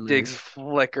 Digs nice.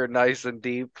 Flicker nice and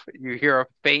deep. You hear a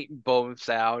faint bone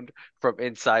sound from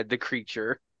inside the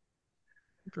creature.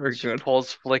 Very She good.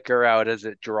 pulls Flicker out as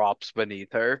it drops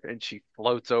beneath her, and she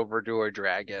floats over to her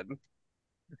dragon.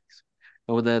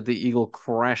 And with that, the eagle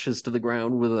crashes to the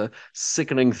ground with a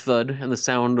sickening thud and the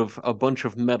sound of a bunch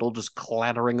of metal just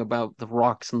clattering about the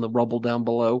rocks and the rubble down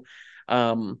below.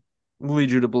 Um,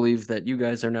 lead you to believe that you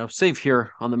guys are now safe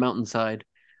here on the mountainside.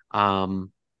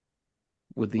 Um,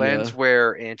 with the Lands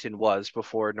where Anton was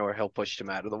before Norhill pushed him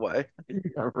out of the way.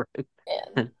 yeah, right.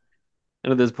 And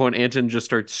And at this point, Anton just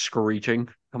starts screeching,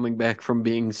 coming back from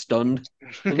being stunned.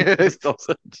 he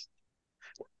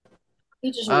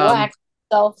just um, whacked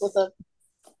himself with a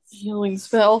healing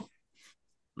spell.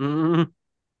 mm,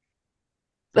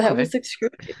 That okay. was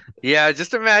excruciating. Yeah,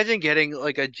 just imagine getting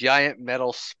like a giant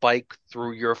metal spike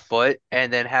through your foot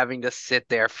and then having to sit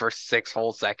there for 6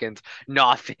 whole seconds,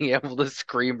 not being able to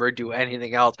scream or do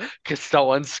anything else because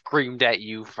someone screamed at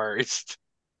you first.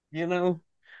 You know,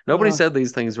 nobody Uh, said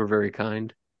these things were very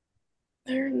kind.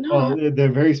 They're well, not.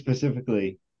 they're very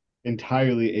specifically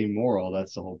entirely amoral.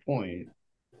 That's the whole point.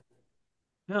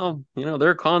 Well,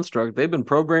 they're a construct. They've been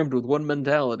programmed with one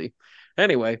mentality.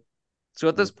 Anyway, so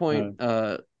at this point,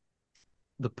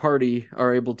 the party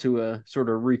are able to sort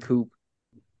of recoup.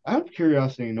 Out of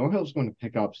curiosity, Norhill's going to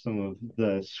pick up some of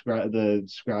the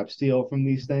scrap steel from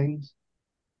these things,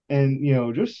 and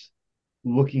just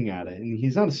looking at it, and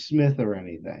he's not a smith or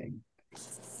anything.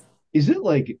 Is it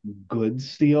like good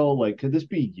steel? Like, could this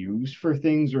be used for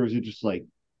things, or is it just like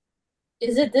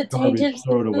Is it the tainted garbage,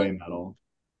 throw it away stone? metal?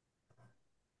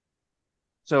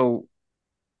 So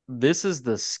this is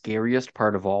the scariest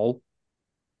part of all.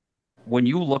 When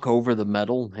you look over the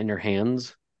metal in your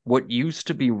hands, what used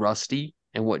to be rusty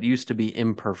and what used to be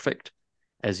imperfect,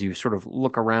 as you sort of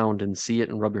look around and see it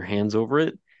and rub your hands over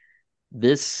it,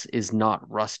 this is not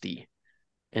rusty.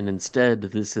 And instead,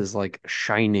 this is like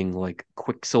shining, like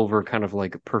quicksilver, kind of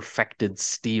like perfected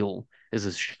steel. This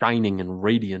is shining and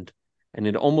radiant. And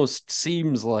it almost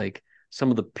seems like some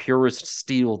of the purest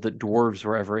steel that dwarves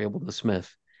were ever able to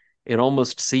smith. It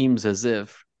almost seems as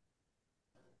if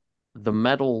the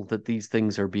metal that these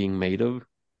things are being made of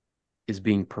is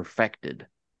being perfected.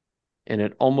 And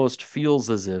it almost feels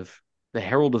as if the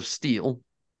Herald of Steel,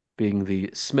 being the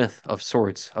smith of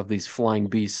sorts of these flying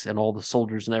beasts and all the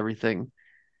soldiers and everything,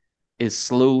 is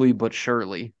slowly but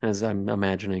surely, as I'm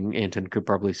imagining Anton could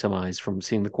probably surmise from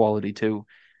seeing the quality too,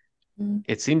 Mm.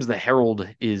 it seems the Herald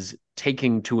is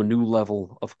taking to a new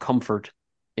level of comfort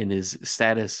in his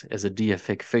status as a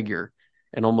deific figure.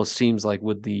 And almost seems like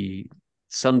with the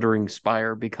Sundering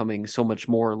Spire becoming so much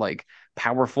more like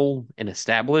powerful and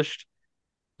established,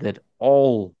 that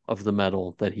all of the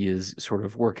metal that he is sort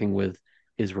of working with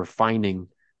is refining,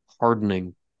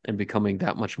 hardening, and becoming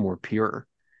that much more pure.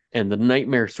 And the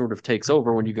nightmare sort of takes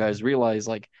over when you guys realize,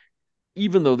 like,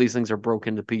 even though these things are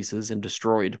broken to pieces and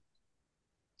destroyed,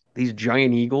 these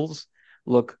giant eagles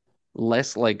look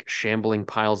less like shambling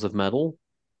piles of metal.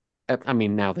 I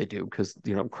mean, now they do because,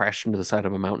 crashed into the side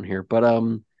of a mountain here. But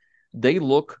they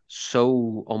look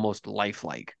so almost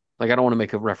lifelike. Like, I don't want to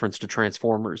make a reference to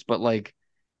Transformers, but like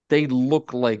they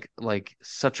look like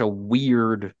such a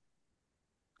weird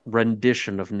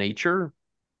rendition of nature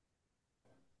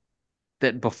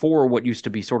that before what used to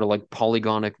be sort of like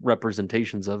polygonic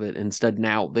representations of it, instead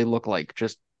now they look like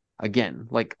just, again,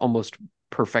 like almost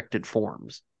perfected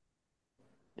forms.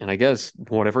 And I guess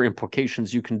whatever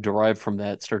implications you can derive from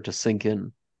that start to sink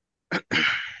in.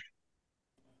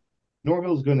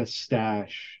 Norville's going to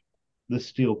stash the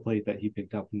steel plate that he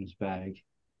picked up in his bag.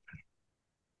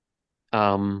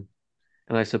 And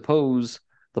I suppose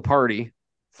the party,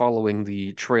 following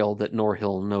the trail that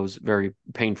Norhill knows very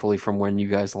painfully from when you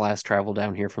guys last traveled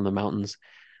down here from the mountains,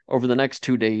 over the next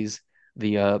 2 days,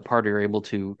 the party are able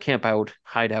to camp out,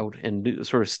 hide out, and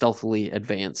sort of stealthily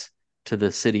advance to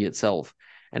the city itself.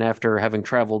 And after having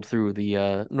traveled through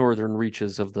the northern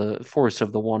reaches of the Forest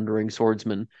of the Wandering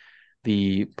Swordsman,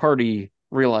 the party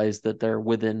realized that they're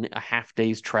within a half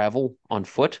day's travel on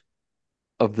foot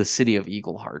of the city of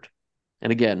Eagleheart.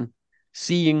 And again,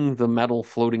 seeing the metal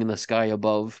floating in the sky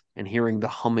above and hearing the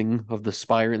humming of the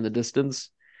spire in the distance,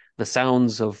 the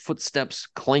sounds of footsteps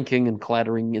clanking and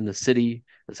clattering in the city,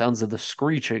 the sounds of the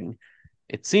screeching,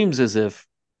 it seems as if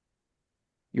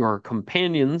your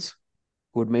companions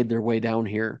who had made their way down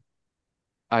here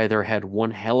either had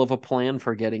one hell of a plan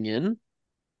for getting in,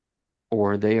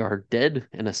 or they are dead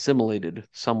and assimilated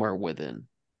somewhere within.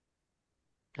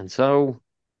 And so,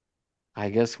 I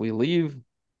guess we leave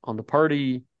on the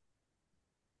party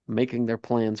making their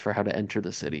plans for how to enter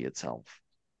the city itself.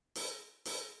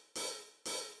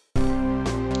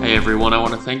 Hey everyone, I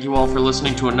want to thank you all for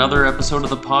listening to another episode of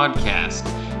the podcast.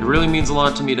 It really means a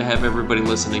lot to me to have everybody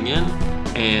listening in,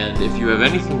 and if you have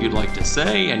anything you'd like to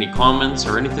say, any comments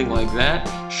or anything like that,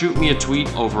 shoot me a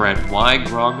tweet over at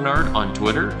ygrognard on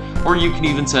Twitter, or you can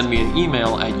even send me an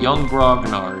email at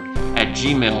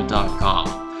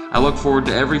younggrognard@gmail.com. I look forward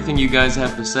to everything you guys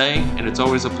have to say, and it's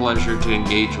always a pleasure to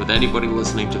engage with anybody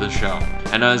listening to the show.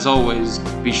 And as always,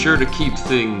 be sure to keep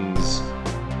things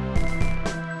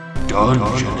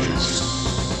dungeonous.